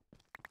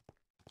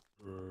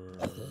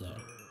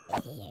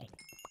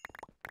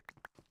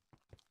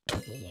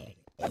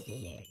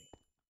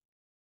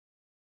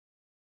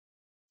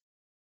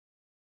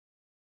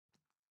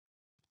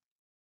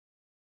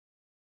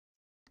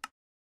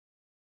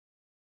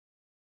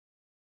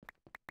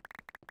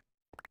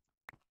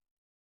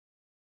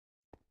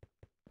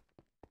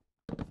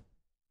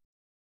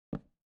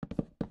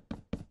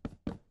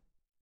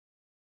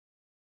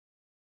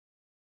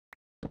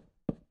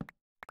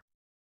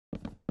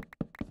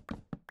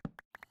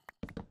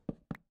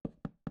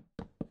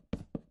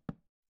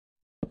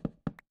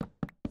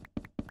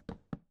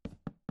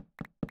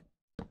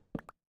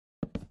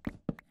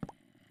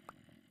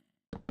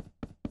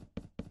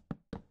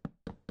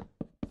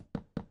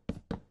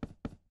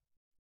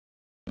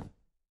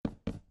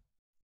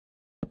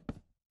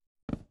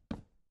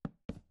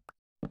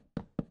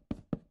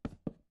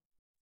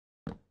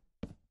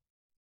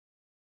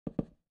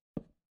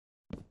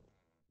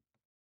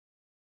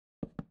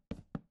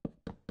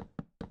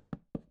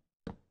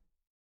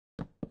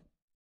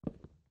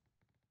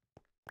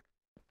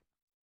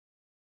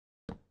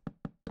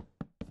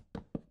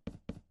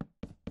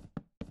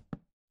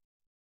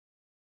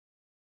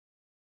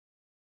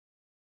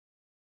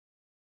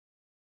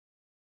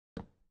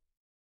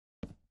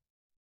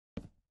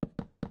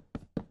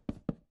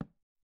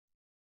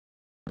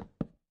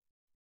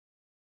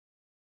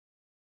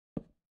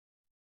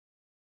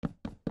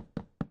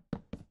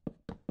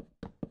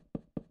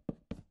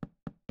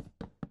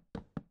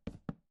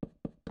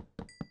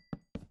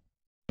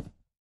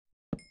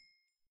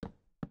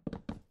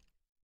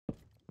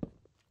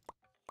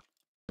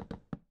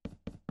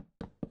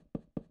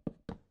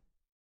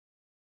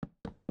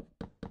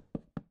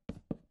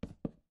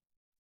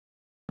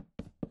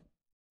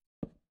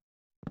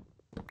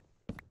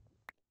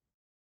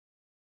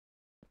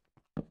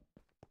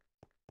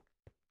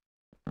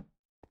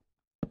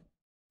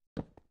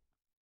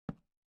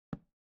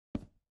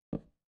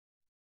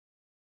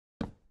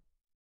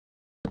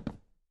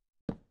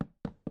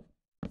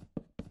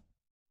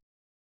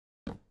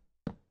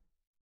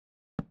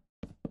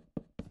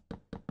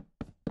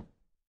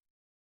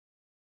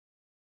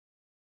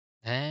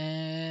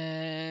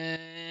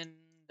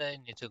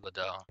 need to go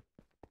down.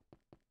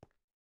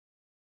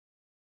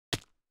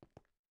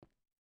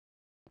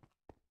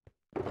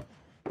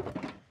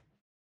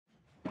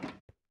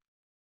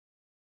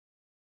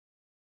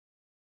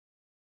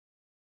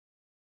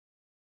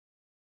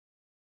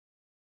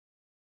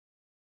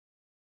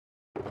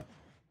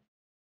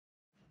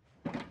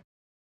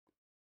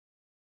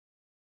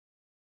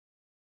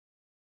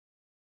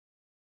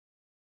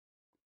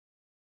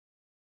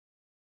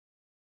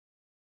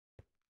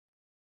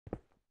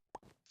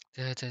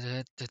 Da, da,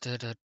 da, da, da,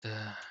 da,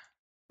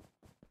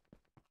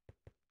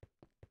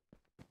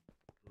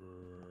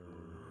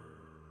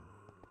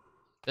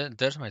 da.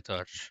 There's my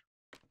torch.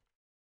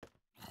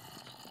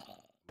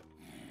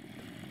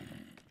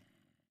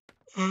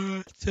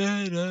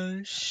 That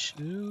I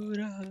should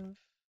have.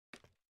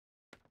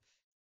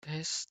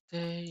 This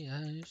day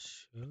I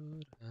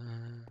should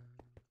have.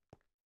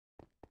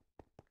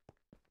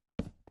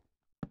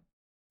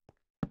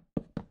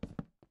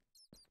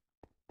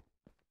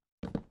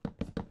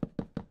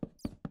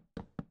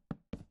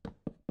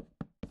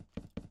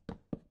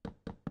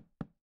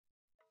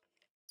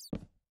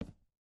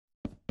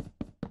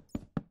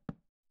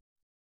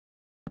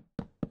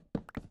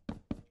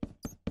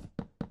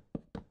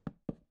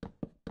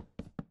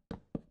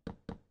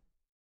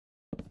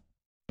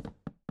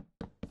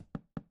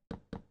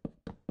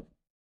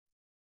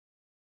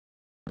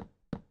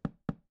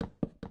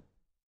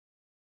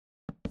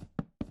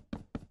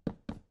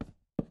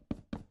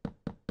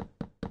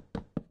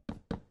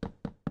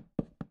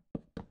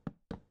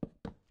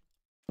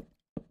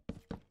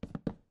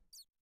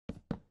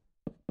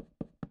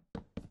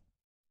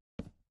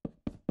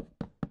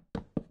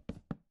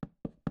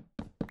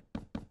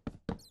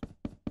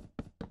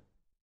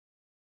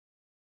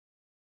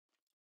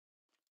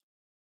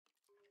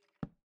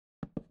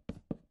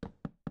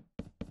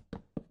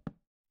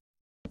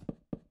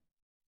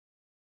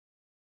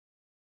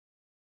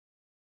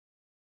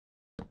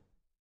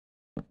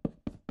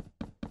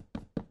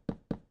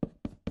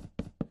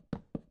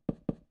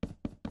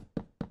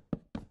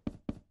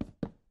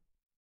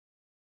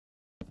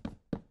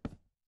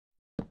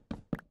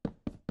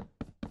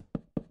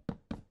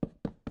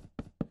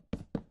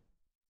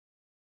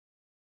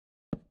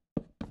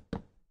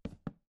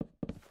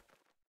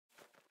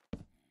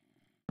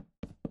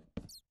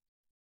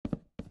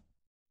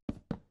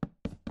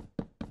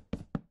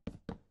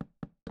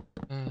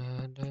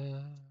 And,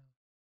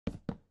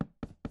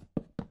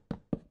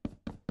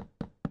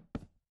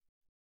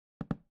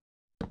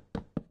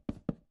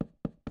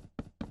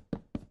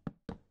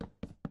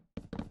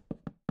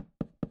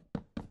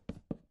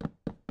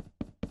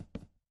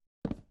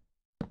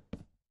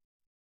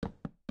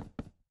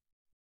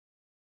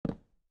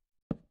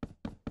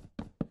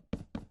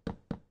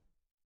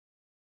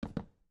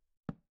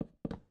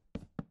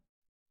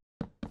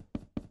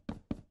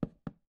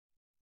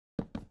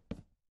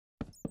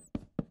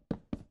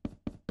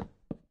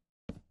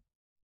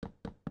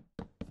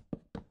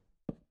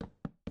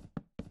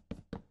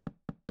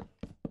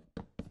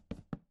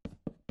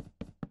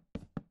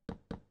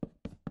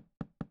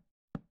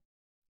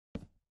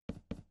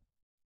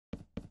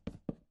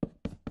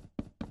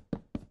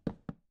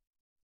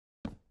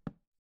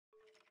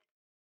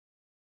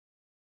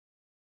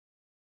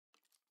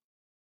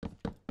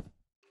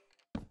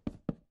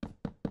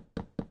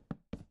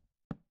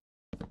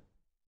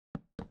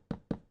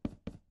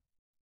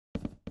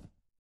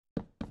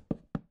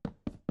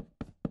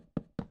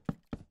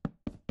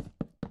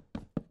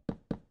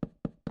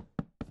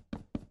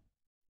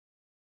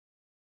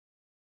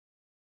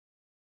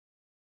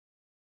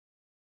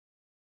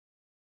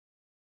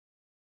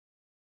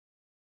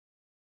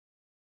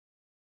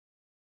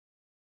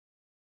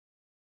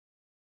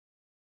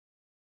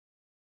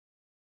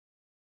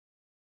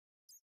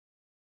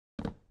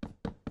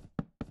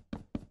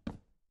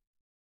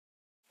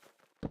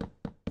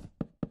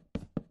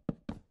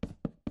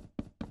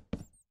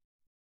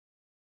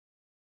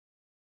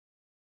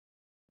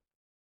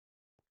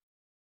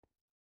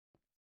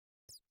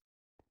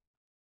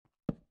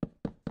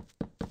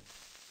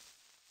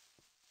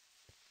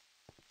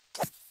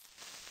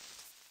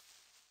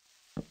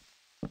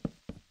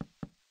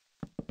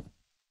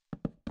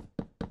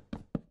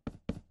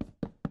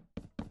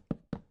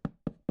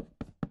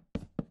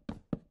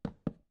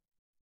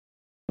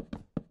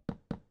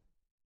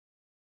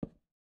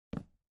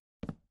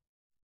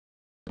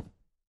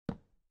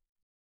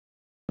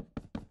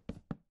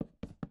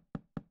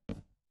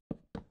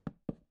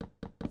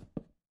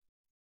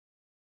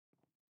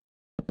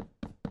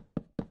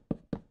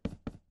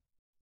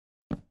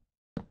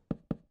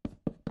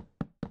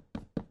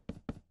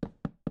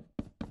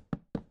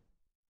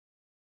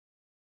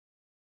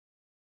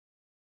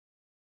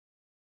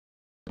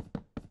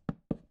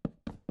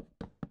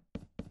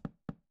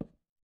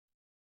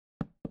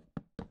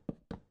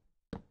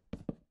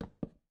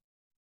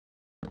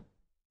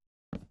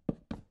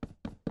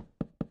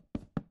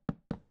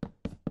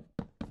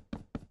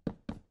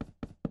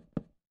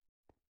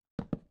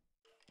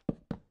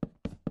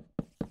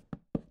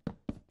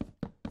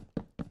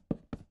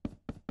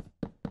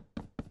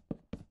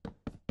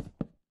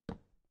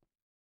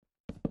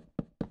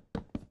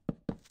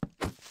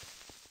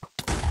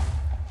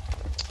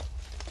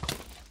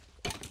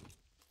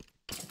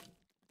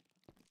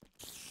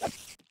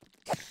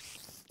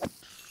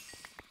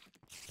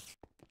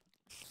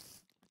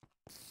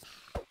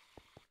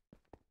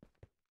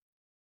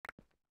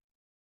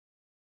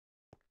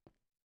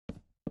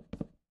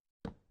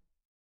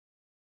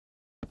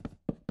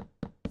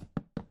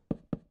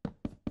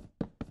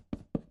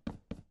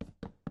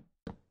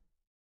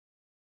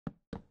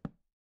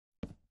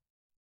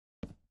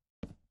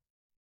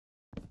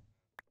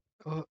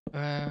 What?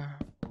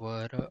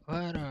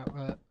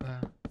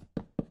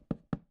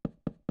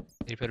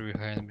 Creeper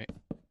behind me.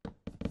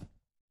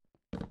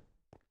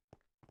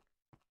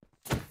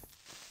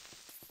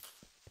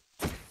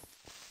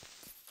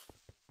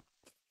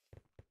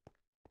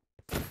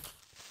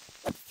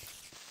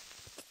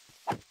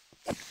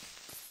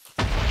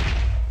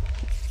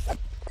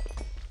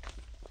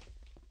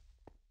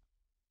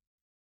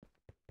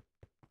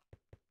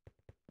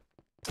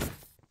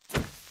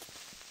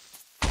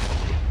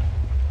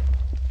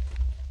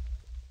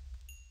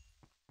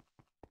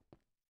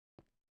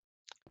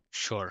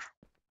 Sure.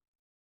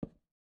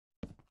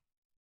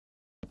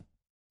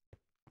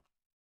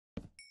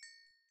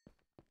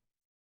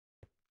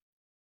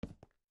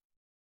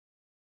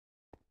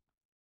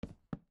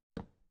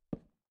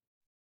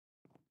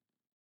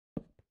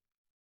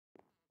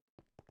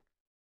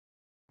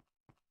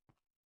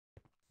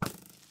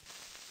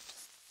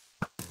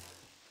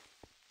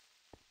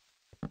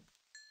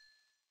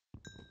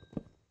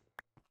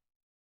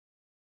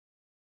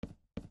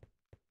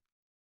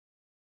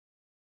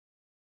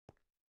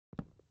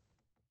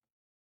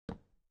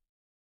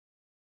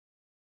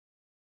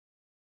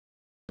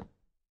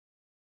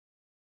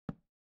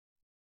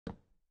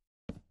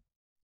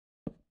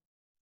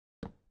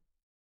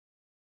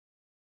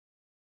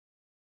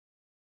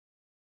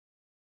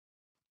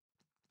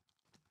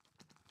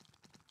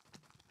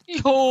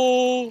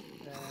 Yo!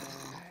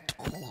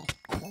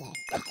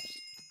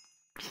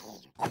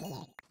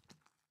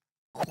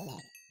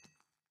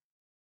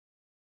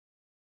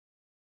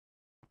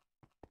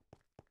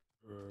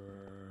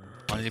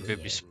 Only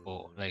baby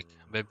spawn, like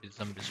baby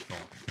zombie spawn.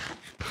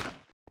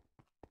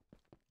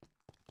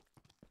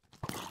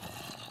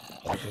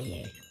 Oh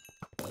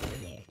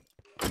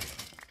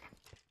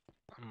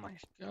my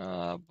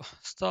god!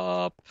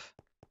 Stop!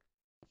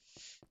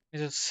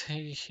 Let's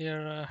see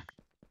here.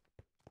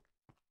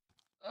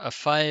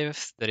 5,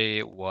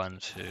 3, 1,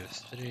 2,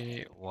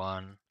 3,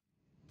 1,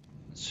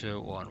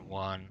 2, 1,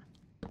 1,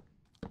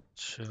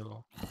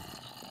 2.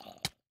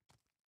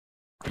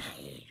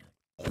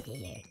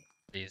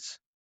 Please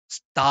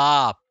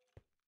stop.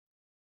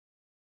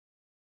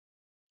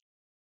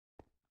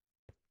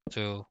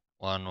 2,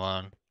 1,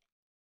 1.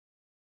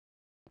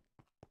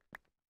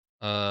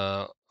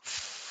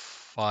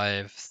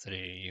 5,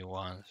 3,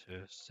 1,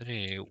 2,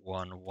 3,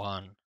 1,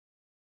 1,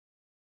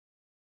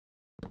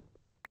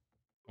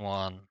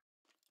 1,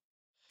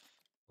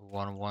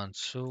 1, 1,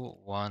 2,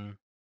 1.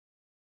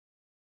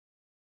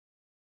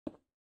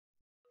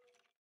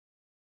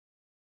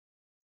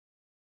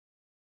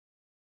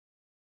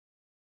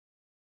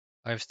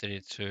 5,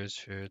 3, 2,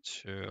 2,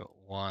 2,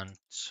 1,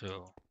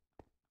 2.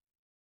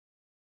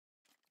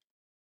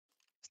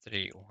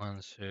 3,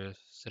 1, 2,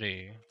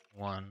 3,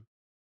 1,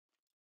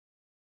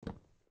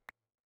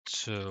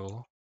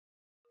 2.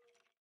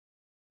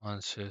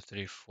 1, 2,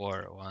 3,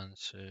 4. 1,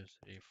 2,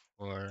 3,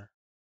 4.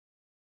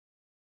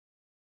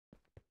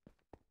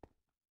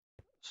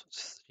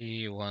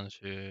 3, 1,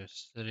 2,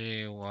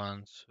 3,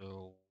 1,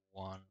 2,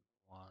 1,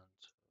 1,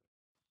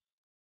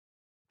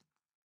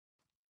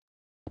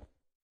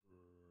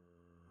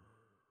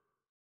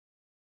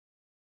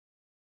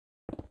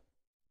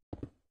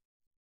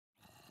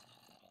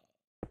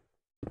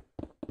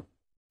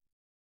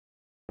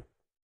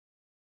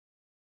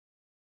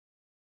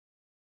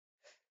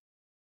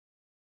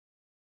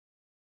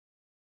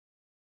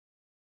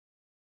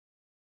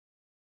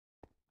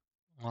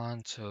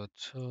 1, 2,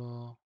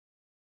 2,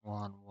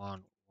 1, 1,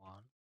 1.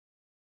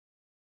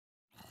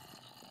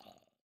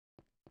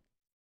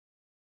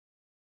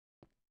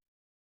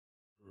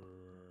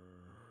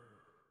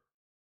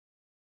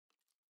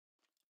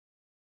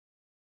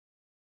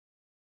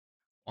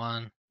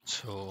 1,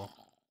 2.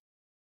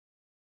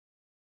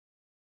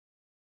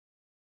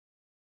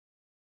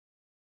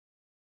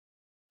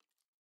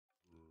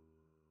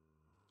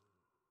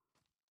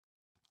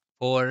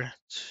 4,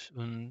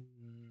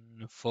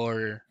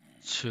 4,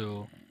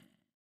 2.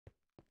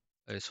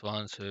 It's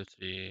 1, 2,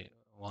 3,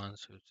 1, 2,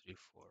 3,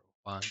 4.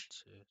 1, 2,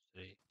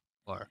 3,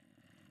 4.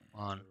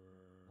 1,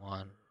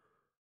 1,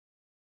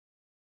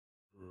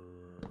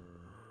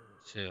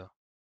 2.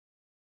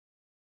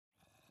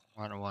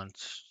 1, 1,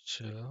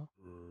 2.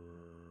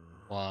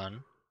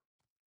 1,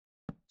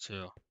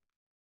 2.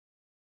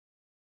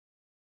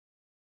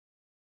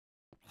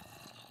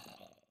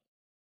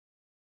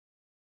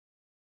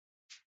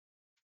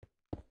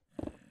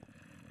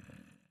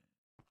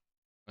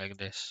 Like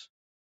this.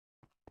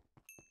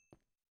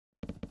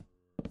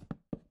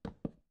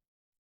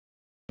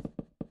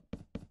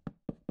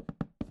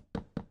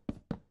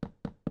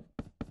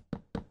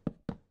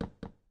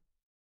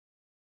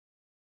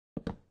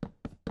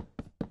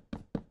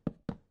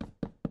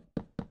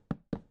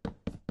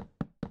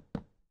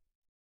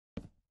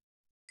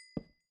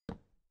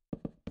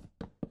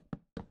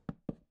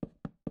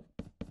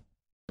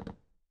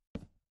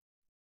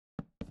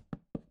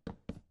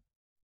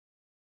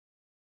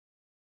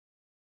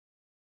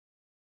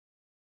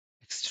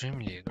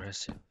 Extremely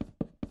aggressive.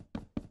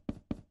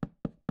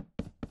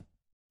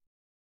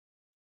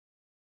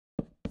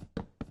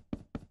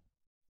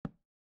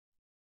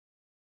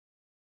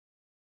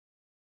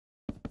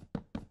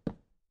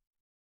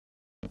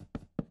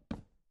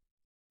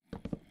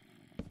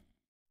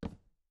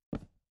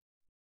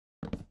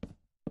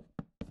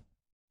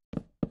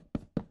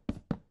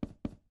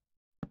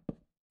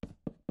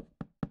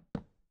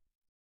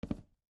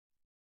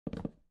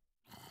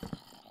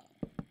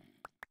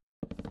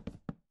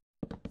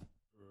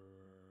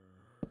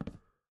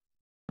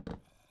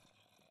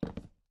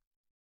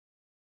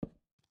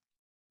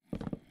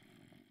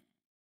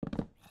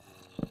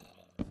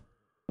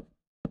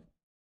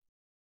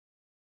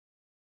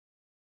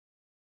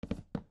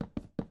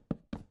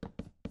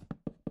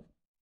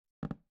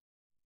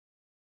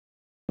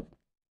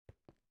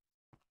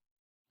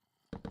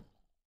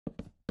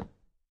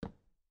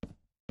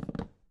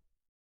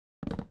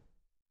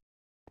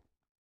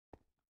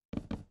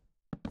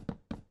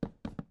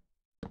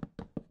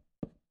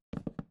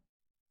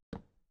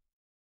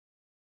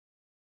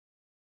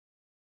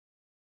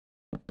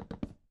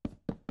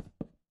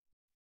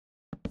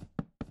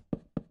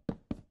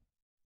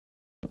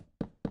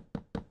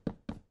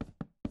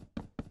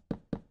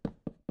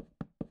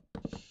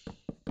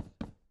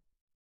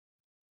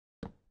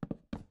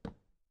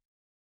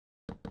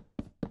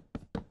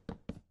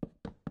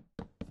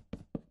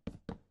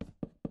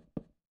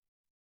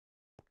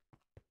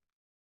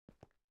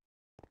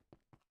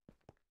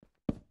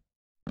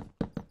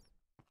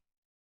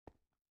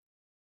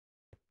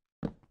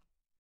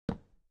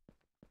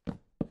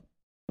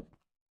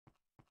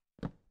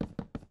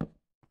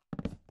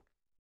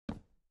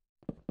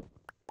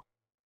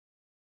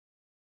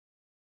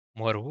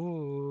 More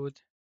wood.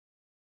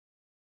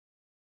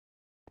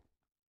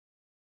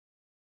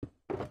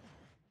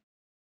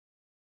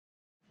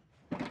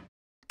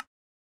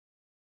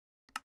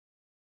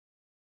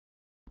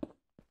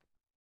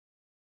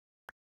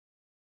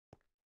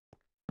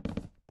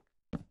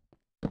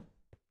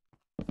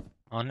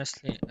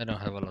 Honestly, I don't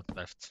have a lot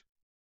left.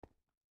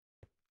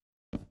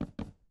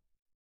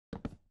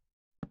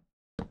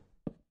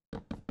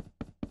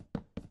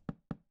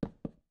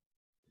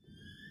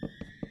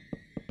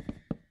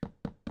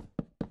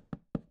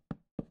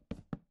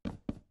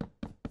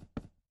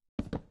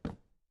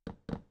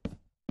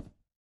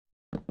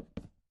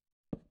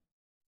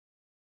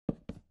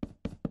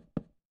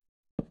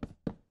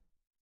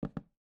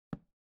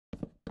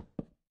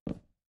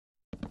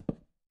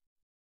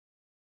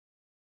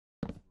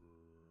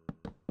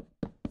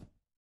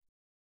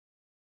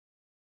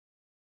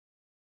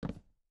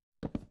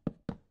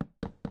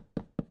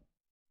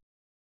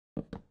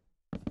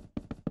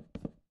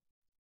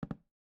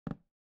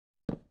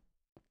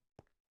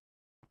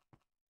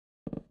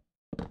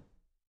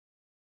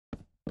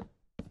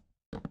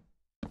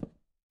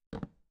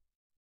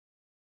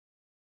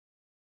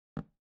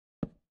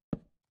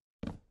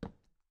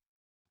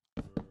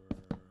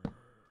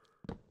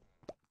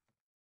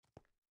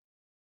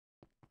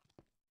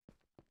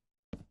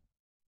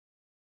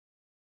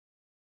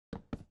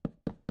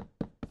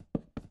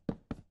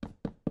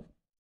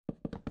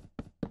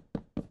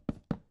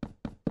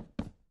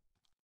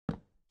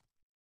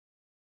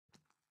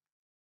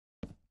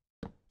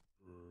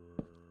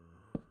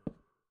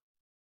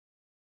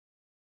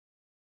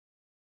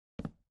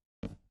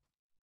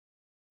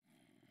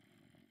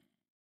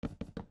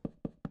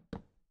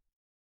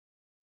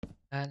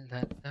 La,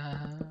 la, la,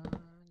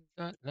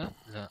 la,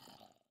 la,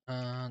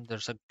 la.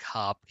 There's a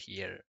cup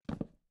here.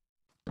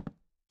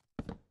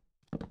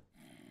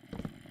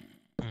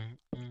 Mm,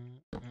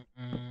 mm, mm,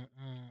 mm,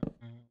 mm,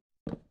 mm,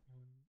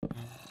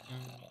 mm,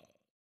 mm.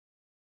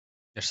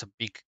 There's a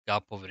big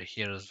gap over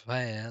here as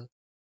well.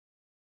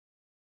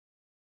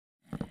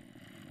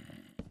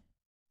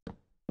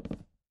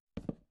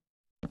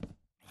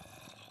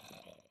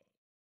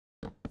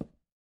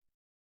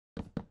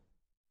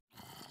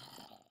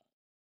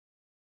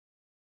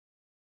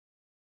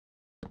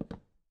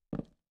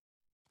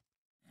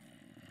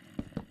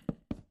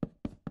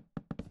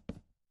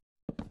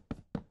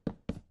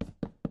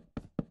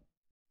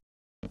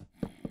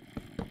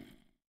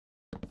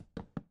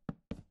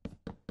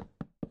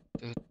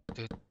 Tu,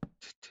 tu,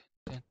 tu, tu,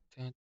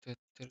 tu, tu,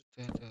 tu,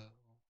 tu, tu.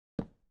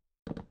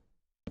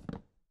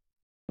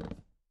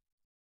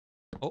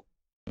 Oh,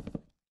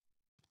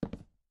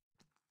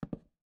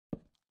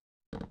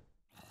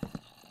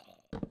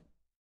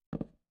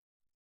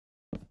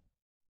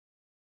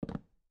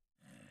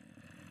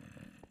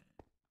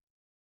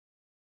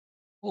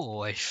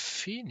 oh, I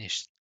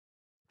finished.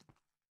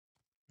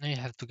 Now you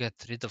have to get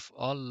rid of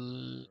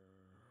all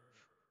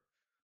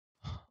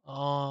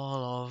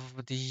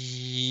of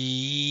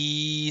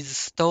the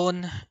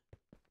stone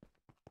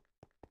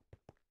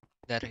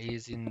that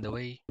is in the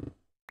way.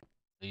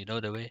 You know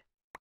the way.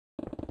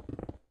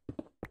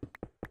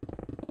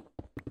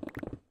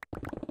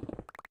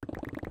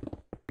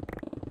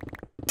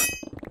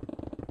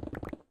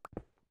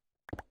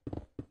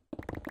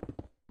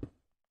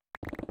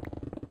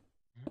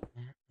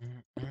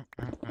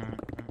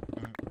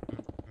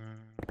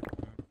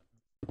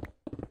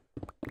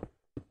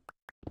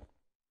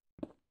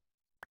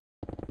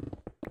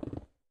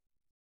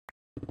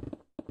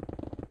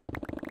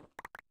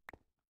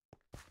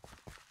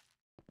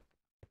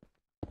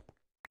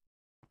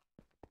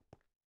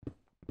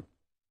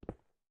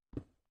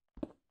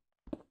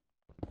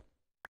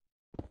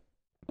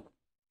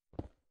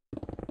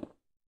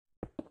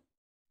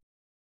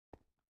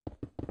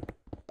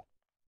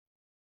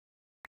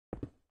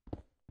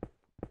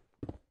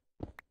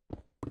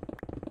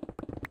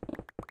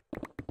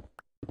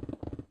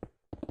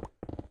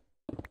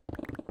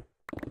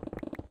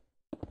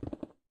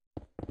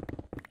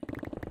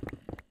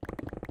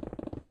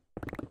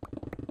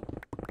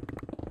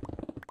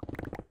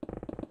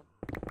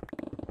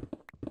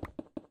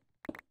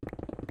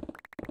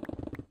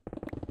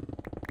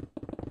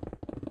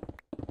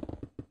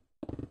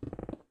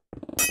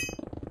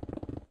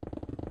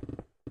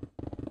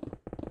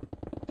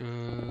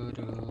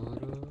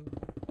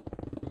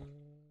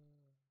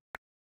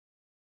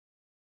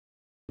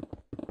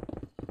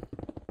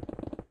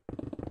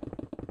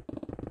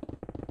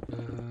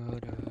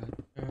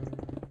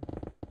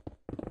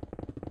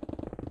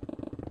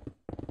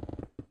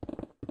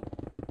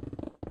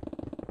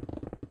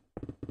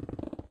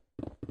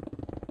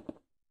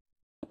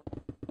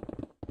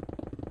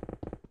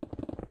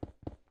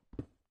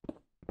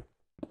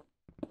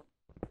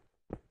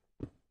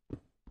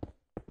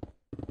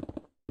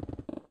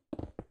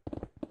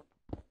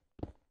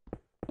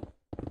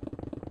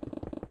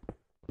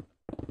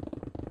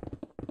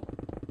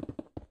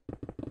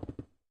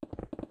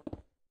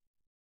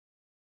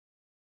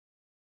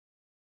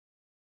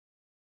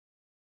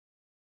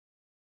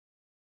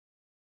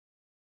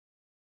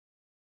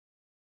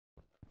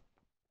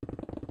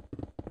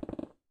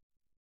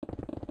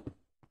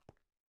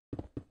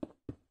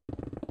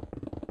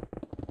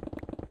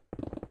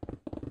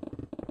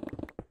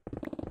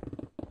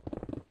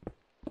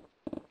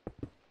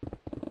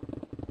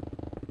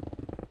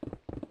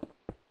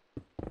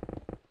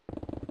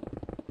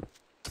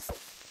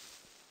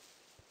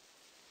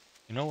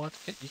 You know what?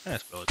 You can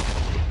explode.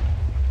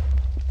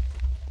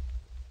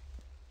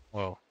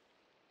 Whoa.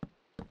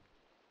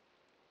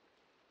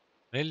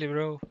 Really,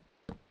 bro?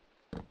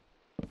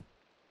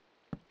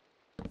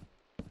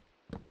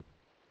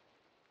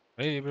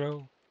 Really,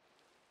 bro?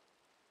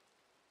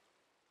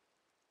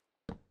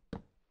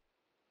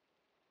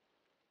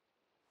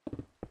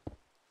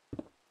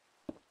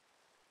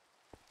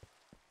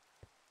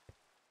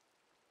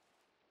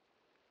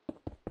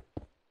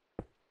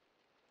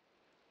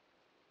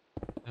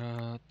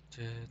 Uh,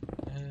 da-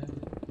 da- da-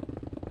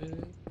 da-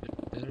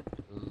 da-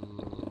 da-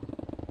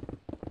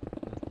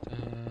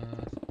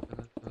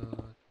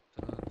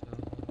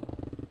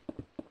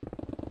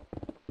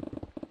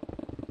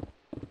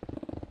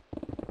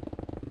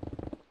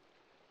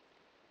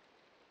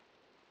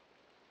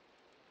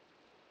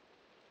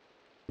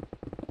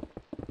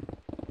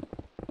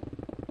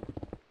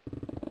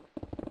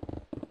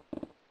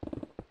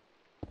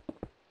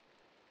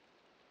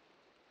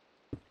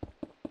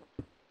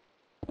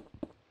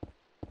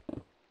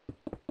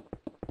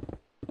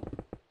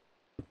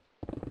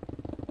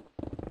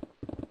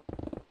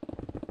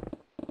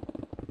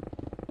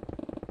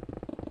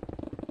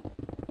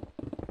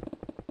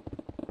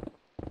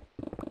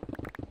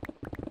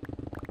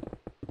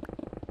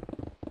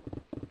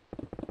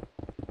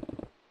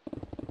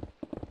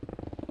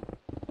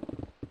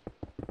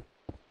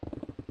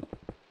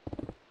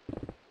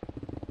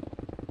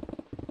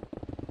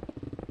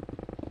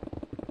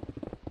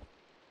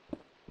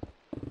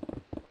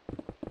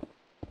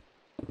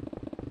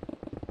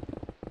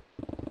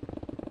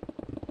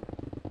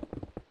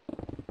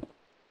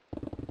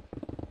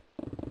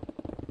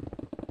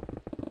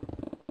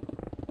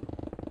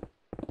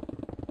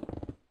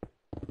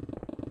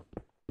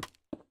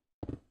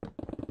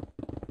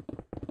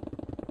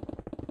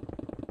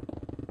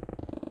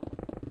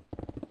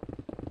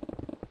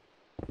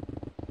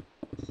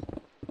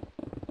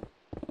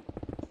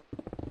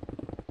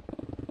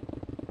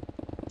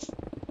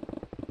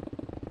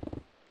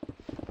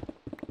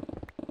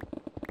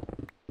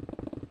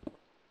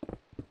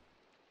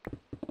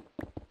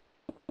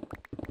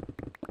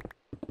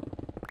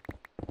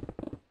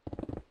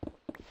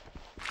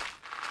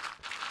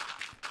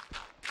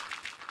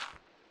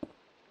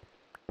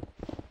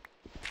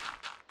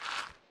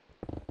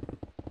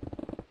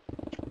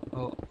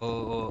 Oh,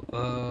 oh, oh,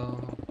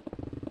 oh.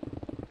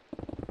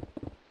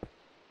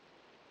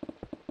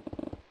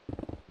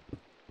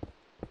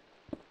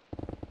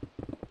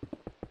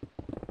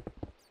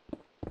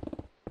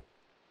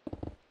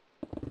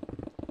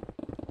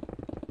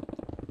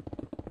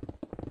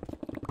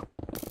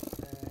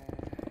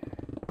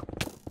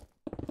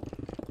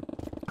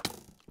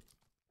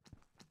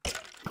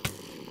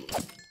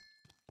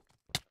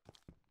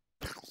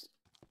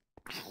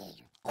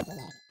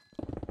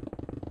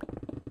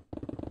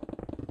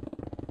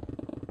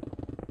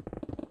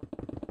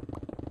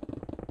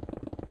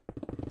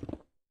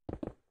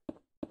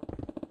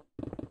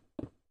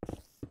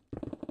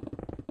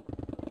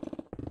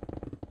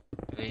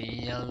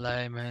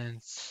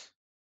 Realignments.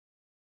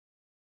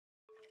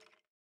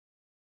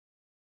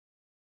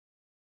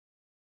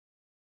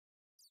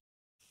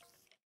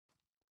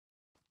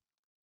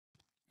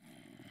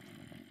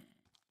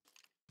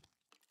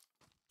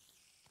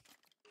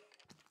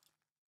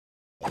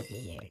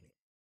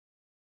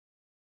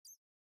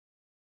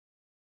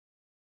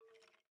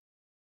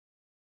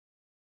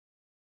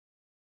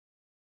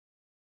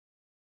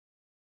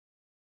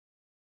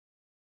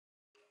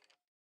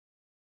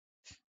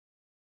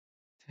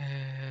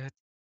 Da,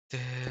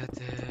 da,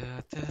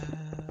 da, da,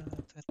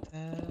 da, da,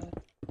 da.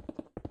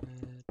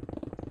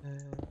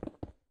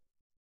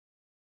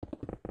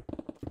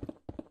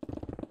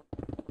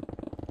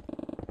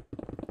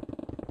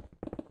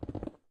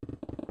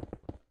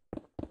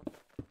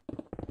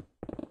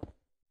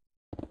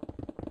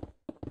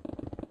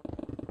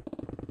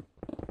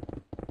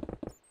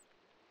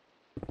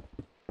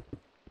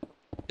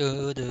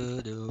 Do,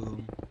 do,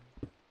 do.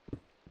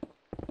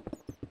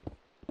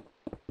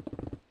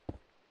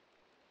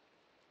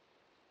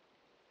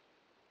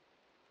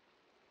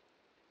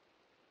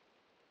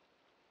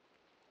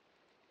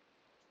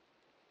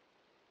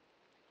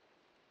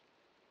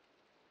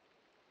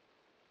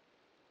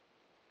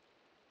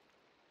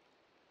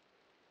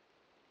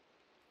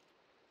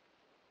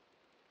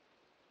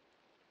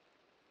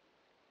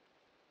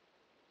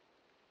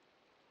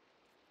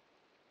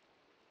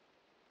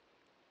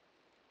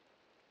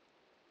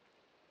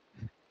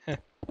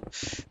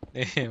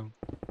 Damn.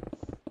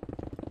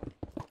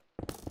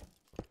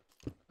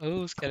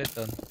 Oh,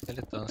 skeleton,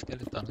 skeleton,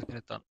 skeleton,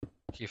 skeleton.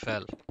 He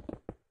fell.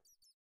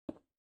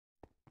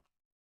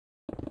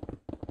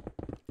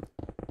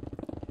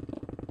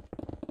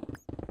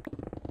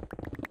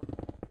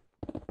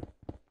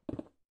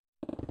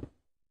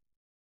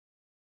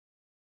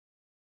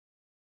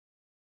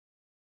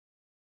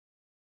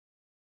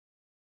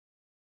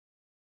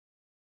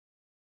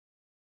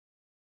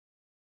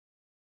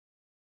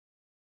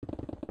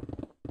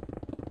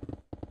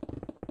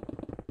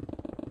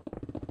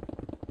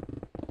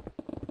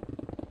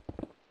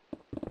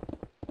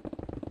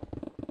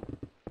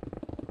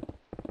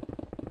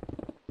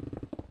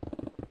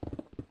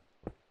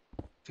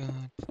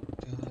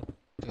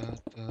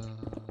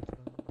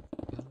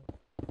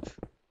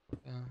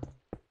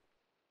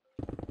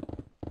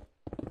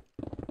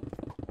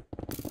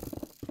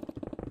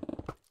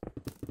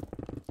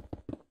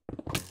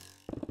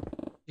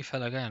 He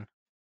fell again.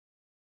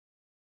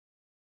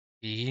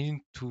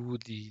 Into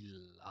the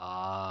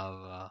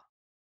lava.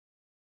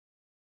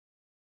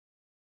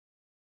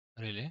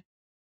 Really?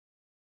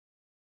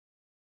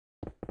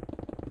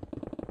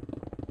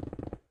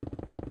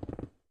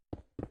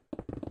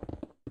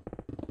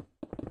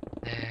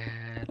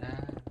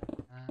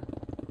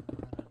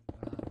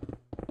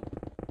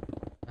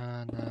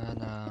 Na, na,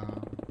 na.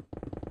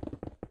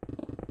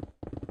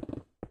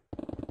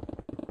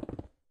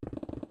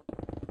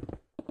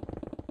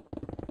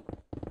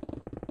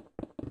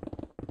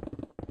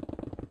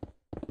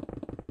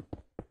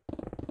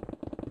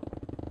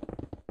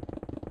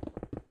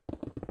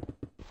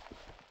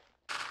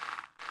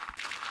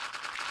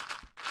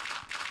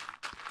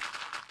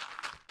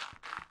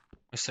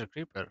 Mr.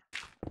 Creeper.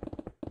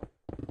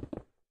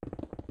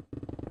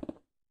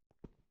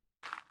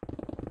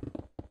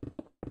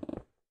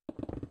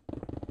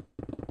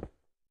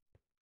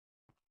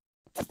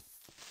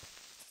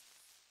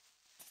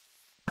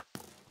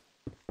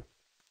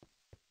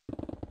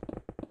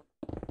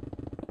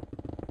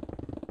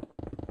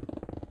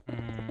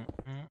 Mm,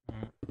 mm,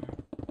 mm, mm,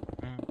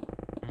 mm,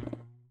 mm.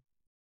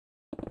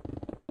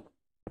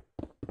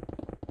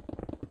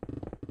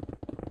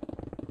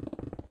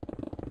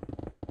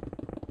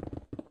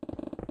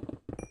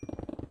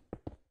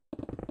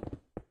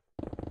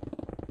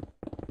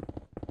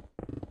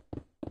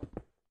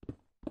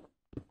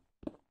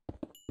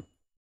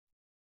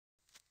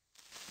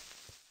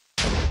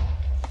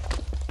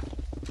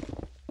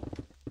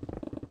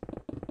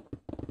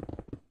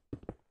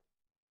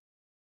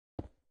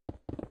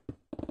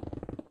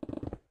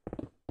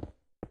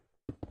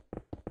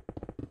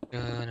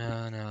 No,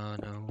 no, no,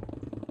 no.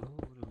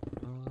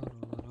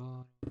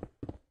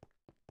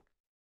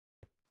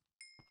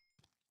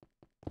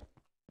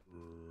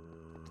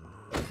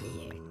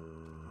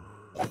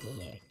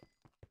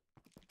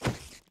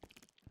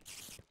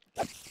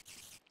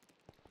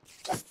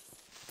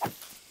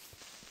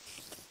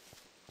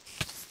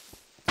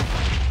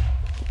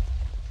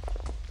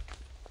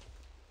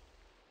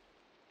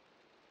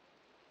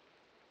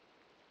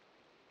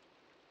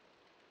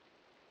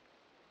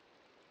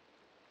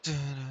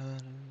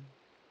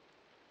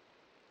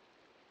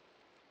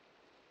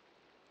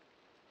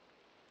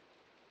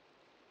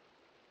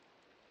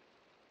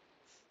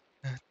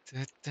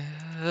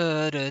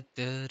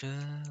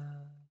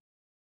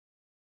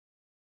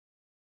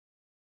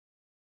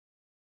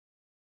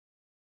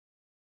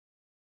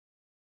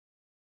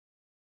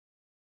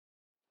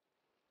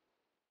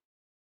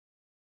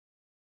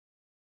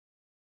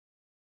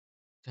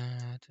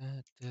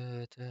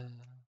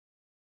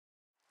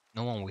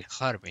 No one will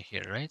harm me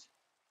here, right?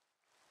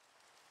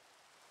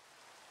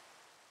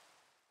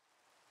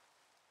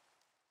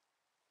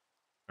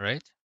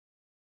 Right?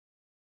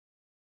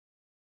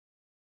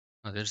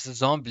 Oh, there's a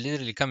zombie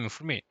literally coming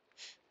for me.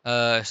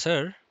 Sir,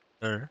 sir,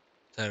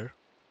 sir,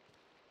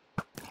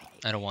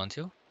 I don't want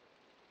you.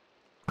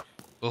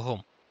 Go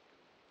home.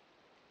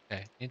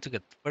 Okay, need to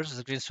get first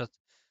screenshot.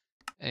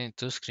 I need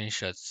two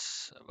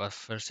screenshots, but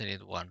first I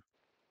need one.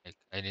 Like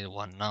I need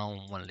one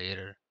now, one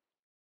later.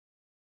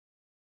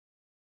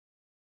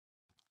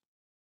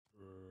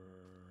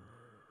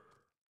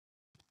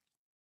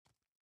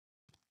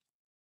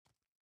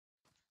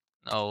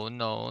 No,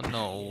 no,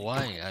 no.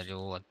 Why are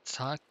you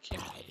attacking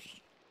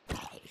me?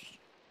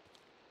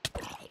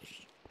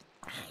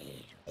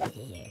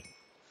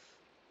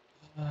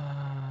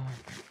 Ah.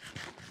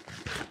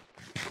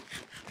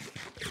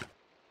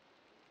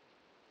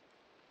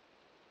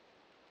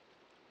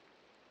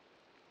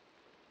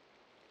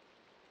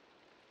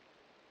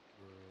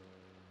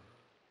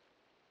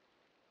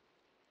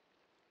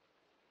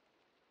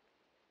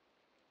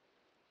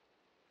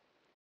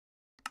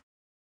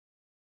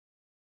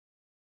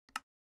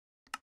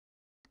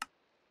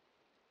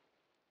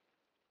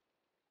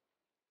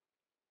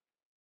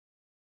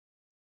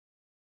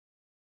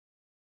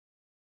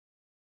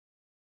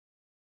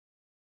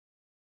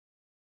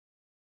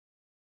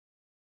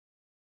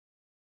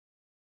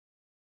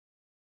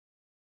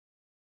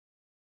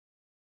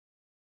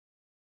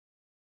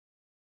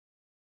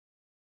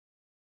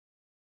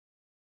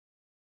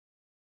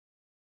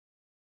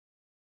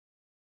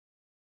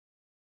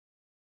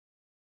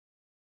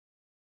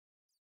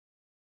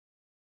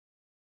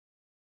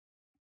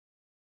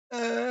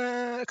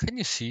 Can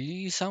you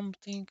see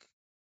something?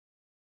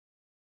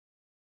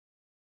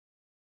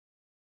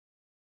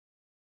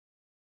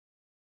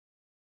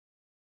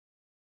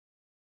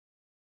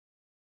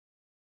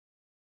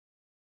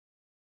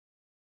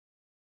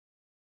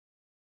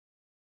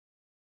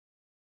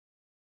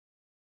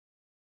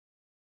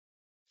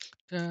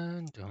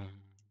 Dun,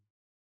 dun.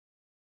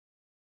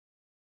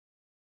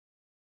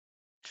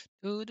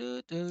 Do,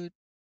 do, do,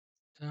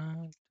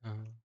 dun,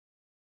 dun.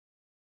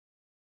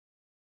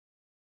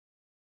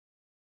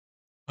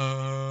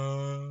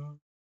 Uh,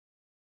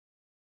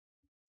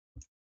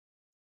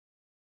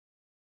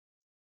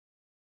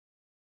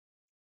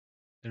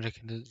 I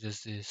can do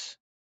just this.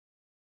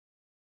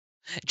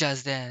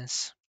 Just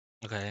dance.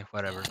 Okay,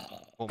 whatever.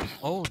 Boom.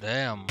 Oh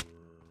damn.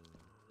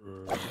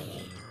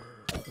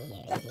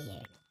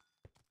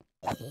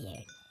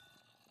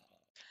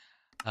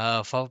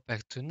 Fall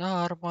back to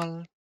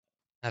normal.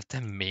 I have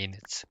 10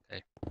 minutes.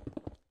 Okay.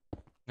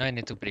 Now I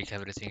need to break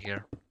everything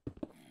here.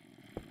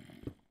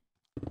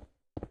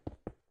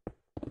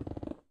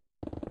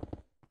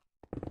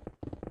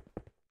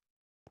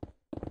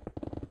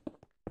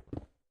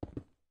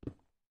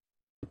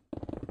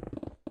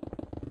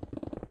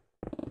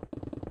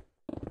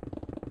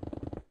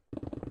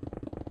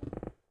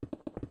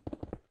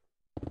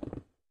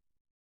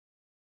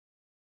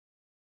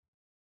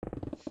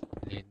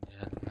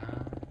 Linear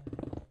line.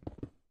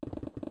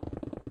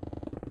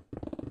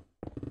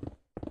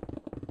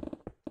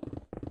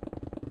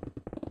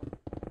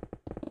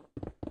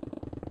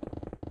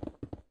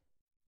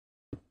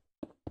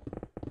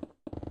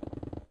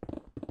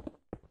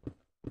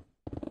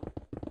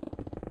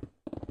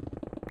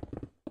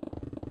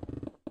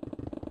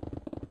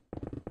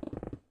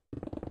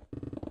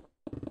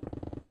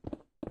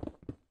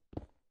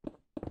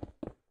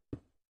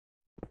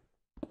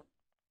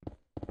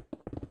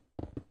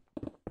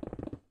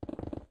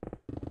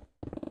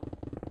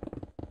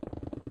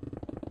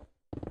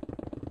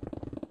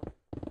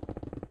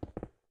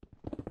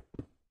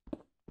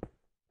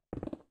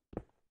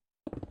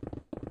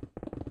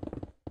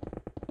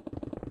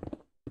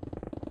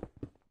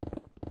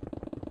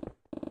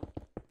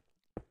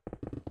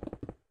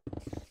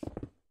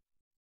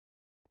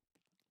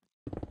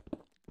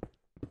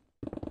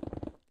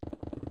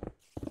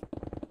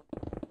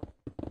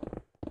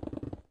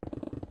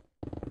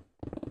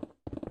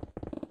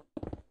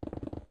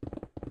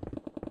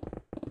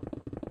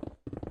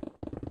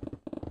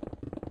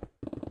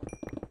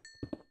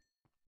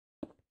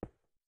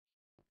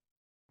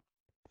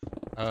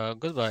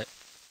 Goodbye.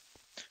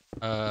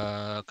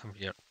 Come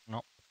here.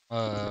 No.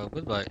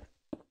 Goodbye.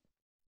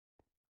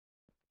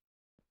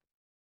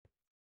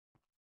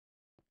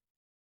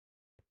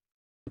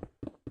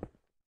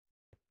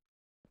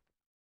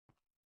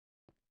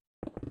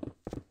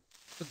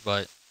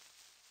 Goodbye.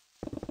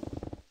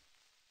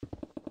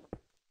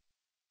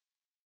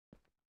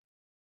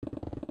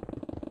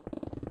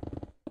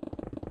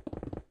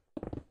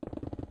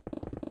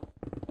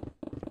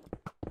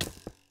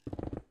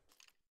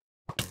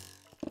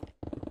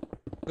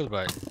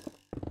 Goodbye.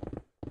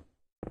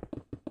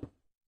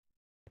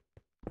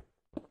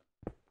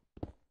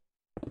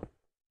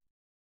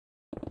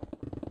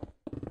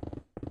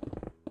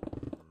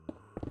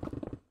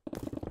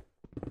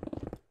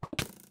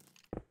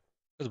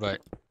 Goodbye.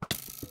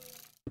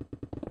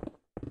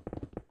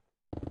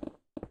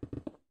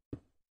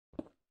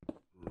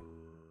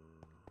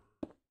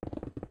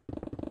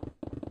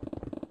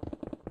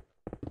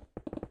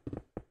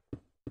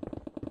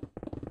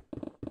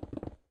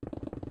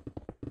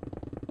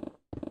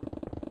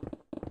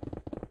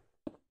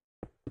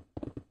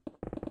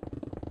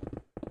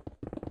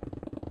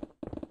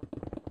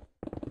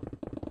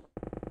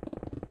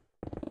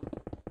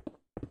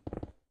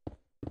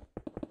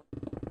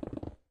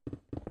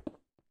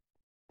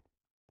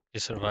 You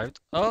survived.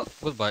 Oh,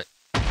 goodbye.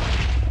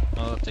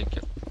 Oh, thank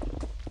you.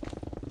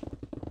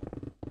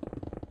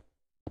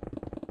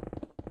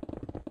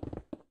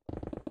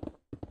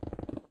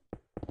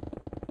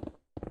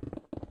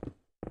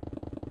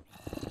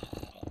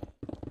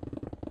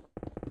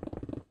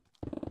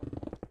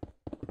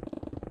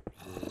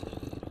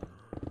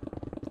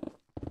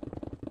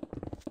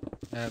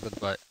 Yeah,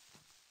 goodbye.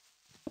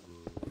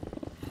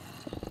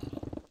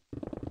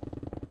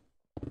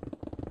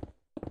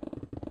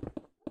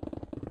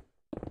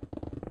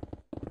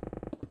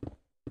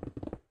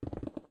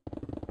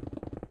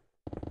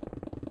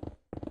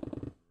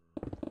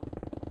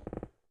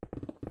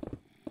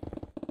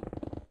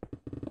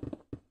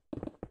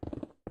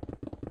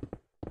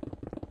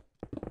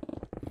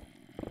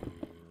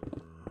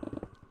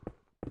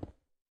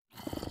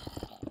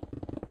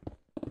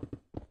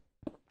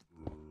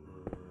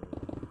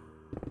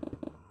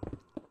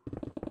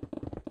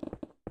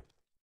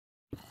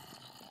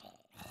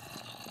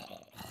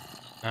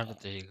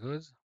 Aren't they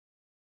good?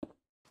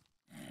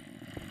 I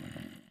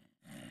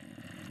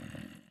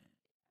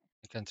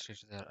can't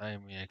reach there. I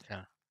mean, I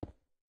can.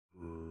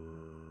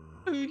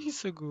 Oh, he's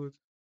so good.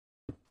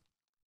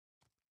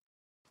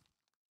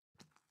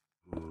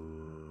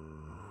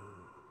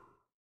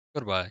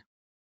 Goodbye.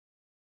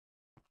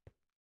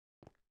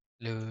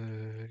 Lu,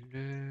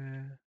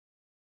 lu.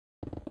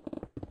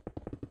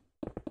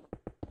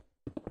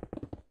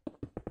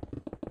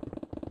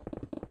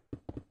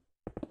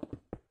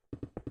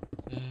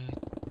 Da,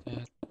 da,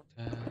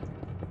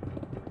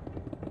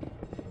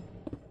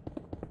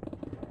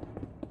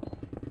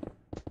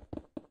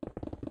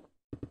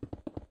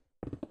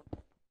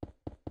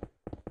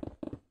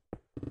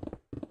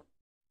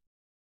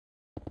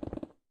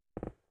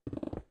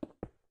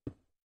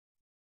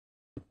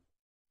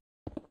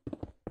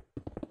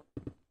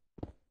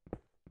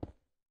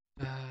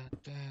 da.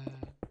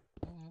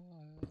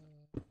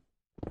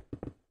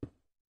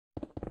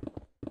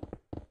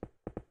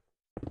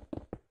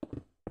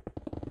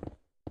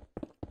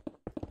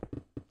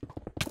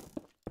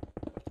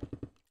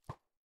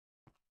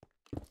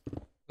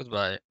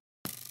 Goodbye.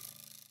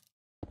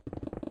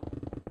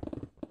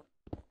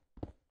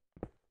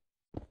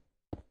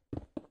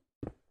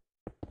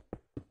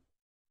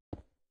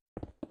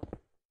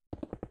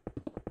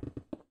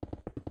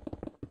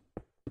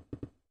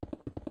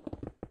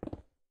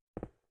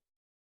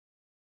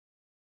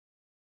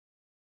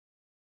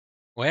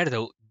 Where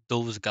are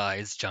those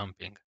guys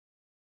jumping?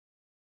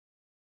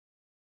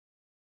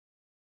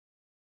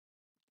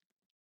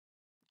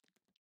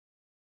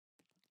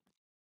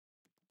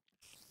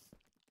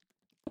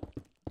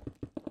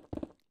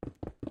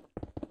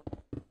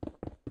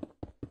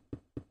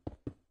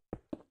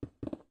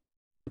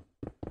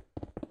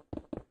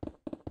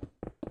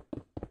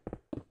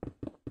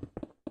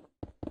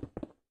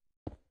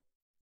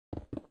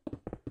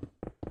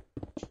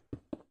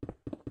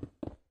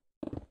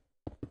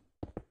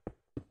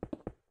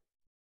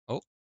 Oh,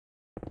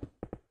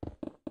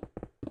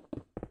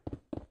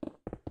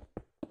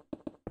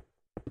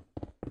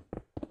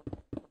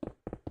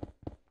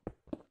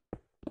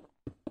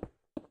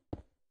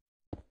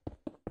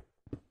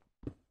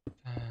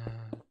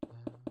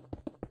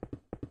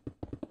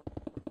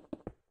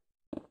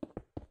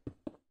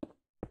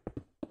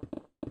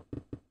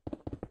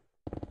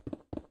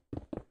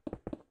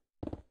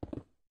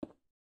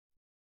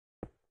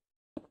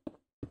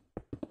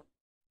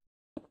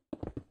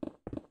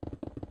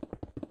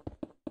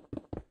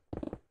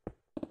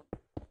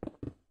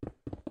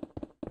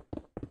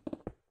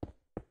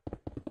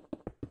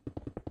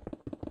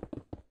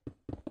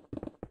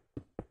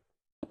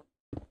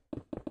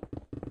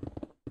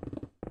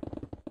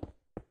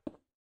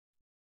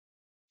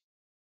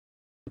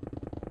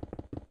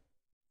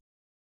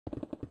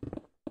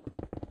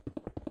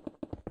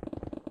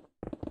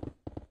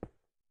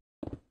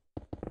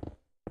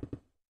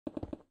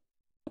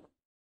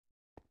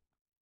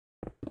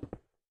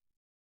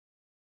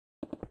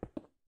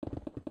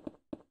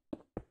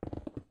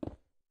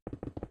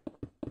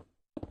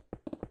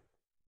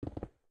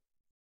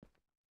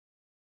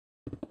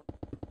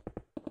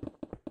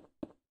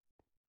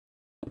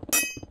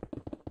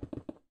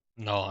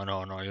 no,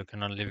 no, no, you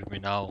cannot leave me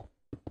now.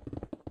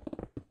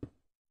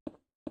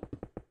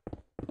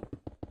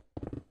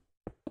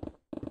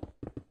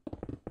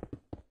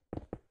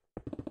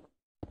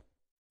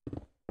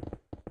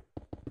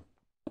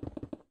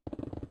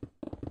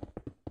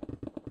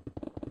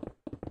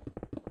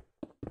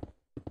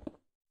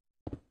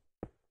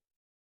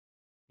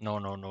 No,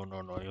 no, no,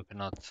 no, no, you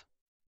cannot.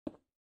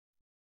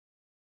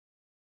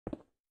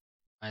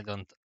 I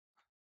don't,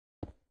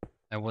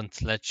 I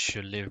won't let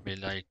you leave me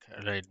like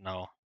right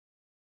now.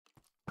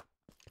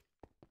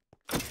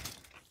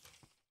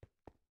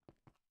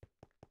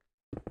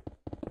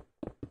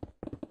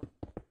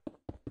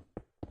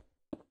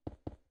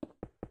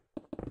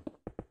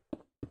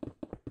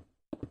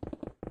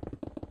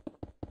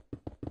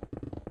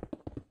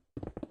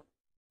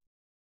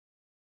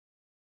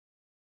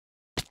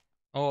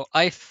 Oh,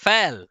 I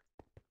fell!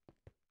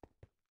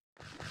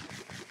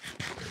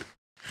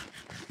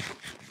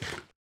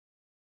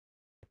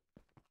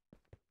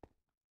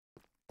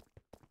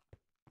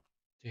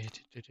 Okay,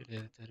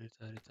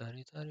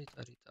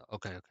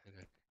 okay,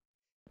 okay.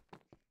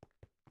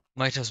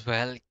 Might as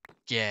well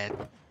get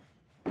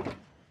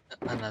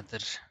another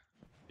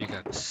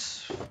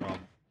pickaxe from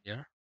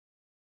here.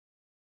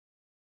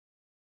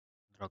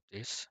 Drop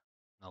this.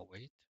 Now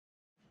wait.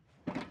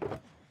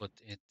 Put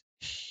it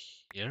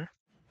here.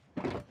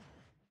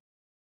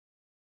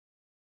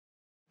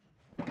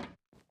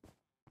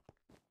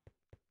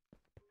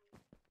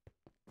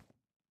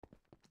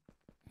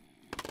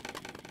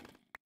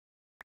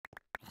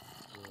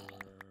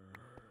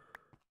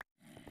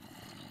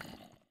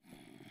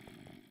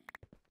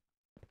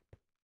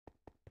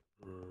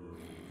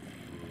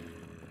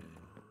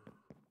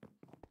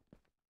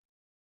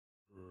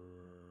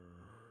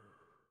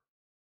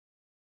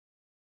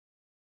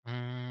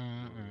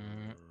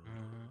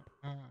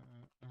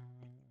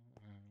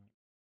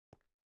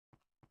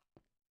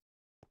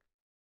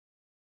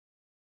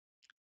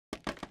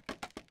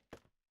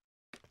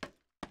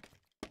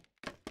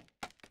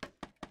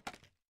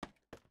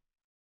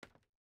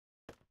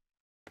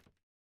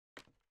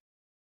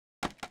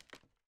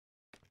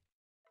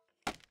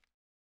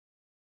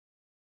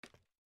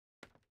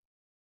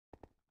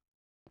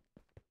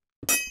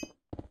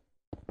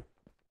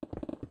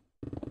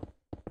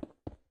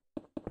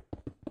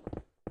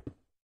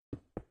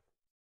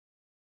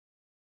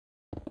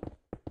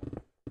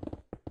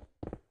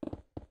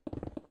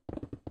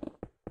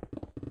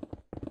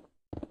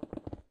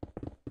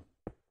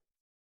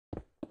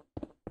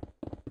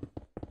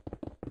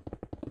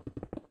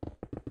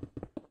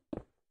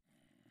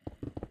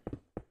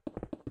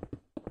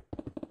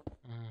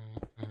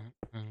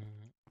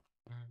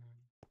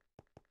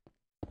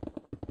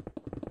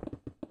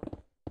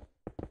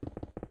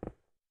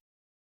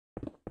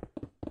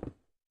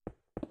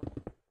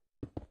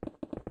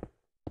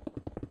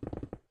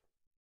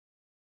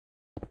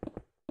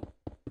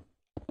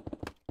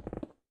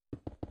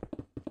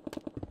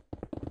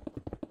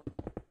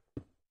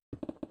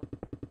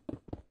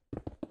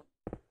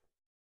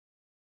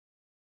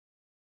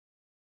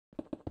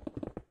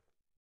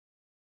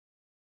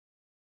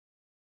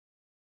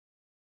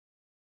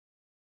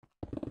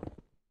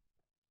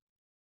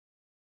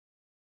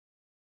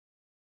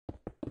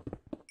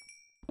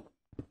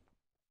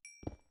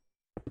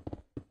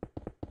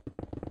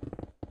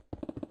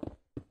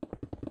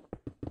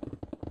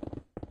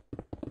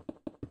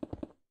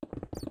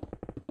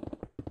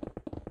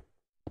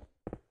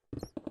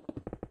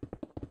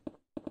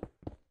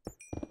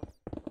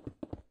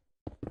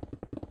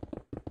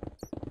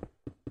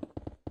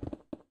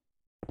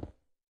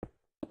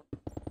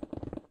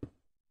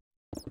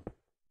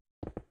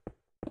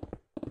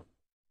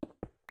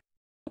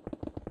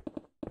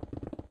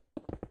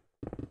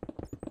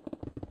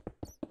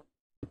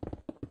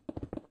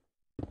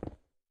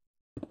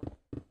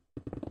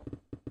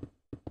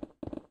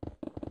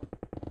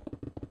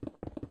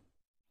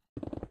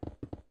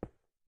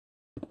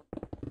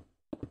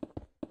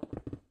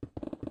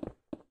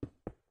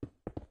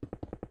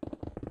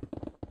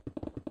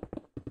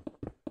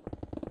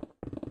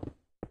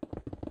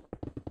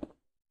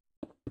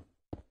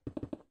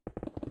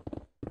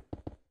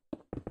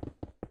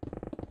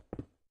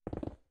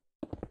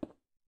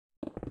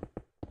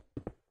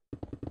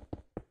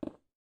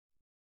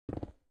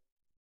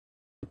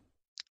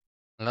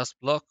 Last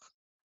block.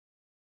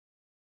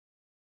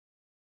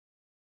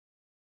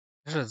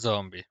 There's a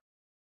zombie.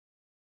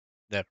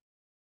 There.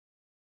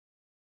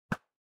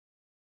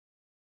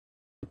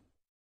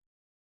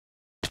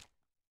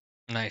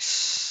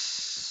 Nice.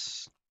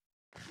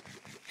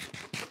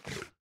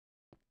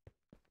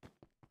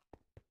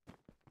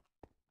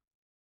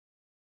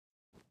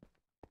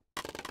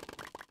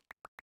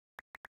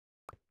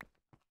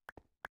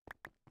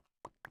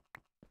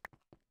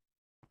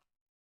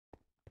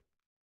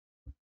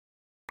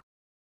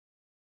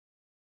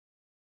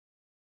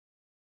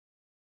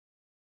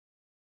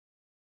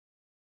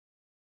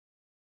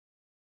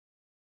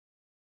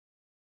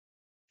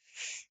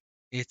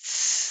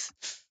 It's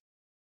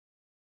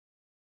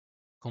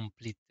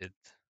completed.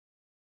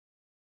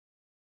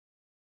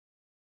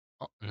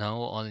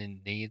 Now it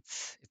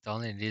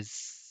only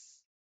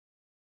needs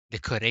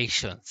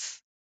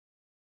decorations.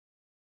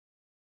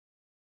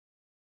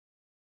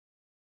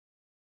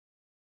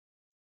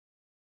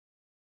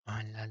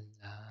 Ah, la,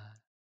 la.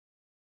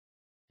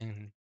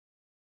 And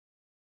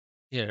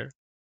here,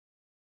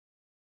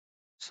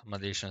 some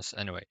additions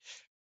anyway.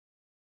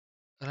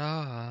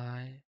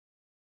 Right.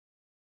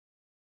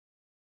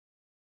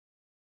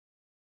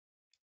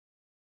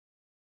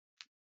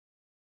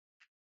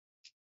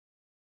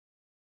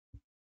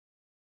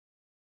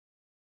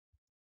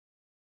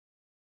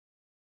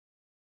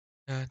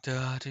 The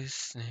dirty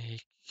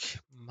snake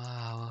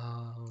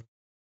mouth.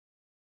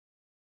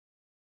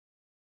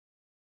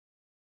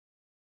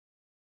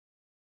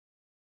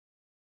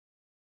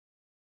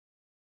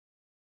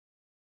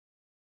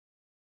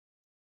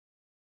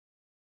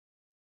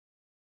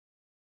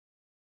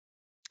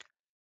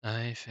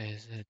 Life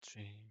is a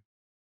dream.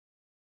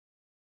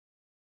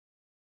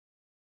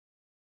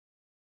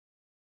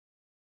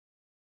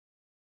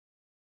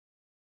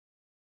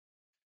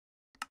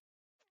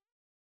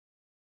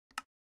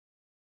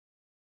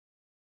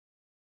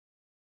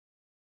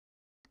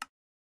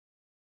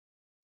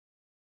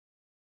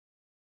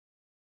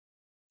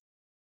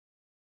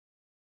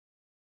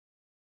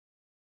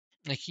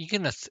 Like you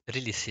cannot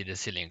really see the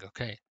ceiling,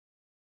 okay?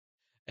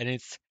 And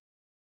it's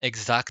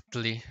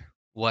exactly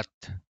what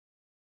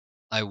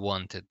I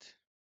wanted,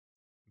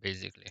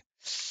 basically.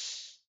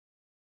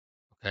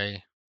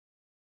 Okay,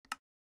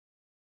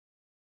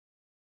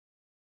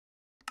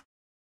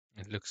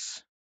 it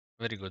looks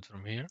very good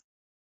from here.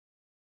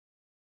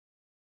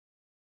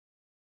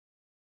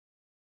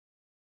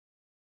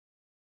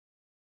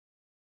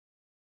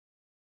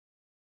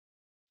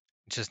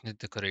 Just need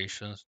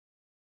decorations.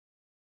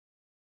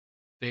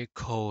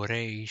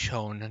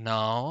 Decoration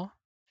now.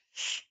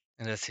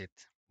 And that's it.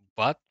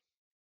 But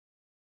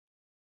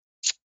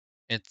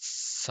it's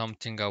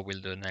something I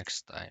will do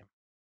next time.